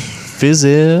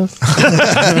 Fizz-if.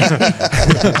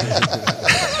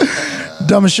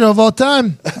 Dumbest show of all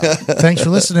time. Thanks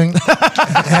for listening.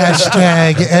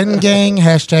 Hashtag Endgang.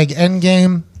 Hashtag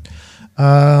Endgame.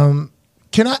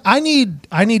 I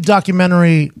need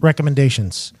documentary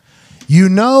recommendations.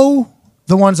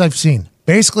 The ones I've seen.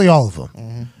 Basically all of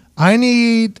them. I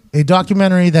need a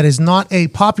documentary that is not a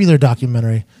popular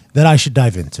documentary that I should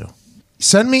dive into.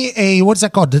 Send me a, what's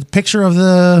that called? The picture of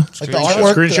the... Like the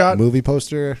artwork? Screenshot? Movie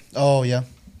poster. Oh, yeah.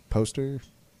 Poster.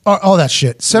 All that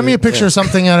shit. Send me a picture of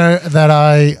something that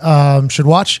I should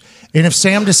watch. And if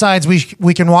Sam decides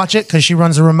we can watch it because she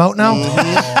runs the remote now,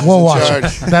 we'll watch it.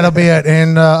 That'll be it.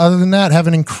 And other than that, have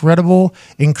an incredible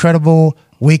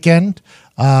weekend.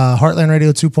 Heartland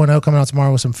Radio 2.0 coming out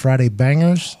tomorrow with some Friday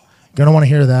bangers. Gonna want to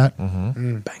hear that.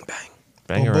 Bang, bang.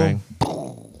 Bangarang.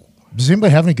 Does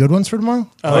anybody have any good ones for tomorrow?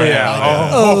 Oh,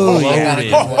 yeah.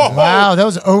 Wow, that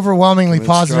was overwhelmingly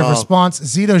positive strong. response.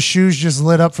 Zito's shoes just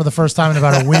lit up for the first time in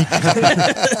about a week.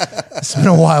 It's been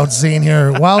a wild scene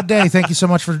here. Wild day. Thank you so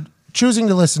much for choosing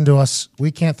to listen to us.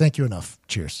 We can't thank you enough.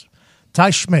 Cheers.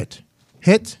 Ty Schmidt,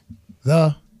 hit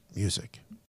the music.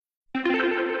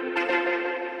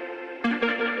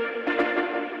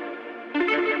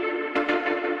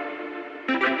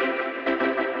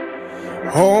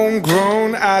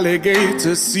 Homegrown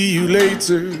alligator, see you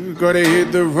later. Gotta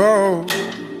hit the road,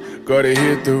 gotta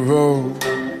hit the road.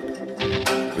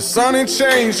 The sun ain't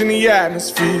changing the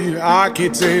atmosphere,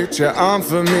 architecture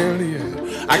unfamiliar.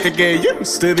 I could get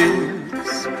used to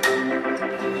this.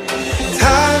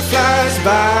 Time flies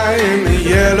by in the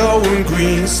yellow and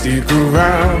green. Stick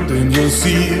around and you'll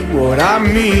see what I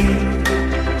mean.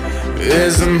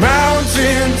 There's a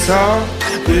mountain top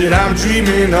that I'm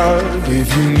dreaming of.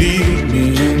 If you need me,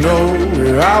 you know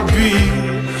where I'll be.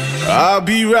 I'll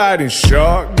be riding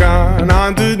shotgun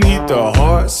underneath the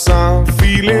hot sun,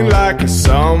 feeling like a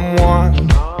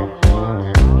someone.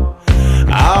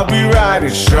 I'll be riding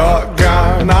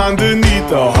shotgun underneath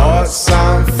the hot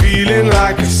sun, feeling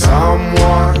like a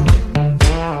someone.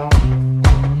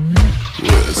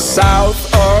 We're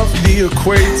south of the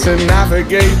equator,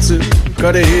 navigator.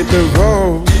 Gotta hit the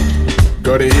road,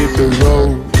 gotta hit the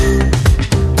road.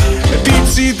 Deep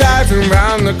sea diving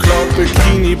round the clock,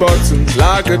 bikini bottoms,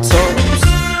 lager tops.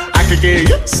 I could get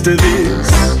used to this.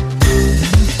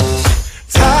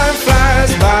 Time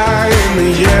flies by in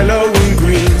the yellow and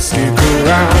green. Stick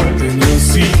around and you'll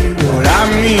see what I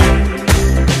mean.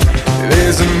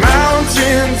 There's a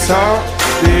mountain top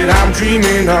that I'm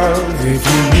dreaming of. If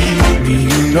you need me,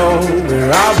 you know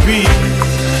where I'll be.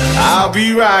 I'll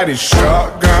be riding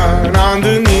shotgun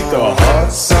underneath the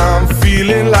hot sun,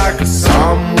 feeling like a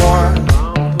someone.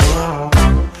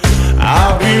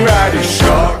 I'll be riding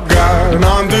shotgun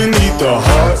underneath the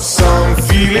hot sun,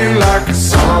 feeling like a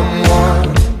someone.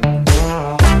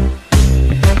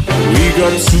 We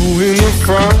got two in the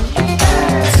front,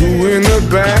 two in the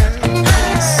back,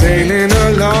 sailing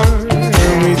along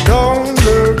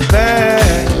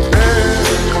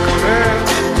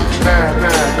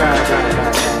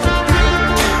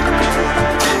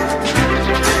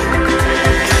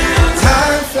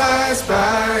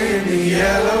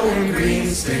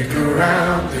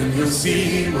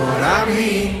see what I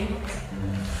mean.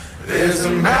 There's a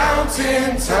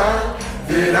mountain top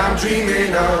that I'm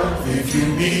dreaming of. If you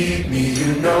need me,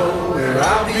 you know where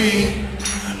I'll be.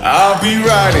 I'll be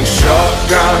riding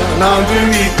shotgun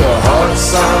underneath the hot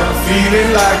sun,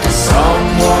 feeling like a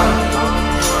someone.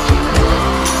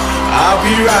 I'll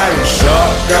be riding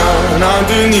shotgun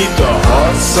underneath the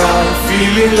hot sun,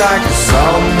 feeling like a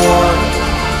someone.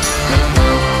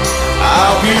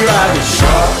 I'll be riding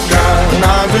shotgun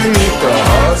underneath the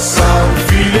hot sun,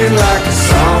 feeling like a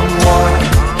someone.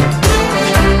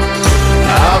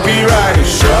 I'll be riding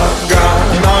shotgun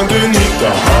underneath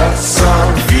the hot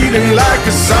sun, feeling like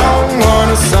a someone,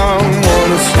 a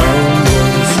someone, a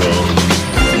someone, a someone.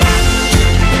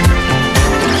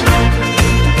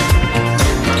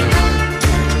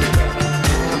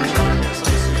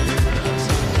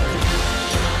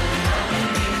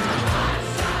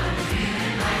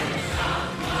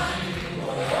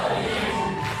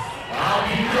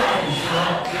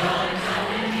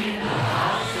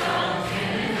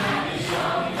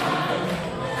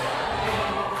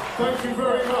 Thank you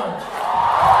very much.